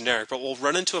bit more generic, but we'll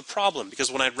run into a problem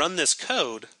because when I run this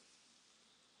code,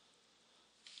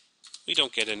 we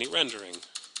don't get any rendering.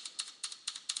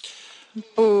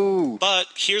 Ooh. But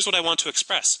here's what I want to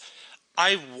express.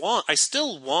 I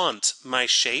still want my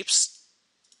shapes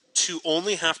to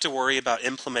only have to worry about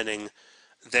implementing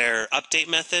their update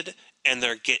method and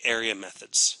their getArea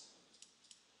methods.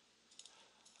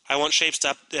 I want shapes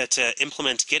to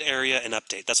implement getArea and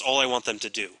update. That's all I want them to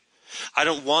do. I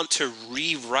don't want to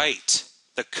rewrite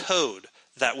the code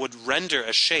that would render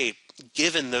a shape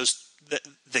given the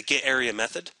getArea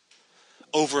method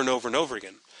over and over and over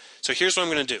again. So here's what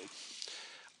I'm going to do.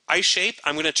 iShape,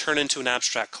 I'm going to turn into an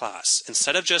abstract class.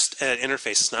 Instead of just an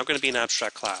interface, it's now going to be an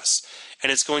abstract class.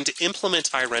 And it's going to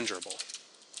implement iRenderable.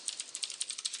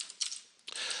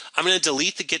 I'm going to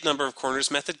delete the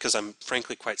getNumberOfCorners method because I'm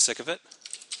frankly quite sick of it.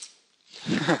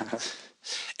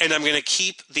 And I'm going to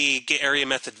keep the getArea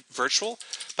method virtual,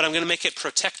 but I'm going to make it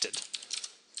protected.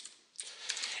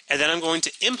 And then I'm going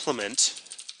to implement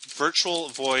virtual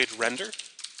void render.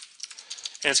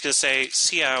 And it's going to say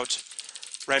cout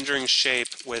rendering shape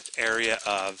with area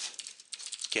of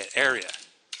getArea.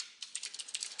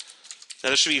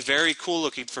 Now this should be very cool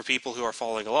looking for people who are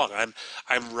following along.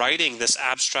 I'm writing this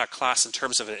abstract class in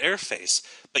terms of an interface,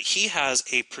 but he has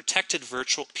a protected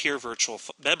pure virtual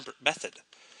method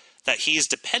that he's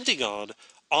depending on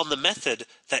the method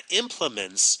that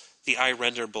implements the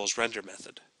iRenderable's render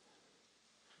method.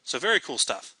 So very cool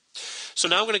stuff. So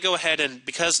now I'm going to go ahead and,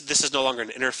 because this is no longer an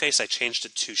interface, I changed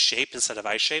it to shape instead of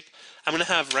iShape. I'm going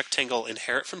to have rectangle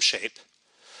inherit from shape.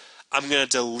 I'm going to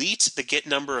delete the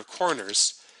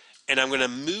getNumberOfCorners, and I'm going to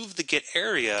move the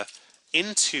getArea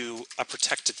into a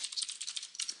protected.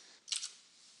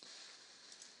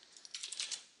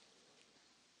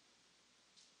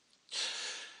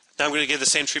 Now I'm going to give the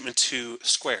same treatment to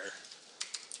square.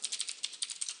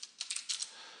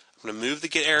 I'm going to move the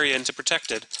getArea into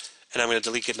protected, and I'm going to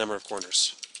delete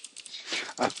getNumberOfCorners.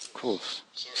 Of course.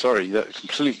 Sorry, that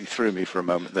completely threw me for a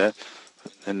moment there.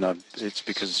 And it's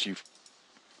because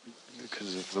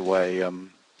of the way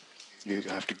you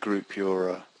have to group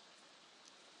your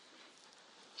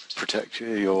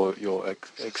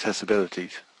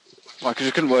accessibilities. Well, because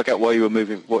you couldn't work out what you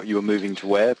were moving to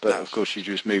where, but No. of course you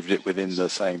just moved it within the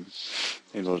same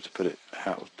in order to put it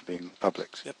out to being public.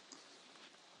 Yep.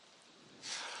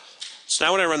 So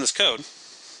now when I run this code,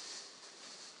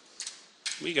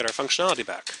 we get our functionality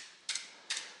back.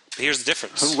 But here's the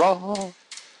difference. Hurrah!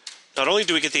 Not only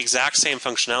do we get the exact same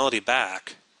functionality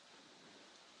back,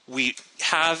 we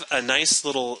have a nice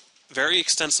little, very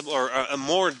extensible, or a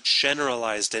more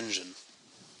generalized engine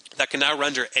that can now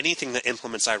render anything that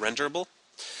implements iRenderable.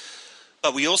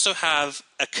 But we also have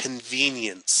a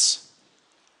convenience.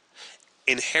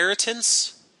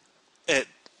 Inheritance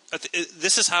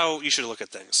this is how you should look at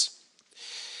things.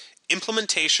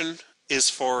 Implementation is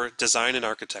for design and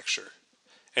architecture,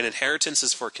 and inheritance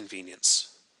is for convenience.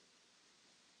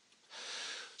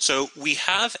 So we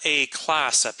have a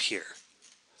class up here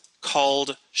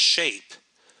called shape,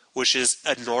 which is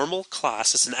a normal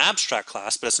class. It's an abstract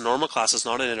class, but it's a normal class. It's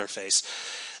not an interface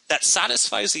that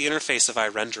satisfies the interface of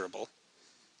iRenderable,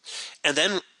 and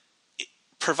then it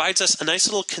provides us a nice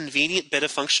little convenient bit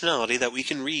of functionality that we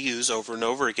can reuse over and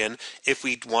over again if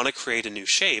we want to create a new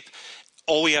shape.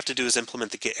 All we have to do is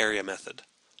implement the getArea method.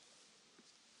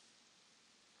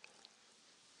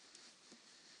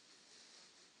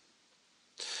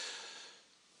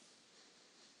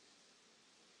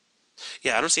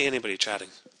 Yeah, I don't see anybody chatting.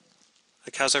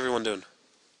 Like, how's everyone doing?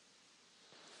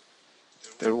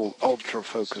 They're all ultra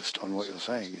focused on what you're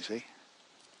saying, you see.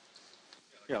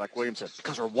 Yeah, like William said,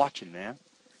 because we're watching, man.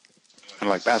 And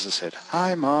like Bazza said,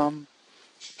 "Hi, Mom."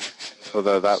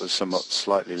 Although that was somewhat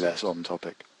slightly less on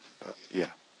topic. But yeah.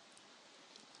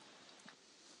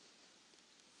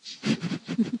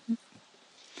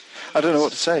 I don't know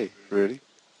what to say, really.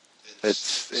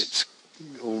 It's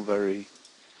all very...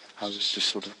 I was just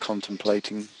sort of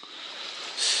contemplating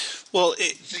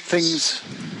things.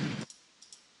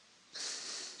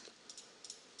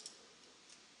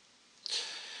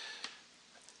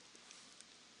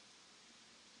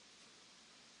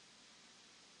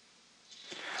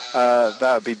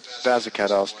 That would be...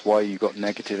 Bazakat asked why you got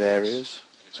negative areas,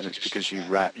 and it's because you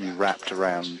wrapped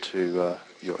around to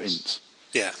your ints.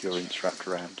 Yeah. Your ints wrapped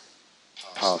around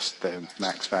past their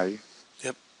max value.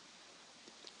 Yep.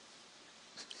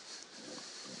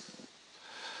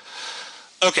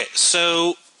 Okay,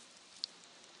 so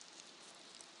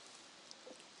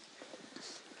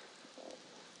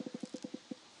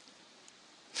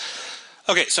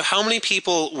how many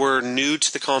people were new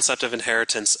to the concept of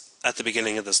inheritance at the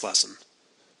beginning of this lesson?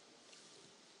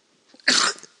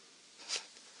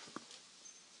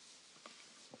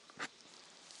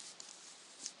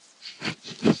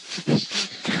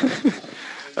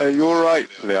 You all right,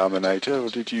 Leaminator, or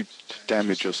did you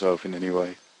damage yourself in any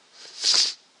way?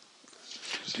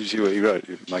 Did you see what he wrote?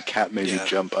 My cat made me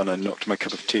jump and I knocked my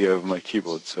cup of tea over my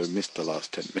keyboard, so I missed the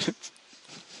last 10 minutes.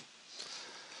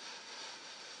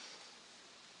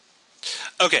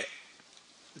 Okay.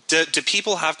 Do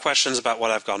people have questions about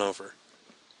what I've gone over?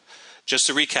 Just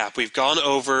to recap, we've gone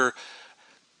over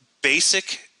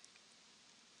basic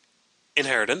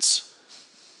inheritance,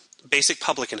 basic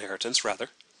public inheritance, rather.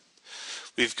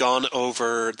 We've gone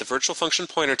over the virtual function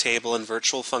pointer table and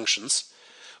virtual functions.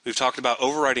 We've talked about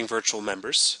overriding virtual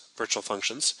members, virtual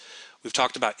functions. We've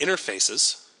talked about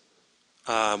interfaces.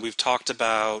 We've talked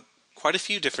about quite a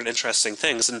few different interesting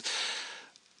things. And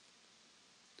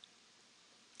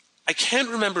I can't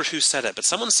remember who said it, but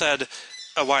someone said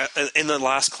a while in the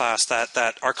last class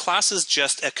that our class is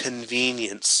just a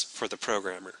convenience for the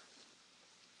programmer.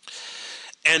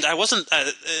 And that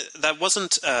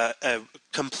wasn't a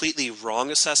completely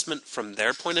wrong assessment from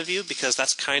their point of view, because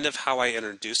that's kind of how I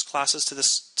introduced classes to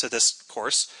this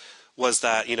course, was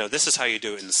that, this is how you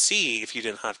do it in C if you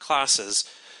didn't have classes.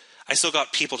 I still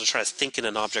got people to try to think in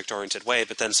an object-oriented way,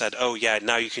 but then said, oh yeah,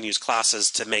 now you can use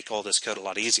classes to make all this code a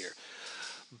lot easier.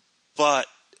 But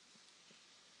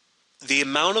the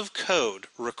amount of code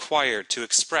required to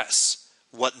express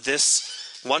what this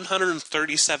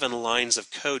 137 lines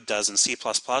of code does in C++,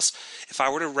 if I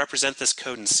were to represent this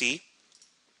code in C,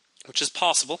 which is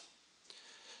possible,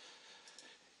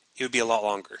 it would be a lot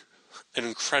longer, an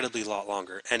incredibly lot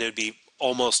longer, and it would be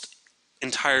almost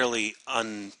entirely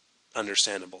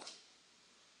ununderstandable.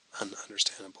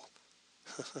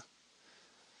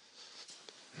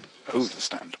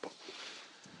 Understandable.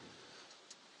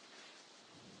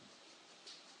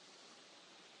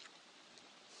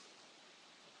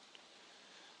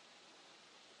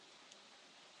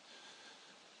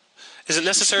 Is it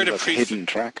necessary to hidden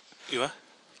track? You what?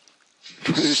 It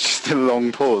was just a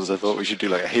long pause. I thought we should do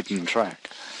like a hidden track.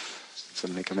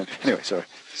 Suddenly come in. Anyway, sorry.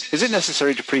 Is it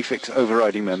necessary to prefix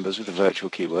overriding members with a virtual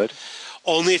keyword?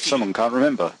 Only if someone can't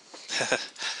remember.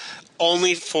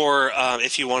 Only for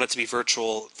if you want it to be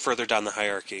virtual further down the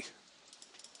hierarchy.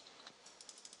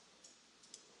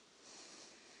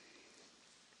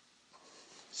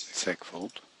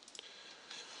 Segfault.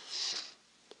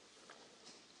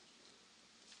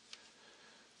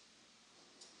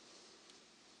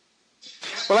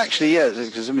 Well, actually, yeah,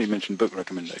 because somebody mentioned book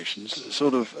recommendations.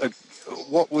 Sort of,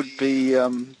 what would be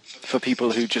for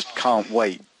people who just can't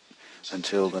wait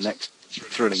until the next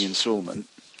thrilling installment?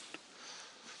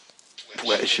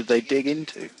 Where should they dig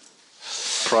into?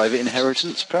 Private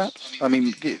inheritance, perhaps. I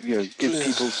mean, give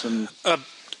people some.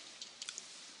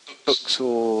 books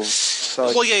or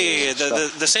sites? Well, yeah. or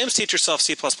stuff? The Sam's Teach Yourself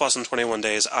C++ in 21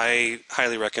 Days, I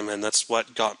highly recommend. That's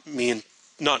what got me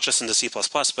not just into C++,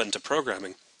 but into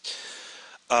programming.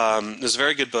 It was a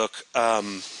very good book.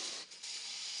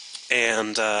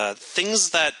 And things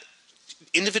that,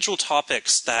 individual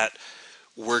topics that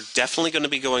we're definitely going to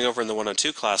be going over in the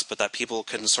 102 class, but that people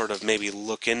can sort of maybe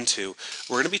look into.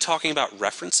 We're going to be talking about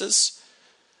references,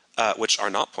 which are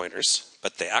not pointers,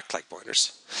 but they act like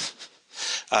pointers.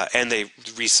 And they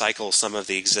recycle some of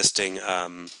the existing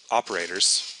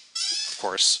operators, of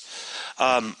course.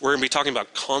 We're going to be talking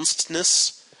about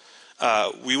constness.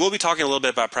 We will be talking a little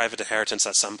bit about private inheritance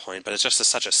at some point, but it's just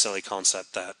such a silly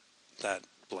concept that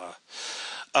blah.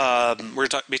 We're going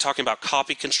to be talking about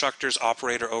copy constructors,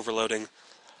 operator overloading,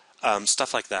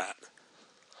 stuff like that.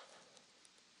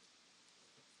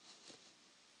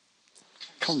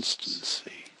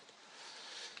 Constancy.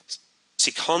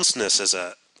 See, constness is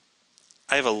I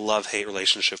have a love-hate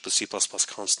relationship with C++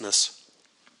 constness.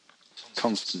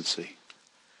 Constancy.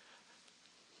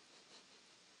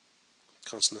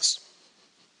 Constness.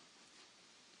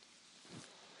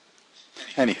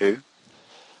 Anywho.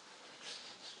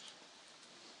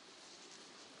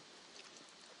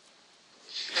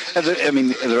 Are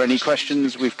there any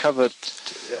questions we've covered?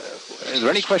 Are there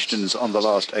any questions on the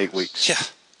last 8 weeks? Yeah.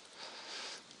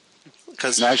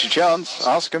 Because Now's your chance.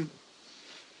 Ask them.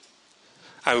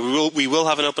 we will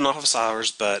have an open office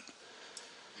hours, but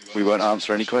We won't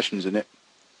answer any questions in it.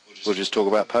 We'll just talk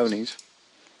about ponies.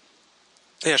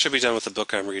 yeah, I should be done with the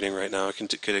book I'm reading right now. I can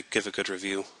give a good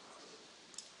review.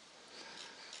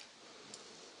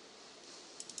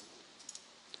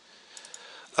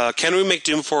 Can we make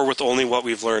Doom 4 with only what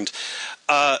we've learned?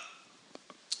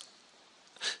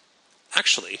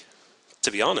 Actually,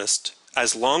 to be honest,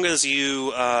 as long as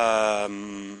you...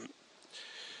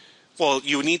 well,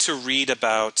 you need to read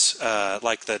about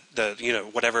like the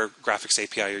whatever graphics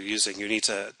API you're using. You need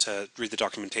to read the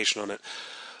documentation on it.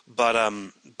 But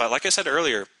like I said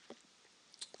earlier,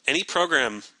 any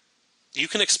program, you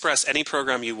can express any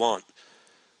program you want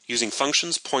using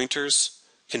functions, pointers,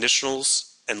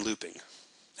 conditionals, and looping.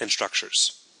 And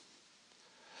structures.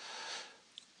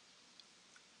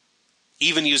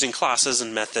 Even using classes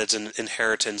and methods and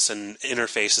inheritance and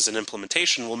interfaces and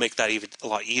implementation will make that even a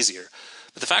lot easier.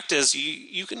 But the fact is,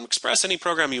 you can express any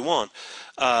program you want.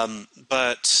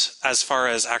 But as far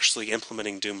as actually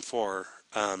implementing Doom 4,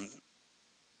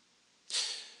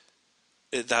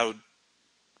 that would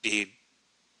be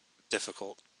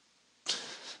difficult.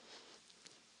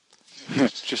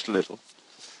 Just a little.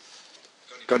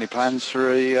 Got any plans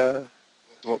for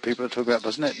what people are talking about,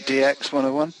 wasn't it? DX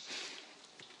 101?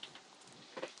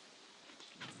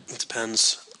 It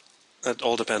depends. It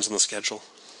all depends on the schedule.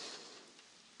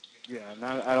 Yeah, and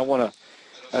I don't want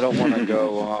to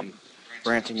go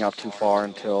ranting out too far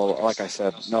until, like I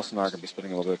said, Nelson and I are going to be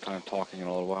spending a little bit of time talking in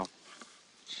a little while.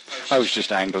 I was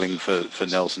just angling for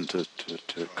Nelson to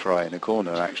cry in a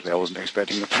corner, actually. I wasn't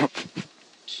expecting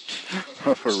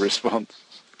a response.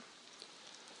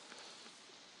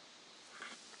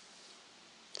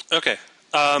 Okay.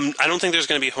 I don't think there's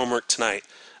going to be homework tonight,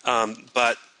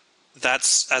 but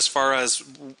that's as far as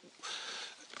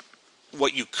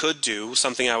what you could do.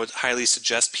 Something I would highly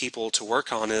suggest people to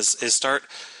work on is start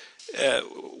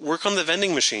work on the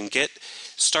vending machine.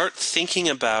 Start thinking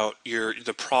about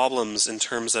the problems in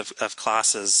terms of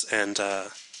classes and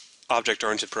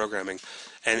object-oriented programming,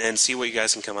 and see what you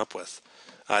guys can come up with.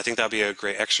 I think that would be a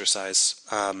great exercise.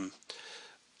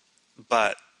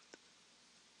 But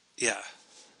yeah.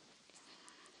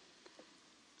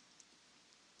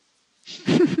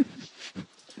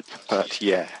 But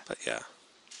yeah.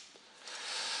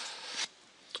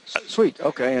 Sweet.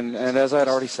 Okay, and as I had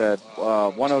already said,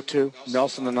 102,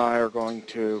 Nelson and I are going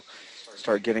to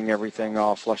start getting everything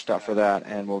all fleshed out for that,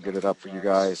 and we'll get it up for you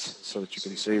guys so that you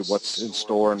can see what's in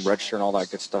store and register and all that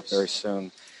good stuff very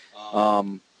soon.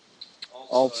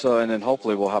 Also, and then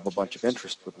hopefully we'll have a bunch of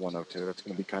interest with 102. That's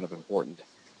going to be kind of important.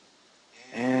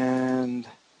 And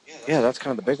yeah, that's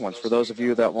kind of the big ones. For those of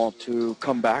you that want to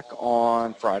come back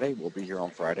on Friday, we'll be here on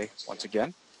Friday once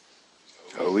again.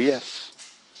 Oh, yes.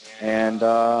 And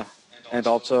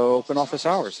also open office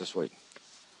hours this week.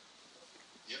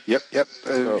 Yep.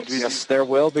 So, yes, there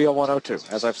will be a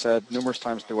 102, as I've said numerous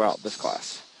times throughout this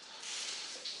class.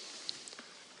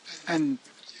 And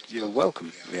you're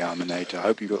welcome, the Arminator. I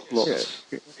hope you got lots.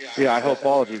 Yeah, I hope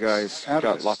all of you guys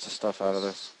got lots of stuff out of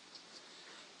this.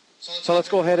 So let's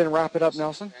go ahead and wrap it up,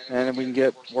 Nelson, and then we can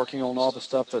get working on all the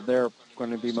stuff that they're going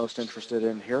to be most interested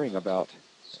in hearing about.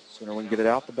 The sooner we can get it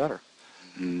out, the better.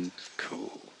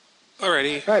 Cool.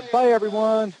 Alrighty. All right, bye,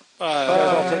 everyone. Bye.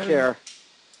 Bye. Take care.